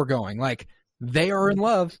the route we're going. Like, they are in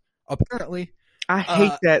love, apparently. I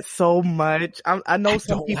hate that so much. I know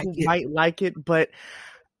some people might like it, but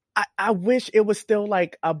I wish it was still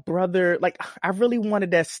like a brother. Like, I really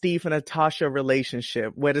wanted that Steve and Natasha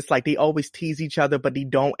relationship where it's like they always tease each other, but they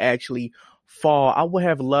don't actually fall. I would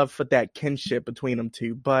have loved for that kinship between them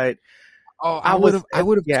two, but I would have.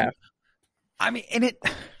 Yeah. I mean, and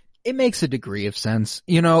it makes a degree of sense,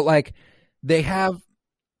 you know, like they have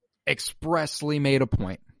expressly made a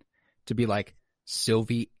point to be like,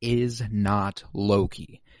 Sylvie is not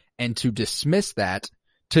Loki, and to dismiss that,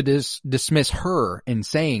 to dismiss her in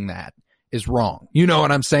saying that is wrong. You know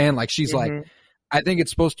what I'm saying? Like, she's like, I think it's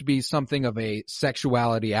supposed to be something of a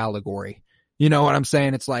sexuality allegory. You know what I'm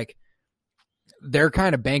saying? It's like, they're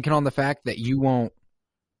kind of banking on the fact that you won't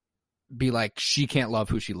be like, she can't love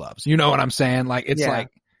who she loves. You know what I'm saying? Like, it's like,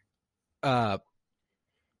 but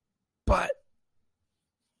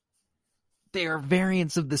they are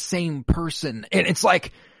variants of the same person. And it's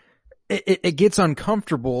like, it gets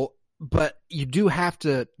uncomfortable, but you have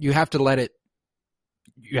to let it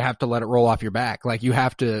roll off your back. Like, you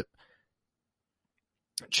have to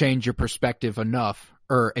change your perspective enough,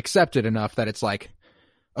 or accept it enough, that it's like,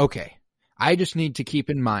 okay, I just need to keep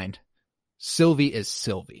in mind, Sylvie is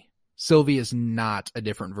Sylvie. Sylvie is not a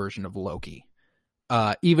different version of Loki.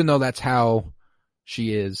 Even though that's how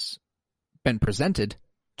she is been presented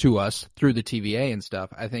to us through the TVA and stuff,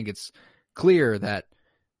 I think it's clear that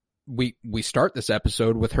we start this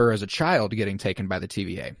episode with her as a child getting taken by the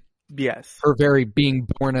TVA. Yes. Her very being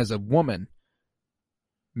born as a woman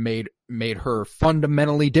made her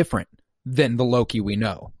fundamentally different than the Loki we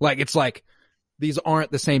know. Like, it's like, these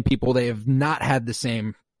aren't the same people. They have not had the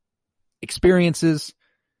same experiences.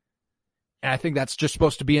 And I think that's just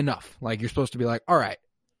supposed to be enough. Like, you're supposed to be like, all right.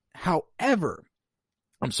 However,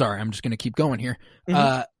 I'm sorry, I'm just going to keep going here.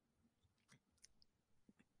 I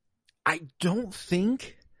don't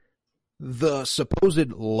think the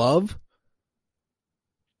supposed love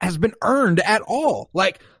has been earned at all.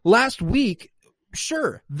 Like, last week,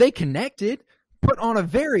 sure, they connected, but on a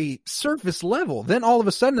very surface level. Then all of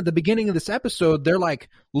a sudden, at the beginning of this episode, they're like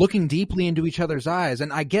looking deeply into each other's eyes.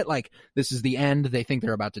 And I get, like, this is the end. They think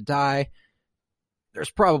they're about to die. There's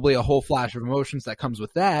probably a whole flash of emotions that comes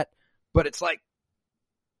with that, but it's like,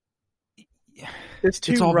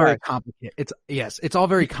 it's all very complicated. It's all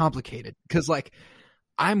very complicated, because, like,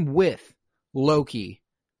 I'm with Loki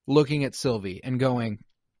looking at Sylvie and going,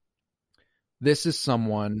 this is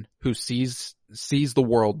someone who sees sees the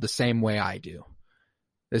world the same way I do.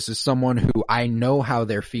 This is someone who I know how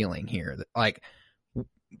they're feeling here. Like,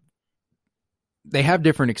 they have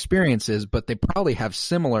different experiences, but they probably have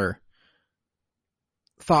similar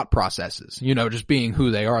thought processes, you know, just being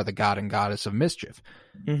who they are, the god and goddess of mischief.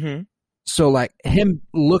 Mm-hmm. So like him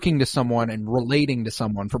looking to someone and relating to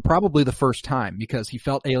someone for probably the first time because he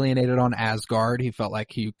felt alienated on Asgard. He felt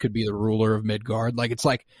like he could be the ruler of Midgard. Like, it's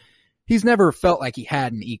like he's never felt like he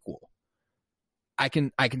had an equal. I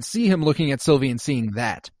can see him looking at Sylvie and seeing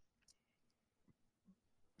that,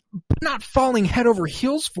 but not falling head over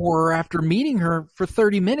heels for her after meeting her for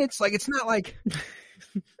 30 minutes. Like, it's not like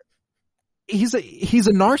he's a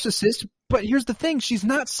narcissist, but here's the thing. She's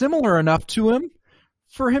not similar enough to him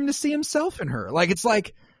for him to see himself in her. Like, it's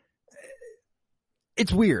like,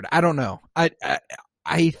 it's weird. I don't know. I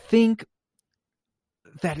think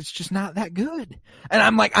that it's just not that good. And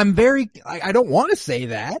I don't want to say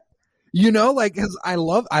that, you know, like, cause I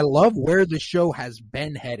love where the show has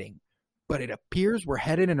been heading, but it appears we're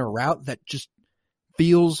headed in a route that just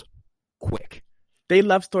feels quick. They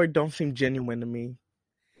love story don't seem genuine to me.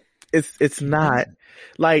 It's not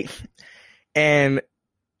like, and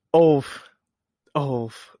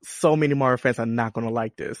so many Marvel fans are not going to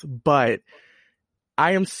like this, but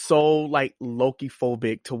I am so like Loki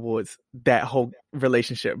phobic towards that whole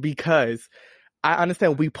relationship because I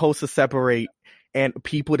understand we supposed to separate, and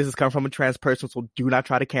people, this is coming from a trans person, so do not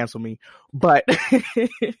try to cancel me, but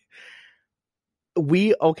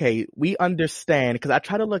we understand, because I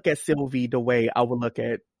try to look at Sylvie the way I would look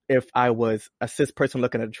at if I was a cis person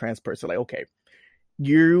looking at a trans person. Like, okay,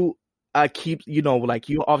 you keep, you know, like,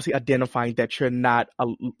 you're obviously identifying that you're not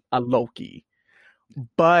a Loki,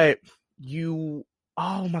 but you,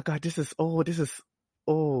 oh my God, this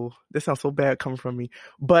sounds so bad coming from me,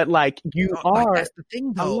 but like, you are. That's the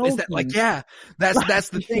thing though, is that like, yeah, that's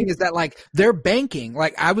the thing, is that like, they're banking.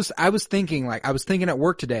 Like, I was thinking at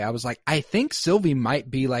work today, I was like, I think Sylvie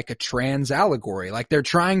might be like a trans allegory. Like, they're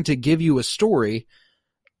trying to give you a story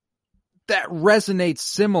that resonates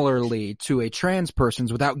similarly to a trans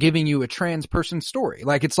person's without giving you a trans person's story.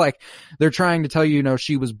 Like, it's like they're trying to tell you, you know,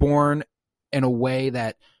 she was born in a way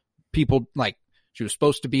that people like, she was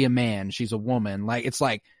supposed to be a man, she's a woman. Like, it's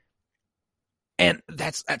like, and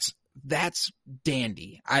that's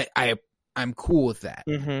dandy. I'm cool with that.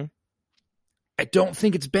 Mm-hmm. I don't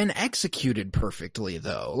think it's been executed perfectly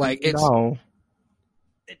though. Like, it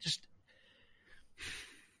just,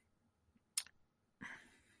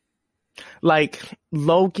 like,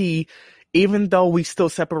 Loki, even though we still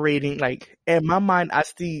separating, like, in my mind,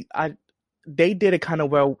 they did it kind of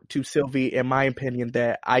well to Sylvie, in my opinion,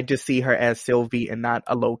 that I just see her as Sylvie and not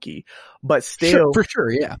a Loki. But still, for sure,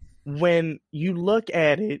 yeah. When you look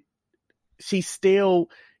at it, she still,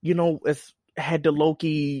 you know, had the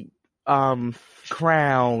Loki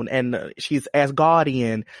crown, and she's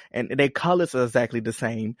Asgardian, and their colors are exactly the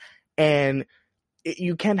same. And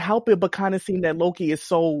you can't help it but kind of seeing that Loki is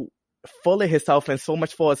so full of himself and so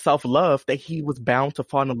much for self-love that he was bound to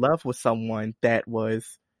fall in love with someone that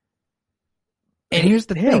was. And here's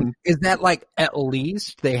the thing, is that like, at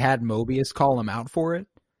least they had Mobius call him out for it.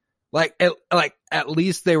 Like, at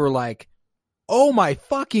least they were like, oh my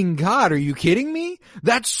fucking God, are you kidding me?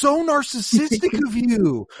 That's so narcissistic of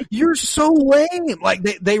you. You're so lame. Like,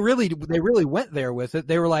 they really went there with it.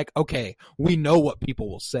 They were like, okay, we know what people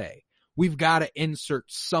will say. We've got to insert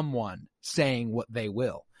someone saying what they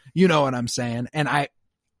will. You know what I'm saying? And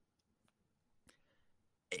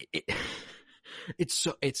it's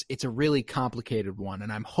a really complicated one,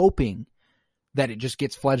 and I'm hoping that it just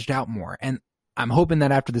gets fledged out more. And I'm hoping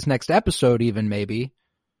that after this next episode, even maybe,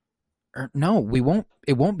 or no,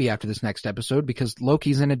 it won't be after this next episode, because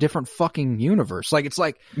Loki's in a different fucking universe. Like, it's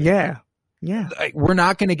like, yeah, like, we're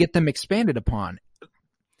not going to get them expanded upon.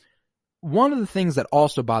 One of the things that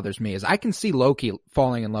also bothers me is I can see Loki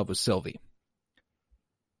falling in love with Sylvie.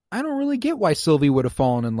 I don't really get why Sylvie would have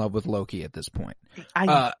fallen in love with Loki at this point.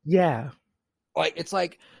 Yeah. Like, it's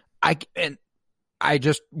like, I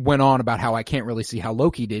just went on about how I can't really see how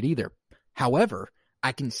Loki did either. However,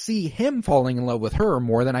 I can see him falling in love with her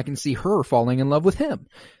more than I can see her falling in love with him.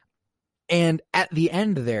 And at the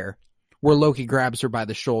end there, where Loki grabs her by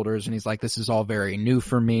the shoulders and he's like, this is all very new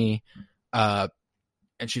for me. And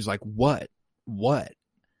she's like, what?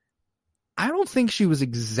 I don't think she was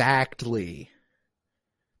exactly...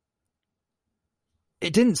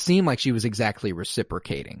 It didn't seem like she was exactly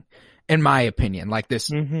reciprocating, in my opinion. Like, this,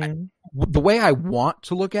 the way I want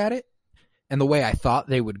to look at it, and the way I thought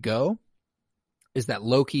they would go, is that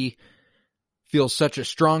Loki feels such a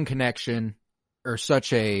strong connection, or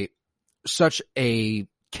such a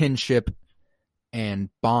kinship and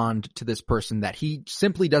bond to this person that he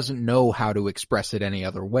simply doesn't know how to express it any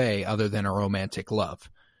other way other than a romantic love,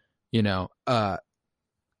 you know?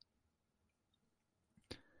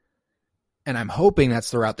 And I'm hoping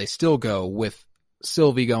that's the route they still go, with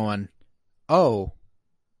Sylvie going, oh,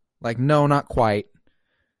 like, no, not quite.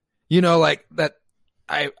 You know, like that.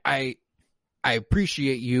 I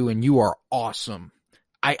appreciate you and you are awesome.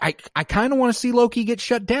 I kind of want to see Loki get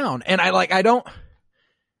shut down. And I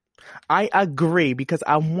agree, because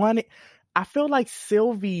I feel like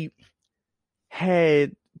Sylvie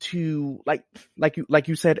had to, like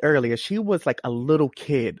you said earlier, she was like a little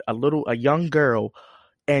kid, a young girl,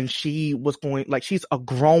 and she was going, like, she's a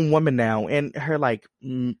grown woman now, and her, like,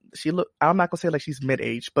 I'm not gonna say like she's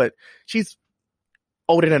mid-age, but she's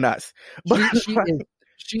older than us. But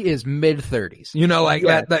she is mid-30s, you know, like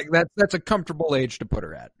yeah. that's a comfortable age to put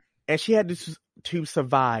her at. And she had to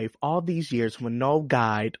survive all these years with no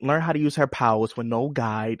guide, learn how to use her powers with no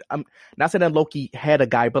guide. I'm not saying that Loki had a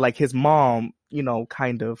guide, but like his mom, you know,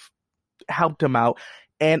 kind of helped him out.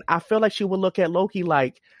 And I feel like she would look at Loki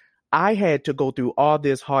like, I had to go through all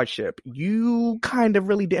this hardship. You kind of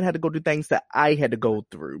really didn't have to go through things that I had to go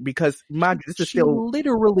through, because she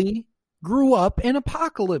literally grew up in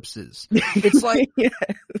apocalypses. It's like, yes.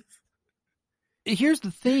 Here's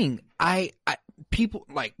the thing. People,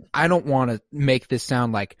 like, I don't want to make this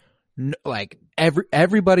sound like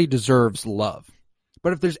everybody deserves love.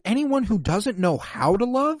 But if there's anyone who doesn't know how to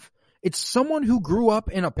love, it's someone who grew up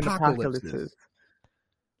in apocalypses.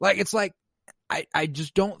 Like, it's like, I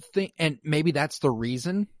just don't think, and maybe that's the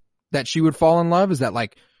reason that she would fall in love, is that,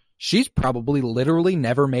 like, she's probably literally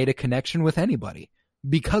never made a connection with anybody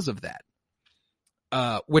because of that.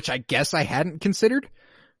 Which I guess I hadn't considered,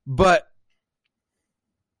 but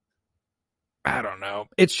I don't know.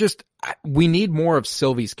 It's just, we need more of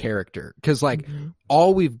Sylvie's character, because, like,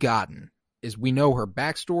 all we've gotten is we know her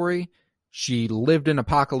backstory. She lived in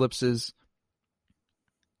apocalypses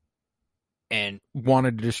and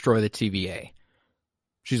wanted to destroy the TVA.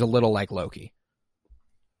 She's a little like Loki.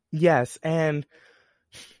 Yes, and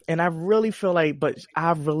I really feel like, but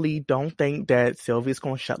I really don't think that Sylvie's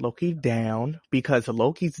going to shut Loki down, because of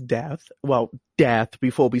Loki's death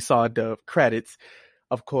before we saw the credits.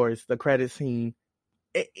 Of course, the credit scene,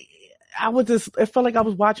 it felt like I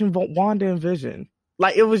was watching Wanda and Vision.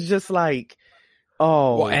 Like, it was just like,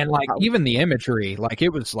 oh. Well, and like, even the imagery, like,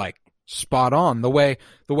 it was like spot on. The way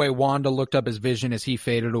Wanda looked up his Vision as he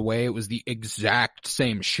faded away, it was the exact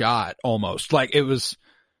same shot almost. Like, it was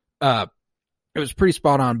pretty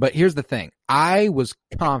spot on. But here's the thing. I was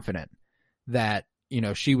confident that, you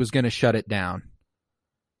know, she was going to shut it down.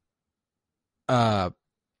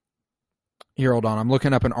 Here, hold on. I'm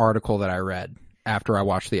looking up an article that I read after I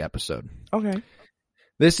watched the episode. Okay.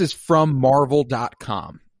 This is from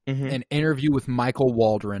Marvel.com. An interview with Michael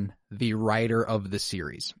Waldron, the writer of the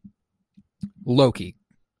series. Loki,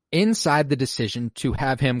 inside the decision to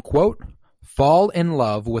have him, quote, fall in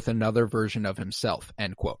love with another version of himself,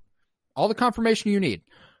 end quote. All the confirmation you need.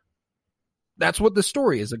 That's what the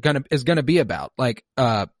story is gonna be about. Like,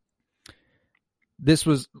 this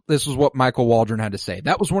was what Michael Waldron had to say.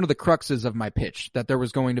 That was one of the cruxes of my pitch, that there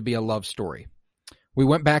was going to be a love story. We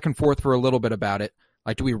went back and forth for a little bit about it.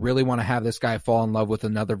 Like, do we really want to have this guy fall in love with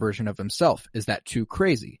another version of himself? Is that too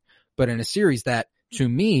crazy? But in a series that, to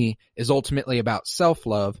me, is ultimately about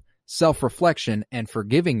self-love, self-reflection, and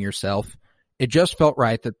forgiving yourself, it just felt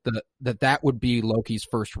right that would be Loki's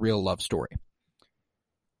first real love story.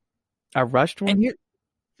 I rushed one?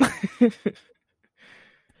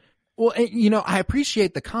 Well, you know, I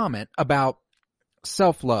appreciate the comment about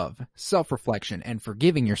self-love, self-reflection, and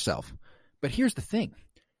forgiving yourself. But here's the thing.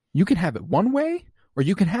 You can have it one way, or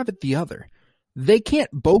you can have it the other. They can't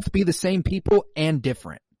both be the same people and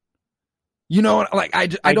different. You know, like, I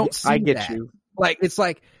don't see that. I get you. Like, it's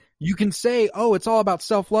like, you can say, oh, it's all about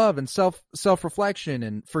self-love and self-reflection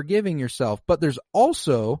and forgiving yourself. But there's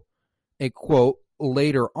also a quote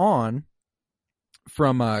later on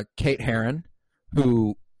from Kate Herron,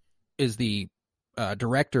 who is the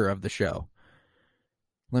director of the show.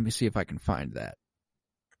 Let me see if I can find that.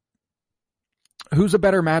 Who's a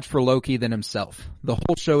better match for Loki than himself? The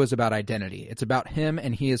whole show is about identity. It's about him,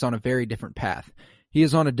 and he is on a very different path. He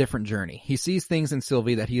is on a different journey. He sees things in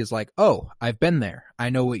Sylvie that he is like, oh, I've been there. I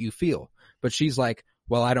know what you feel. But she's like,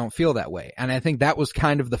 well, I don't feel that way. And I think that was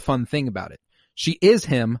kind of the fun thing about it. She is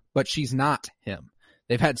him, but she's not him.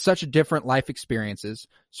 They've had such different life experiences.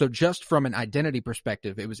 So just from an identity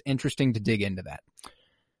perspective, it was interesting to dig into that.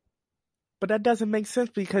 But that doesn't make sense,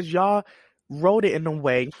 because y'all wrote it in a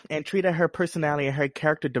way and treated her personality and her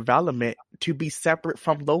character development to be separate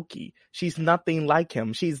from Loki. She's nothing like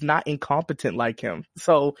him. She's not incompetent like him.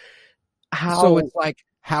 So it's like,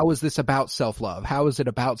 how is this about self-love? How is it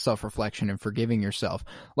about self-reflection and forgiving yourself?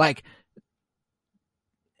 Like,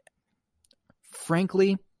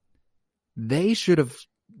 frankly, they should have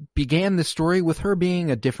began the story with her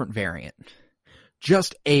being a different variant.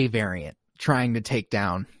 Just a variant trying to take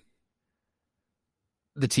down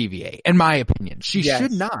the TVA. In my opinion, she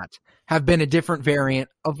should not have been a different variant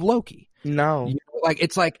of Loki. No. You know, like,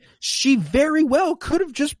 it's like, she very well could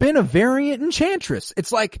have just been a variant Enchantress.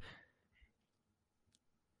 It's like,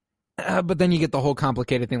 but then you get the whole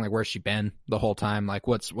complicated thing, like, where's she been the whole time? Like,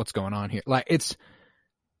 what's going on here? Like,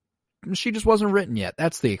 she just wasn't written yet.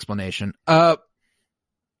 That's the explanation. I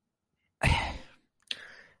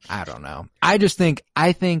don't know. I think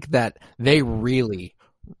that they really,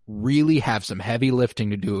 really have some heavy lifting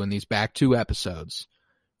to do in these back 2 episodes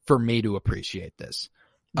for me to appreciate this.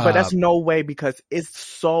 But that's no way, because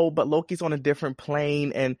but Loki's on a different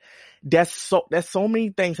plane, and there's so many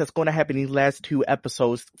things that's going to happen in these last 2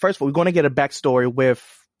 episodes. First of all, we're going to get a backstory with,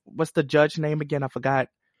 what's the judge name again? I forgot.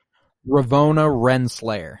 Ravonna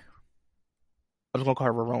Renslayer. I was going to call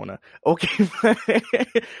her Ravonna. Okay.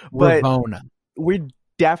 But Ravonna. We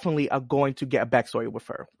definitely are going to get a backstory with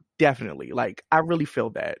her. Definitely. Like, I really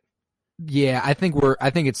feel that. Yeah, I think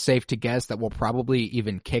it's safe to guess that we'll probably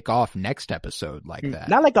even kick off next episode like that.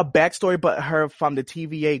 Not like a backstory, but her from the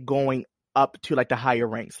TVA going up to like the higher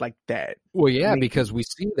ranks like that. Well, yeah, because we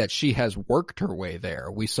see that she has worked her way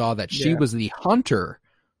there. We saw that she was the hunter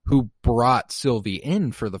who brought Sylvie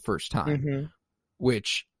in for the first time,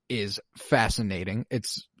 which is fascinating.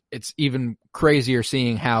 It's even crazier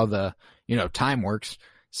seeing how the, time works.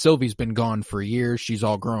 Sylvie's been gone for years. She's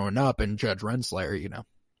all grown up, and Judge Renslayer,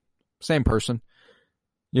 same person.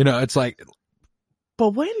 It's like.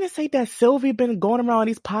 But wouldn't it say that Sylvie been going around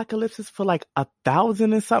these apocalypses for like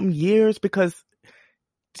 1,000 and something years? Because,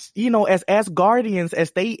 as Asgardians,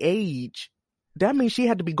 as they age, that means she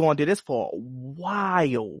had to be going through this for a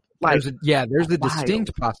while. Like, there's a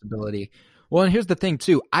distinct possibility. Well, and here's the thing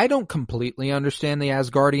too. I don't completely understand the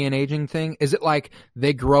Asgardian aging thing. Is it like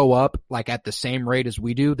they grow up like at the same rate as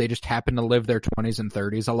we do? They just happen to live their 20s and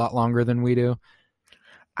 30s a lot longer than we do?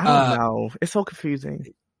 I don't know. It's so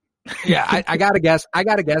confusing. Yeah, I gotta guess.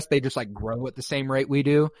 They just like grow at the same rate we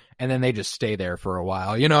do, and then they just stay there for a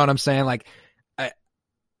while. You know what I'm saying? Like,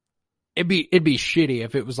 it'd be shitty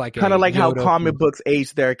if it was like kind of like how comic books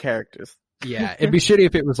age their characters. Yeah, it'd be shitty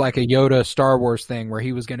if it was like a Yoda Star Wars thing where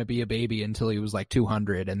he was going to be a baby until he was like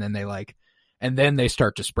 200, and then they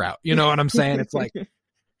start to sprout. You know what I'm saying? It's like,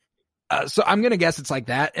 so I'm going to guess it's like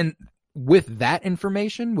that. And with that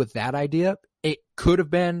information, with that idea, it could have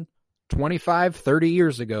been 25, 30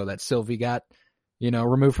 years ago that Sylvie got,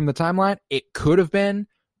 removed from the timeline. It could have been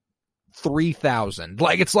 3,000.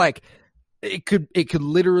 Like, it's like, it could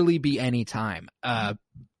literally be any time.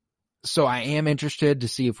 So I am interested to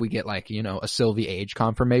see if we get like, a Sylvie age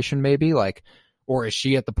confirmation maybe, like, or is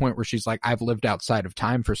she at the point where she's like, I've lived outside of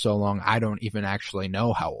time for so long, I don't even actually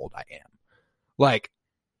know how old I am. Like,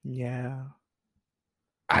 yeah,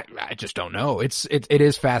 I just don't know. It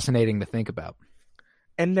is fascinating to think about.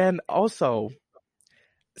 And then also,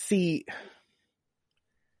 see,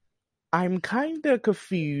 I'm kind of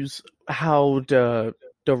confused how the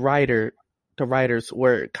writers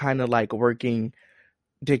were kind of like working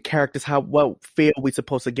the characters, what feel we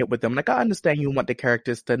supposed to get with them. Like, I understand you want the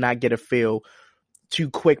characters to not get a feel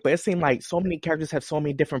too quick, but it seemed like so many characters have so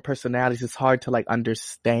many different personalities. It's hard to like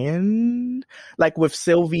understand. Like with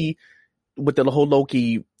Sylvie, with the whole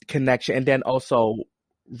Loki connection, and then also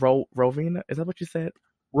Rovina, is that what you said?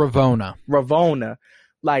 Ravonna.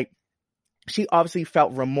 Like, she obviously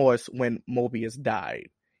felt remorse when Mobius died,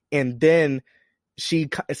 and then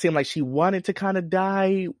it seemed like she wanted to kind of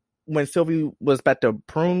die when Sylvie was about to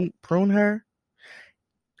prune her.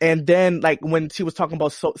 And then like when she was talking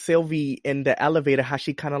about Sylvie in the elevator, how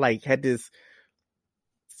she kind of like had this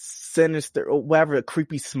sinister or whatever,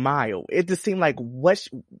 creepy smile. It just seemed like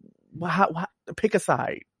how pick a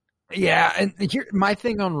side. Yeah, and here my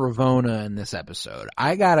thing on Ravonna in this episode,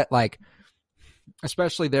 I got it like,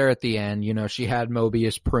 especially there at the end, she had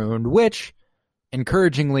Mobius pruned, which,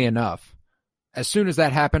 encouragingly enough, as soon as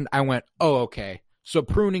that happened, I went, oh, okay. So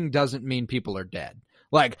pruning doesn't mean people are dead.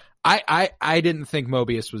 Like, I didn't think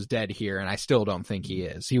Mobius was dead here, and I still don't think he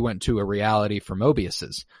is. He went to a reality for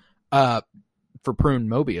Mobius's, for pruned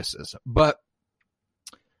Mobius's. But,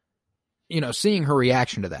 seeing her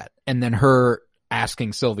reaction to that, and then her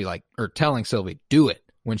asking Sylvie, like, or telling Sylvie, do it,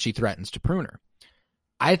 when she threatens to prune her.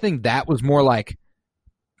 I think that was more like,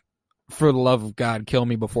 for the love of God, kill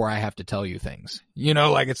me before I have to tell you things. You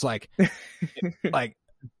know, like it's like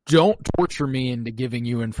don't torture me into giving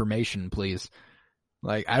you information, please.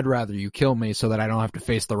 Like, I'd rather you kill me so that I don't have to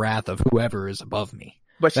face the wrath of whoever is above me.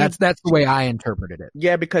 But that's the way I interpreted it.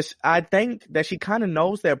 Yeah, because I think that she kind of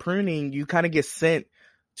knows that pruning, you kind of get sent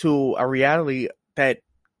to a reality that,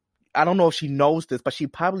 I don't know if she knows this, but she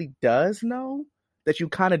probably does know that you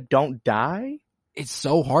kind of don't die. It's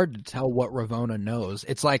so hard to tell what Ravonna knows.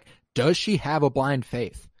 It's like, does she have a blind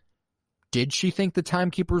faith? Did she think the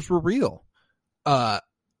timekeepers were real?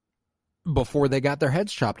 Before they got their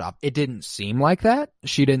heads chopped off. It didn't seem like that.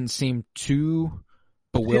 She didn't seem too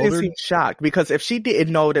bewildered. She didn't seem shocked, because if she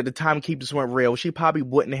didn't know that the timekeepers weren't real, she probably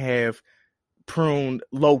wouldn't have pruned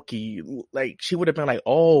Loki. Like, she would have been like,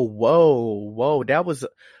 oh, whoa, that was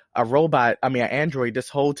a robot, an android this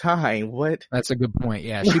whole time. What? That's a good point.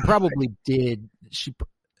 Yeah, she probably did. She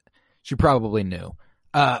probably knew.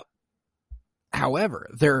 However,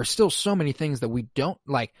 there are still so many things that we don't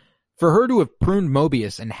like. For her to have pruned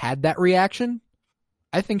Mobius and had that reaction,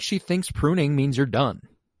 I think she thinks pruning means you're done.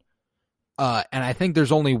 And I think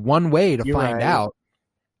there's only one way to find out.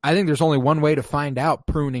 I think there's only one way to find out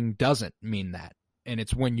pruning doesn't mean that. And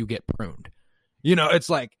it's when you get pruned. You know, it's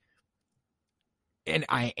like, and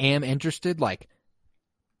I am interested, like,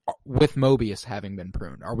 with Mobius having been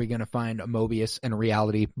pruned, are we going to find a Mobius in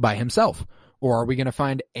reality by himself? Or are we going to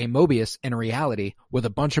find a Mobius in reality with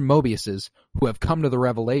a bunch of Mobiuses who have come to the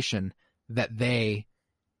revelation that they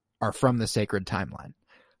are from the sacred timeline?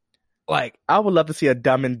 Like, I would love to see a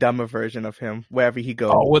Dumb and Dumber version of him wherever he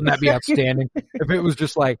goes. Oh, wouldn't that be outstanding? If it was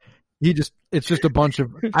just like, it's just a bunch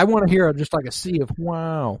of, I want to hear just like a sea of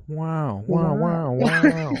wow.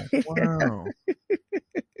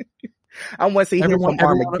 I want to see him from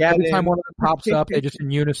Armageddon. Every time one of them pops up, they just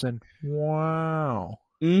in unison, wow.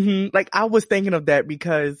 Like, I was thinking of that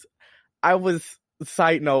because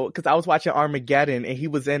side note, because I was watching Armageddon and he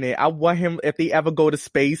was in it. I want him, if they ever go to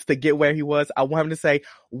space to get where he was, I want him to say,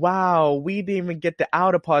 wow, we didn't even get the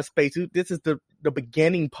outer part of space. This is the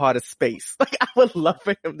beginning part of space. Like, I would love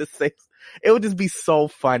for him to say, it would just be so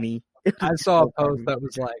funny. I saw a post that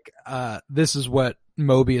was like, this is what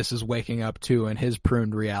Mobius is waking up to in his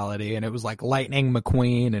pruned reality, and it was like Lightning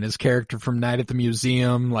McQueen and his character from Night at the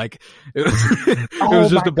Museum. Like, it was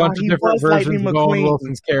just a bunch of different versions of Owen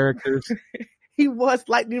Wilson's characters. He was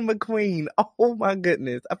Lightning McQueen. Oh my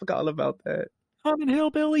goodness, I forgot all about that. I'm in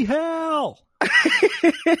hillbilly hell.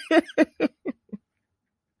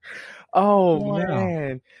 Oh wow.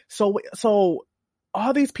 Man, so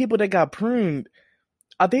all these people that got pruned,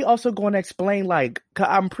 are they also going to explain, like, 'cause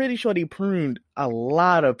I'm pretty sure they pruned a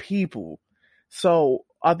lot of people. So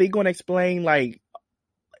are they going to explain, like,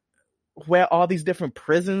 where all these different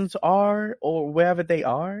prisons are or wherever they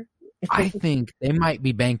are? I think they might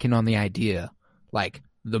be banking on the idea, like,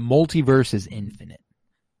 the multiverse is infinite.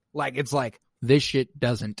 Like, it's like, this shit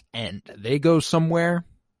doesn't end. They go somewhere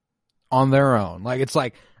on their own. Like, it's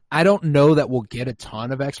like, I don't know that we'll get a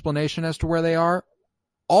ton of explanation as to where they are.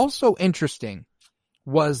 Also interesting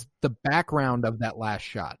was the background of that last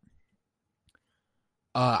shot.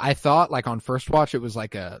 I thought, like, on first watch, it was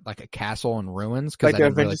like a castle in ruins. Like the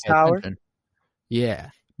Avengers Tower? Yeah.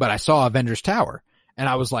 But I saw Avengers Tower, and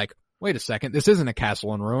I was like, wait a second, this isn't a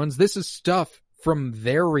castle in ruins. This is stuff from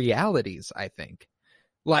their realities, I think.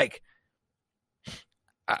 Like,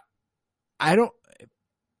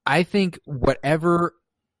 I think whatever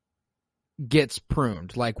gets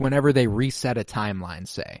pruned, like whenever they reset a timeline,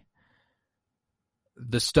 say,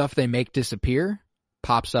 the stuff they make disappear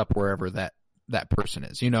pops up wherever that person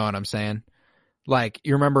is. You know what I'm saying? Like,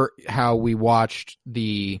 you remember how we watched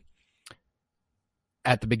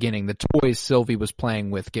at the beginning, the toys Sylvie was playing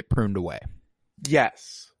with get pruned away.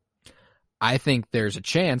 Yes. I think there's a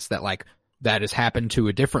chance that, like, that has happened to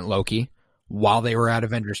a different Loki while they were at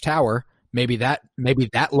Avengers Tower. Maybe that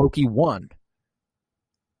Loki won.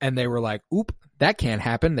 And they were like, oop, that can't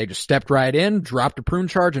happen. They just stepped right in, dropped a prune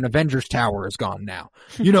charge, and Avengers Tower is gone now.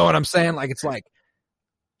 You know what I'm saying? Like, it's like...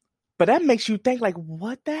 But that makes you think, like,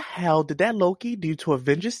 what the hell did that Loki do to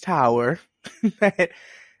Avengers Tower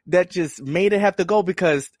that just made it have to go?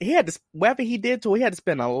 Because he had to, whatever he did to it, he had to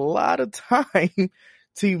spend a lot of time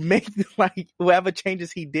to make, like, whatever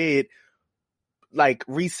changes he did, like,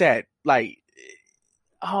 reset. Like,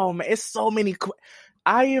 oh man, it's so many...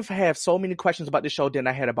 I have so many questions about the show than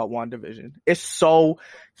I had about WandaVision. It's so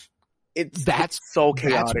chaotic. That's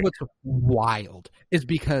what's wild, is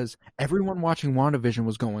because everyone watching WandaVision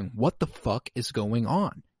was going, what the fuck is going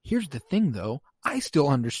on? Here's the thing, though. I still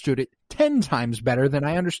understood it 10 times better than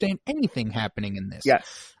I understand anything happening in this.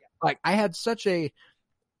 Yes. Like, I had such a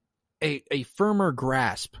firmer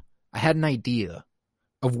grasp I had an idea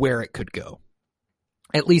of where it could go,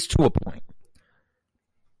 at least to a point.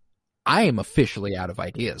 I am officially out of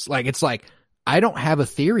ideas. Like, it's like, I don't have a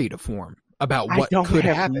theory to form about what could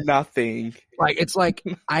happen. Nothing. Like, it's like,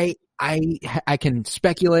 I can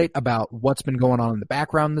speculate about what's been going on in the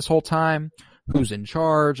background this whole time, who's in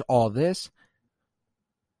charge, all this.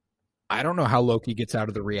 I don't know how Loki gets out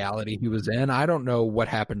of the reality he was in. I don't know what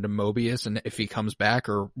happened to Mobius and if he comes back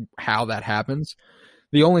or how that happens.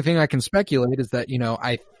 The only thing I can speculate is that,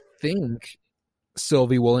 I think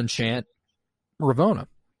Sylvie will enchant Ravonna.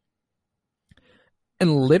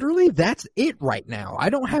 And literally, that's it right now. I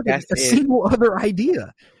don't have a single other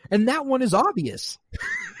idea. And that one is obvious.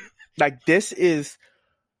 Like, this is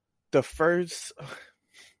the first...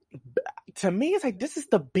 To me, it's like, this is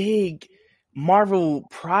the big Marvel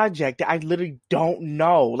project that I literally don't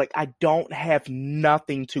know. Like, I don't have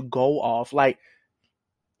nothing to go off. Like,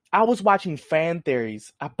 I was watching fan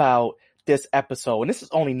theories about this episode, and this is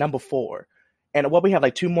only number 4. And what we have,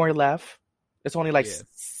 like 2 more left. It's only like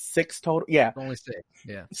 6 total. Yeah, only 6.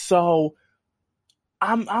 Yeah. So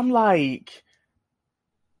I'm like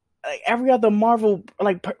every other Marvel,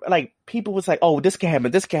 like people was like, oh, this can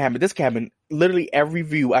happen, this can happen, this can happen. Literally every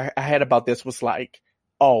review I had about this was like,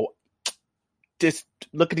 oh, just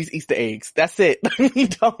look at these Easter eggs. That's it.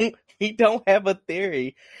 He don't have a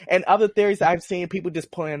theory. And other theories I've seen, people just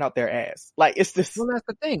pulling out their ass. Like, it's just... Well, that's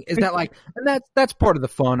the thing. Is that like... And that's part of the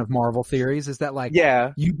fun of Marvel theories, is that like...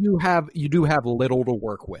 Yeah. You do have little to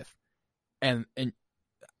work with. And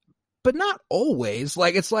but not always.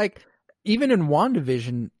 Like, it's like... Even in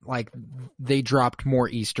WandaVision, like, they dropped more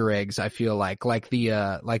Easter eggs, I feel like. Like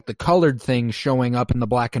the colored thing showing up in the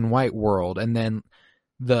black and white world, and then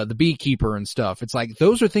the beekeeper and stuff. It's like,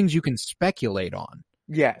 those are things you can speculate on.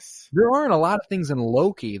 Yes. There aren't a lot of things in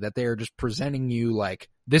Loki that they are just presenting you like,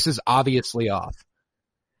 this is obviously off.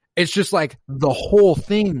 It's just like, the whole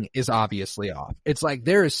thing is obviously off. It's like,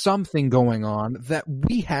 there is something going on that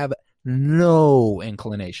we have no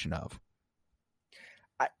inclination of.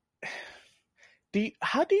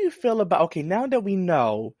 How do you feel about, okay, now that we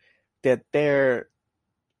know that there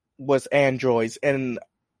was androids and,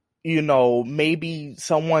 maybe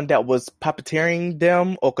someone that was puppeteering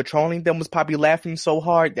them or controlling them was probably laughing so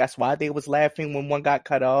hard, that's why they was laughing when one got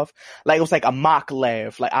cut off. Like, it was like a mock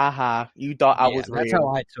laugh, like, aha, you thought I was that's real.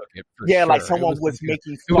 how I took it, for yeah, sure. Like someone was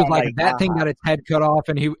making fun. It was like that aha. thing got its head cut off,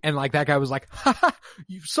 and like that guy was like, ha,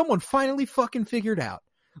 someone finally fucking figured out.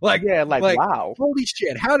 Like, yeah, like wow. Holy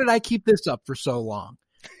shit, how did I keep this up for so long?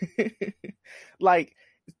 Like,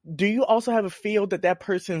 do you also have a feel that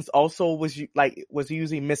person's also was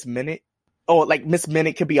using Miss Minute? Or like Miss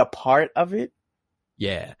Minute could be a part of it?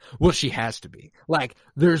 Yeah. Well, she has to be. Like,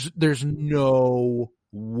 there's no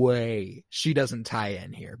way she doesn't tie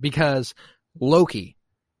in here, because Loki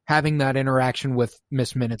having that interaction with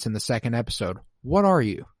Miss Minutes in the second episode, what are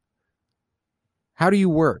you? How do you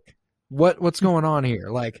work? What's going on here?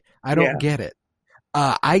 Like, I don't get it.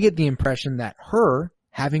 I get the impression that her,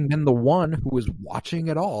 having been the one who was watching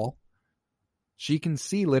it all, she can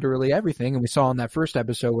see literally everything. And we saw in that first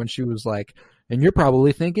episode when she was like, and you're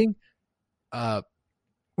probably thinking,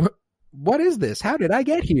 what is this? How did I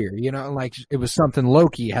get here? Like, it was something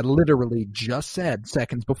Loki had literally just said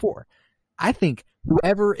seconds before. I think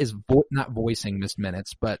whoever is not voicing Miss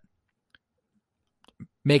Minutes, but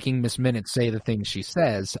making Miss Minutes say the things she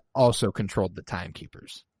says also controlled the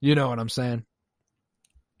timekeepers. You know what I'm saying?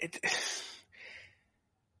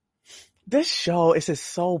 This show is just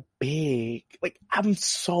so big. Like, I'm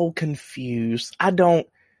so confused. I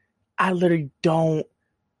literally don't.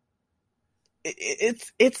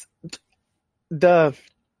 It's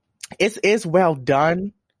well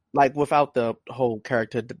done. Like, without the whole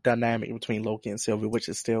character dynamic between Loki and Sylvie, which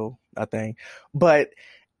is still a thing. But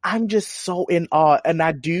I'm just so in awe. And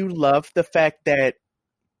I do love the fact that,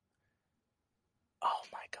 oh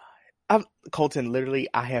my God. Colton, literally,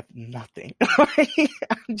 I have nothing.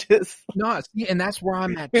 I'm just. No, see, and that's where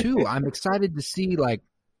I'm at too. I'm excited to see, like,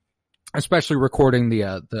 especially recording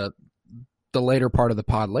the later part of the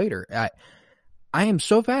pod later. I am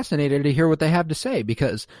so fascinated to hear what they have to say,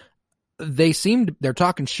 because they're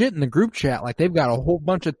talking shit in the group chat like they've got a whole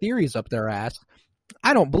bunch of theories up their ass.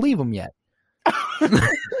 I don't believe them yet.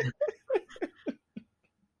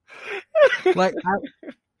 Like,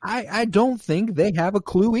 I don't think they have a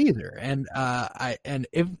clue either. And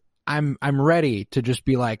if I'm ready to just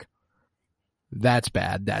be like, that's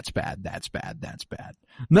bad, that's bad, that's bad, that's bad.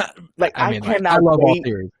 Not, like, I love all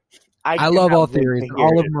theories. I love all theories, and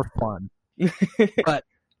all of them are fun. But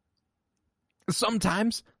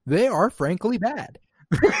sometimes they are frankly bad.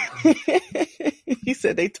 He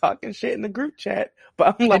said they talking shit in the group chat,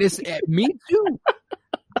 but I'm like, And it's me too.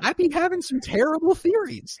 I be having some terrible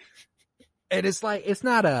theories, and it's like it's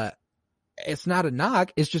not a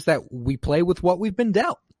knock. It's just that we play with what we've been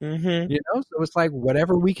dealt. mm-hmm. You know, so it's like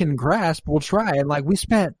whatever we can grasp, we'll try. And like we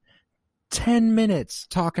spent 10 minutes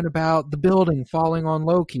talking about the building falling on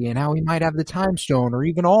Loki and how he might have the time stone or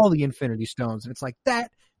even all the Infinity Stones, and it's like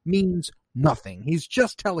that means nothing. He's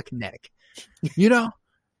just telekinetic. You know.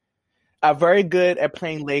 Very good at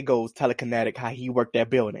playing Legos telekinetic, how he worked that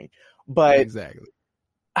building. But Exactly.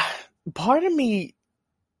 part of me,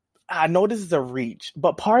 I know this is a reach,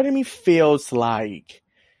 but part of me feels like,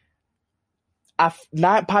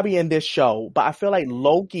 not probably in this show, but I feel like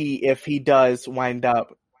Loki, if he does wind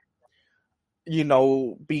up,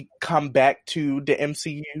 come back to the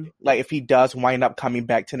MCU, like if he does wind up coming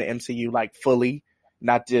back to the MCU, like fully,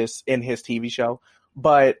 not just in his TV show,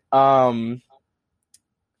 but I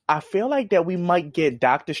feel like that we might get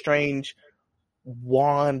Doctor Strange,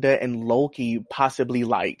 Wanda, and Loki possibly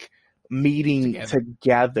like meeting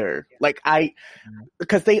together. Like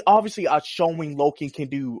because they obviously are showing Loki can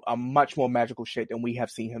do a much more magical shit than we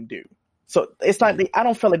have seen him do. So it's like I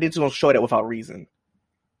don't feel like they're just gonna show that without reason.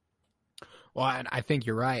 Well, and I think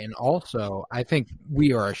you're right. And also, I think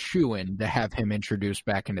we are a shoo-in to have him introduced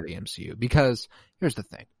back into the MCU. Because here's the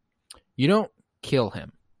thing. You don't kill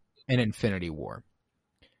him in Infinity War.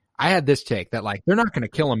 I had this take that, like, they're not going to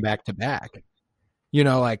kill him back to back. You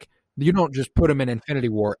know, like, you don't just put him in Infinity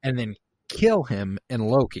War and then kill him in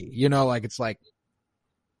Loki. You know, like, it's like,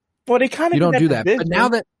 well, they kind of you don't do that. Vision. But now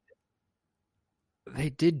that they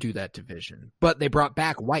did do that to Vision, but they brought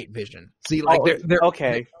back White Vision. See, like, they're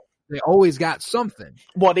okay. They always got something.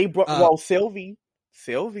 Well, they brought Sylvie.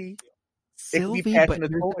 But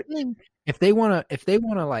if they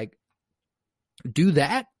wanna like do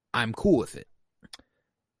that, I'm cool with it.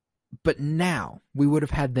 But now we would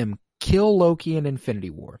have had them kill Loki in Infinity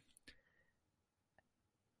War.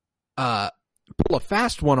 Pull a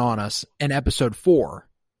fast one on us in episode 4.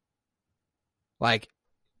 Like,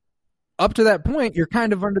 up to that point, you're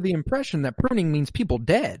kind of under the impression that pruning means people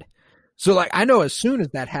dead. So, like, I know as soon as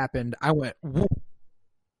that happened, I went, whoa.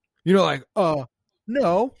 You know, like,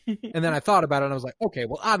 no. And then I thought about it, and I was like, okay,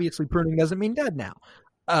 well, obviously pruning doesn't mean dead now.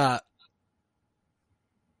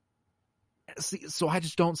 So I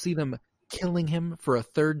just don't see them killing him for a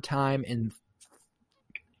third time in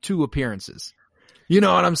 2 appearances. You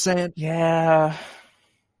know what I'm saying? Yeah.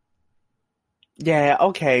 Yeah,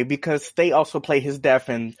 okay, because they also play his death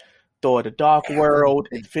in Thor: The Dark World,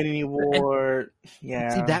 Infinity War. Yeah.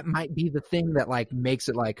 See, that might be the thing that like makes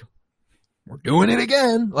it like we're doing it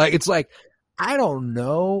again. Like it's like I don't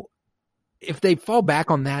know if they fall back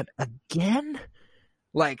on that again.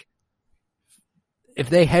 Like if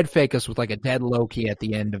they head fake us with like a dead Loki at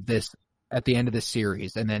the end of this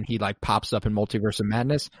series, and then he like pops up in Multiverse of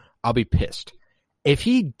Madness, I'll be pissed. If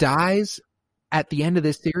he dies at the end of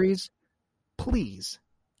this series, please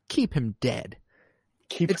keep him dead.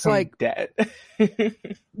 It's like dead.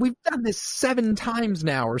 We've done this 7 times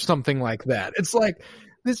now or something like that. It's like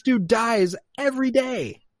this dude dies every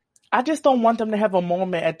day. I just don't want them to have a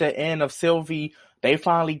moment at the end of Sylvie, they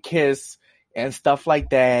finally kiss and stuff like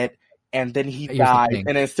that, and then he dies,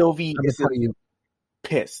 and then Sylvie is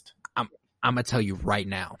pissed. I'm going to tell you right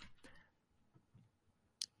now.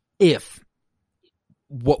 If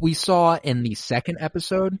what we saw in the second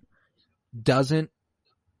episode doesn't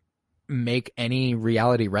make any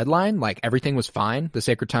reality redline, like everything was fine, the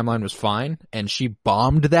Sacred Timeline was fine, and she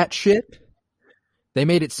bombed that shit, they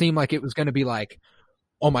made it seem like it was going to be like,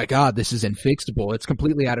 oh my god, this is infixable, it's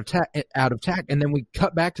completely out of tact, and then we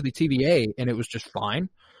cut back to the TVA and it was just fine.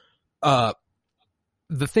 The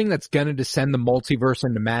thing that's going to descend the multiverse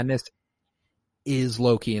into madness is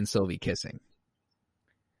Loki and Sylvie kissing.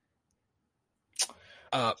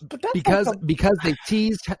 Because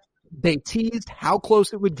they teased how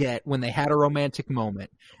close it would get when they had a romantic moment,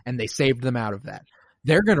 and they saved them out of that.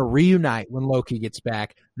 They're going to reunite when Loki gets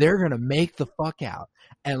back. They're going to make the fuck out.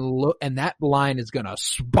 And that line is going to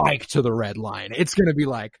spike to the red line. It's going to be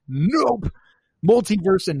like, nope,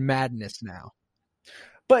 multiverse and madness now.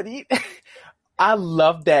 But I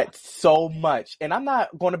love that so much. And I'm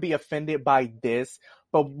not going to be offended by this,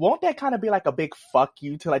 but won't that kind of be like a big fuck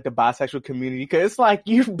you to like the bisexual community? Because it's like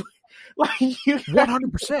you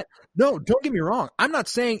 100%. No, don't get me wrong. I'm not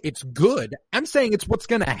saying it's good. I'm saying it's what's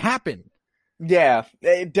going to happen. Yeah,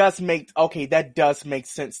 it does that does make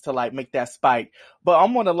sense to like make that spike. But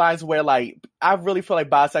I'm on the lines where like, I really feel like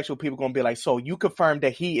bisexual people are going to be like, so you confirmed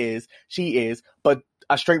that she is, but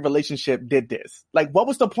a straight relationship did this. Like, what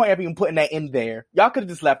was the point of even putting that in there? Y'all could have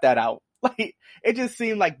just left that out. Like, it just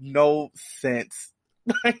seemed like no sense.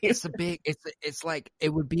 It's like, it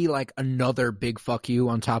would be like another big fuck you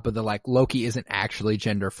on top of the, like, Loki isn't actually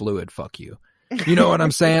gender fluid fuck you. You know what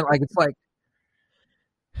I'm saying? Like, it's like,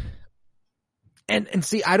 and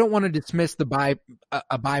see, I don't want to dismiss a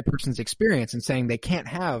bi person's experience and saying they can't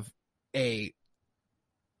have a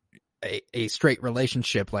straight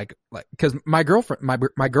relationship, like, cause my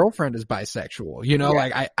girlfriend is bisexual, you know,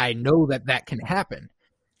 like, I know that can happen.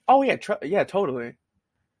 Oh yeah. Yeah, totally.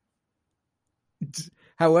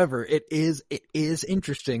 However, it is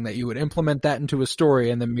interesting that you would implement that into a story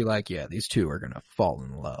and then be like, yeah, these two are going to fall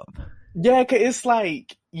in love. Yeah, cause it's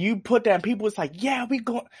like, you put that, people, it's like, yeah,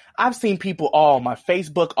 I've seen people on my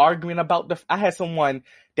Facebook arguing about I had someone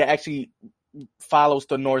that actually follows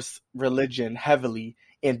the Norse religion heavily,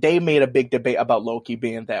 and they made a big debate about Loki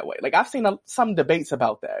being that way. Like, I've seen some debates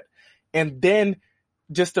about that. And then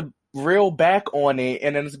just to reel back on it,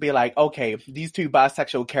 and then just be like, okay, these two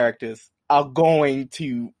bisexual characters are going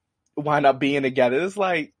to wind up being together. It's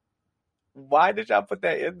like, why did y'all put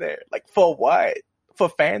that in there? Like, for what? For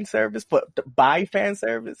fan service? By fan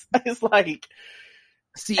service? It's like,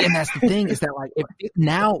 see, and that's the thing, is that, like,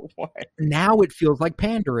 now it feels like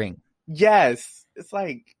pandering. Yes, it's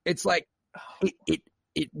like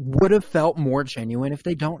it would have felt more genuine if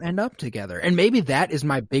they don't end up together. And maybe that is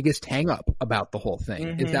my biggest hang up about the whole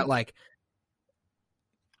thing, is that, like,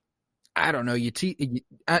 I don't know, you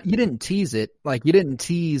didn't tease it. Like, you didn't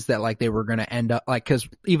tease that, like, they were going to end up, like, cause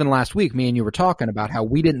even last week, me and you were talking about how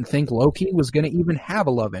we didn't think Loki was going to even have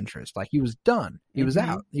a love interest. Like, he was done. He was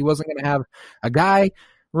out. He wasn't going to have a guy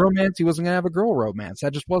romance. He wasn't going to have a girl romance.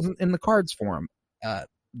 That just wasn't in the cards for him.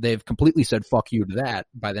 They've completely said fuck you to that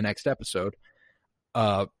by the next episode.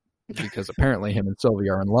 Because apparently him and Sylvie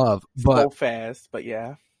are in love. But so fast, but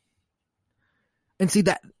yeah. And see,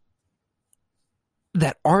 that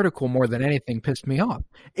article more than anything pissed me off.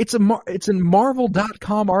 It's a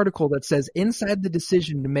Marvel.com article that says, inside the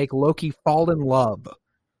decision to make Loki fall in love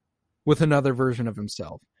with another version of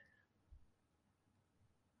himself.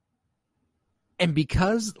 And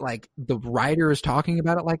because, like, the writer is talking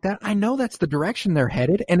about it like that, I know that's the direction they're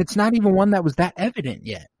headed, and it's not even one that was that evident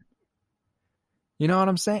yet. You know what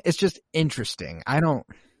I'm saying? It's just interesting. I don't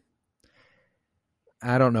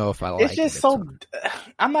know if I like it. It's just so,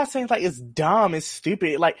 I'm not saying like it's dumb, it's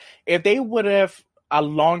stupid. Like, if they would have a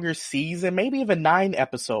longer season, maybe even 9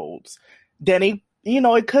 episodes, then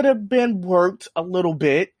it could have been worked a little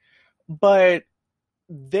bit. But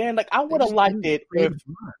then, like, I would have liked it if,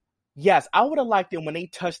 yes, I would have liked it when they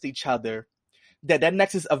touched each other, that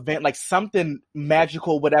Nexus event, like something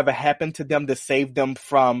magical, whatever happened to them to save them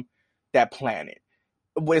from that planet.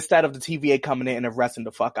 Instead of the TVA coming in and arresting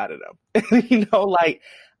the fuck out of them. Like,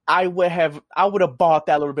 I would have bought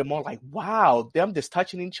that a little bit more. Like, wow, them just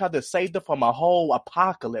touching each other saved them from a whole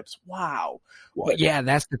apocalypse. Wow. Well, yeah,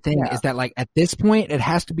 that's the thing, is that, like, at this point, it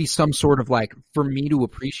has to be some sort of, like, for me to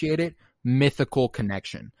appreciate it, mythical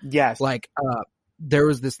connection. Yes. Like, there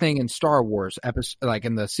was this thing in Star Wars, like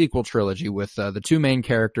in the sequel trilogy, with the two main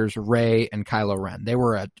characters, Rey and Kylo Ren. They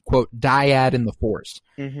were a, quote, dyad in the Force.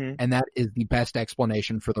 Mm-hmm. And that is the best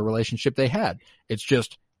explanation for the relationship they had. It's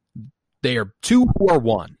just, they are two who are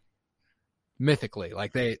one. Mythically.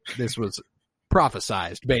 Like, this was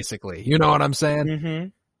prophesized, basically. You know what I'm saying? Mm-hmm.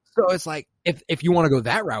 So it's like, if you want to go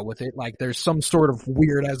that route with it, like, there's some sort of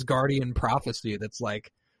weird Asgardian prophecy that's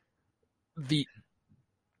like,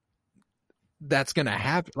 that's gonna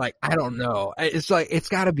happen. Like, I don't know. It's like, it's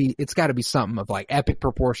gotta be something of, like, epic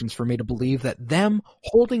proportions for me to believe that them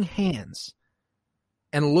holding hands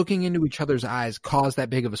and looking into each other's eyes caused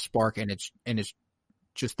that big of a spark, and it's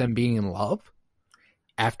just them being in love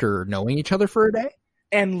after knowing each other for a day.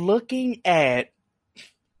 And looking at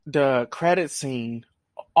the credit scene,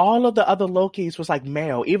 all of the other Lokis was like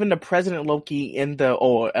male. Even the President Loki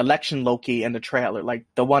or Election Loki in the trailer, like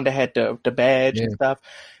the one that had the badge and stuff.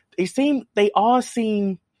 They all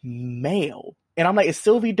seem male. And I'm like, is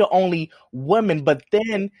Sylvie the only woman? But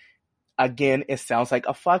then again, it sounds like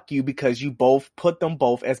a fuck you, because you both put them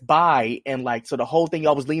both as bi, and like, so the whole thing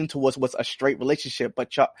y'all was leaning towards was a straight relationship,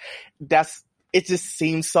 but it just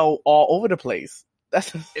seems so all over the place.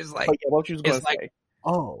 It's like, what you was going to say.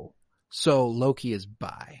 Oh, so Loki is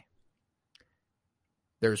bi.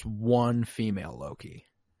 There's one female Loki.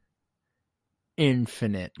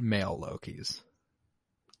 Infinite male Lokis.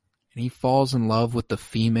 And he falls in love with the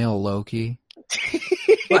female Loki.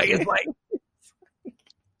 Like, it's like,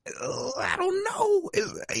 I don't know.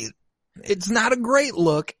 It's not a great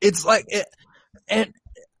look. It's like, and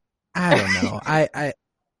I don't know.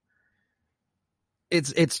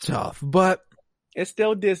 It's tough, but it's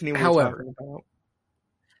still Disney. However,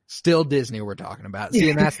 Still Disney we're talking about. See,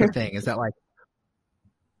 and that's the thing, is that like,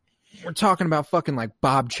 we're talking about fucking like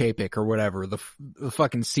Bob Chapek or whatever, the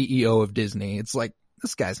fucking CEO of Disney. It's like,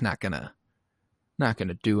 this guy's not gonna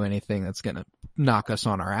do anything that's gonna knock us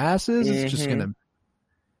on our asses. It's just it's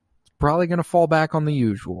probably gonna fall back on the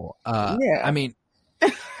usual. Yeah. I mean,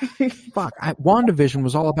 fuck, WandaVision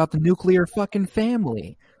was all about the nuclear fucking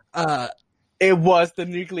family. It was the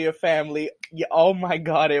nuclear family. Yeah, oh my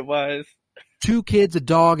God, it was. 2 kids, a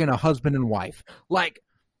dog, and a husband and wife. Like,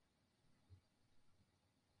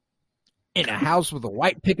 in a house with a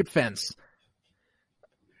white picket fence.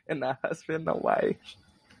 And a husband and a wife.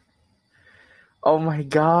 Oh my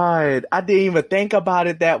God. I didn't even think about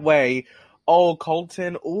it that way. Oh,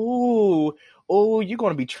 Colton. Ooh, you're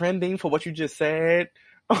going to be trending for what you just said.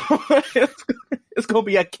 It's going to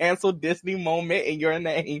be a canceled Disney moment in your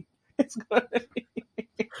name. It's gonna be...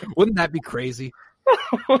 Wouldn't that be crazy?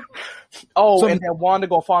 And then Wanda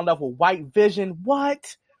gonna fall in love with White Vision.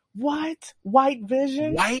 What? White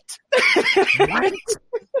Vision? White?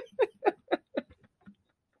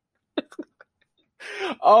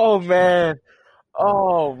 Oh man.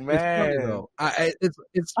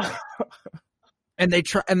 It's and they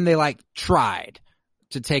tried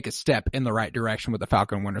to take a step in the right direction with the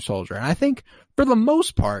Falcon and Winter Soldier. And I think for the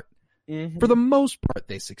most part,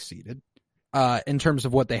 they succeeded. In terms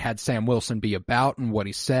of what they had Sam Wilson be about and what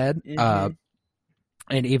he said. And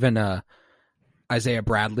even Isaiah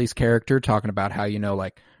Bradley's character talking about how,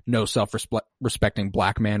 like, no self-respecting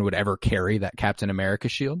black man would ever carry that Captain America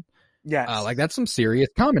shield. Yes. Like, that's some serious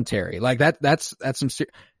commentary. Like, that's some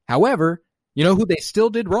However, you know who they still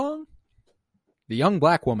did wrong? The young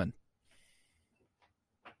black woman.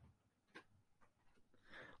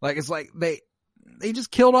 Like, it's like they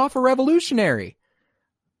just killed off a revolutionary.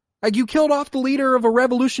 Like, you killed off the leader of a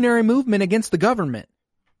revolutionary movement against the government.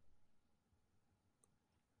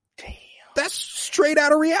 Damn. That's straight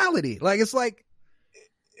out of reality. Like, it's like...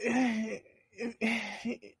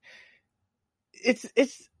 It's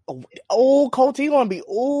Colty gonna be,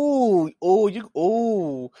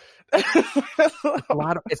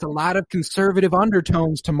 It's a lot of conservative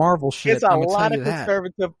undertones to Marvel shit. It's a lot of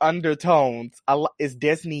conservative undertones. It's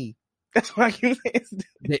Disney. That's why you say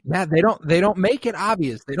they don't make it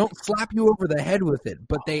obvious. They don't slap you over the head with it,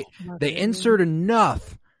 but they insert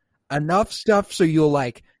enough stuff so you'll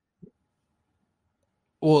like,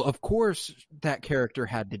 well, of course that character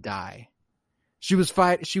had to die. She was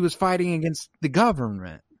fighting against the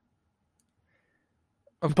government.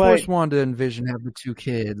 Of course Wanda and Vision have the 2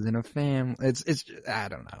 kids and a family. It's I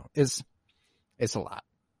don't know. It's a lot.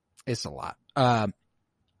 It's a lot.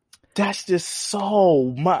 That's just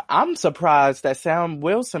so much. I'm surprised that Sam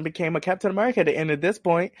Wilson became a Captain America at the end of this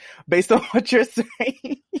point, based on what you're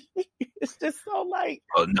saying. It's just so like...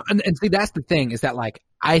 And see, that's the thing, is that, like,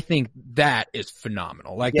 I think that is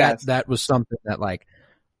phenomenal. Like, yes. that was something that, like,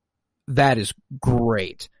 that is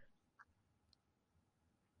great.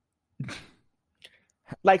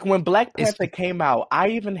 Like, when Black Panther came out,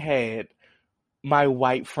 I even had my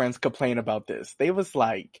white friends complain about this. They was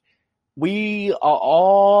like, we are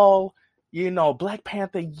all, Black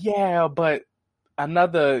Panther, yeah, but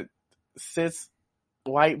another cis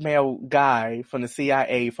white male guy from the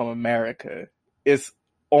CIA from America is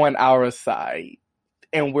on our side,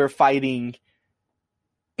 and we're fighting.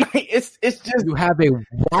 It's just... You have a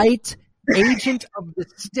white agent of the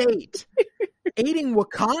state aiding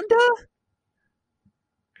Wakanda?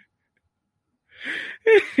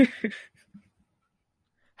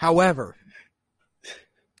 However,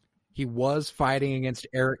 he was fighting against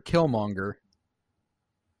Eric Killmonger.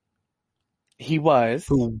 He was.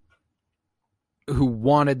 Who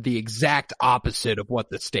wanted the exact opposite of what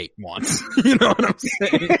the state wants. You know what I'm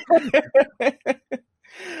saying?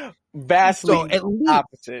 Vastly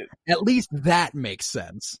opposite. At least that makes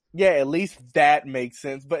sense. Yeah, at least that makes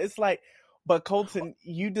sense. But it's like, Colton,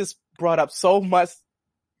 you just brought up so much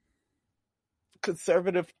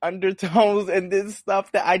conservative undertones and this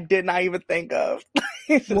stuff that I did not even think of.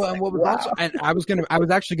 And I was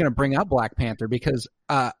actually gonna bring up Black Panther because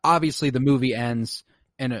obviously the movie ends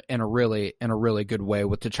in a really good way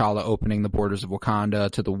with T'Challa opening the borders of Wakanda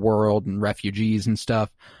to the world and refugees and stuff.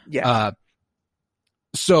 Yeah.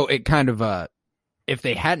 So it kind of if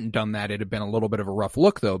they hadn't done that, it'd have been a little bit of a rough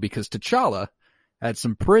look though, because T'Challa had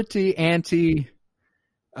some pretty anti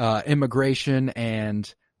immigration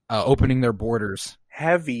and opening their borders.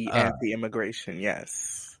 Heavy anti-immigration,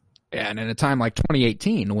 yes. Yeah, and in a time like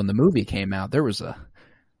 2018, when the movie came out, there was a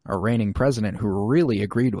reigning president who really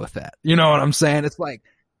agreed with that. You know what I'm saying? It's like,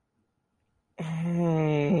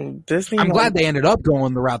 Disney. I'm glad they ended up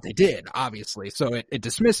going the route they did, obviously. So it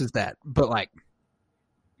dismisses that, but like,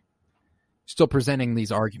 still presenting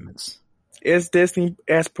these arguments. Is Disney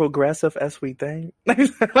as progressive as we think? Like,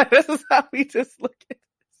 this is how we just look at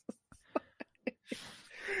it.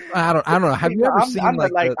 I don't know. Have you ever seen I'm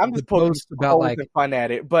the just post about like fun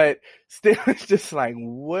at it, but still, it's just like,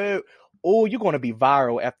 what? Oh, you're going to be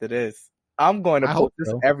viral after this. I'm going to post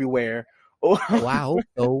this everywhere. Oh, wow.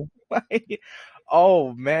 So.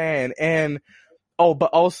 Oh man, but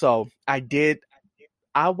also I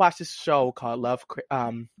watched this show called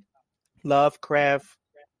Lovecraft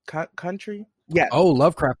Country. Yes. Oh,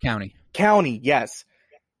 Lovecraft County. Yes.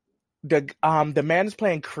 The man is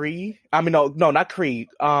playing Kree. I mean, no, not Kree.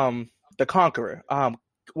 The Conqueror.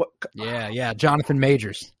 Yeah. Jonathan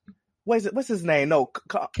Majors. What's his name? No,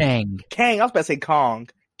 Kang. I was about to say Kong.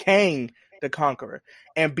 Kang, the Conqueror,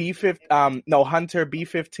 and Hunter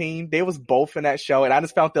B-15. They was both in that show, and I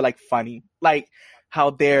just found it like funny, like how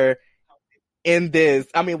they're in this.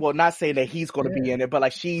 I mean, well, not saying that he's going to be in it, but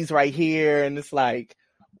like she's right here, and it's like,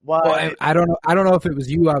 what? Well, I don't know if it was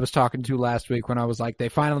you I was talking to last week when I was like, they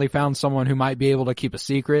finally found someone who might be able to keep a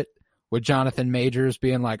secret, with Jonathan Majors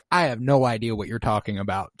being like, I have no idea what you're talking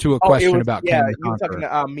about, to a question about Kang the Conqueror. You were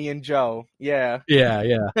talking to me and Joe. Yeah.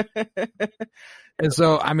 And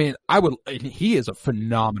so, I mean, he is a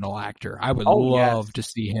phenomenal actor. I would love to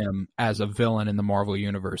see him as a villain in the Marvel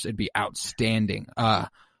Universe. It'd be outstanding. I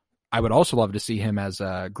would also love to see him as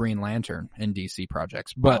a Green Lantern in DC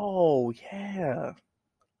projects. But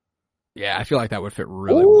yeah, I feel like that would fit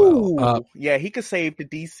really well. Yeah, he could save the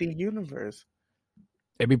DC universe.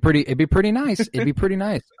 It'd be pretty nice. It'd be pretty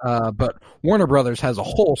nice. But Warner Brothers has a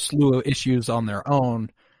whole slew of issues on their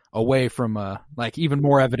own, away from like even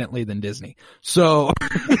more evidently than Disney. So,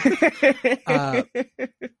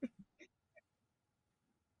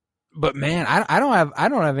 but man, I don't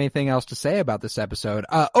have anything else to say about this episode.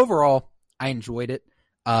 Overall, I enjoyed it.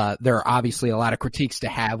 There are obviously a lot of critiques to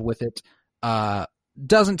have with it.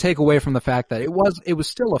 Doesn't take away from the fact that it was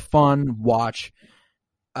still a fun watch.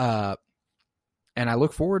 And I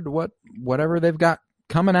look forward to whatever they've got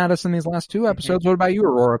coming at us in these last two episodes. What about you,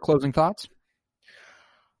 Aurora? Closing thoughts?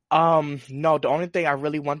 No, the only thing I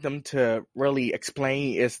really want them to really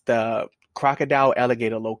explain is the crocodile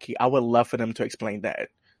alligator Loki. I would love for them to explain that.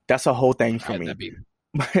 That's a whole thing for me.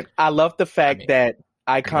 But I love the fact that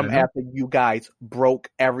I come after you guys broke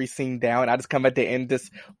every scene down. I just come at the end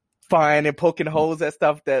just fun and poking holes at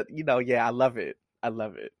stuff that, I love it. I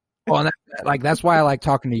love it. Well, and that's why I like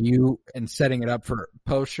talking to you and setting it up for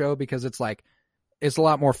post show, because it's like, it's a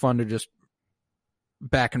lot more fun to just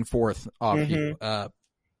back and forth off you.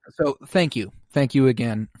 So thank you. Thank you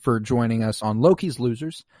again for joining us on Loki's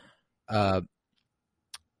Losers.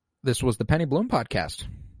 This was the Penny Bloom podcast.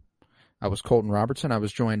 I was Colton Robertson. I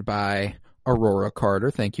was joined by Aurora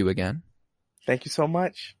Carter. Thank you again. Thank you so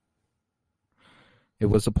much. It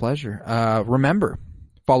was a pleasure. Remember,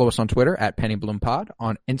 follow us on Twitter at Penny Bloom Pod,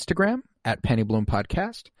 on Instagram at Penny Bloom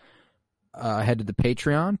Podcast. Head to the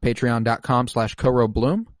Patreon,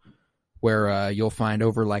 patreon.com/CoroBloom, where you'll find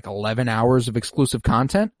over like 11 hours of exclusive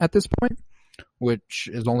content at this point, which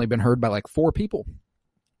has only been heard by like 4 people,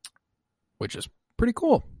 which is pretty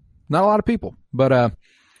cool. Not a lot of people, but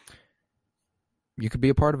you could be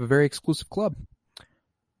a part of a very exclusive club.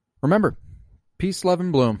 Remember, peace, love,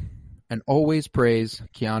 and bloom, and always praise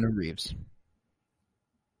Keanu Reeves.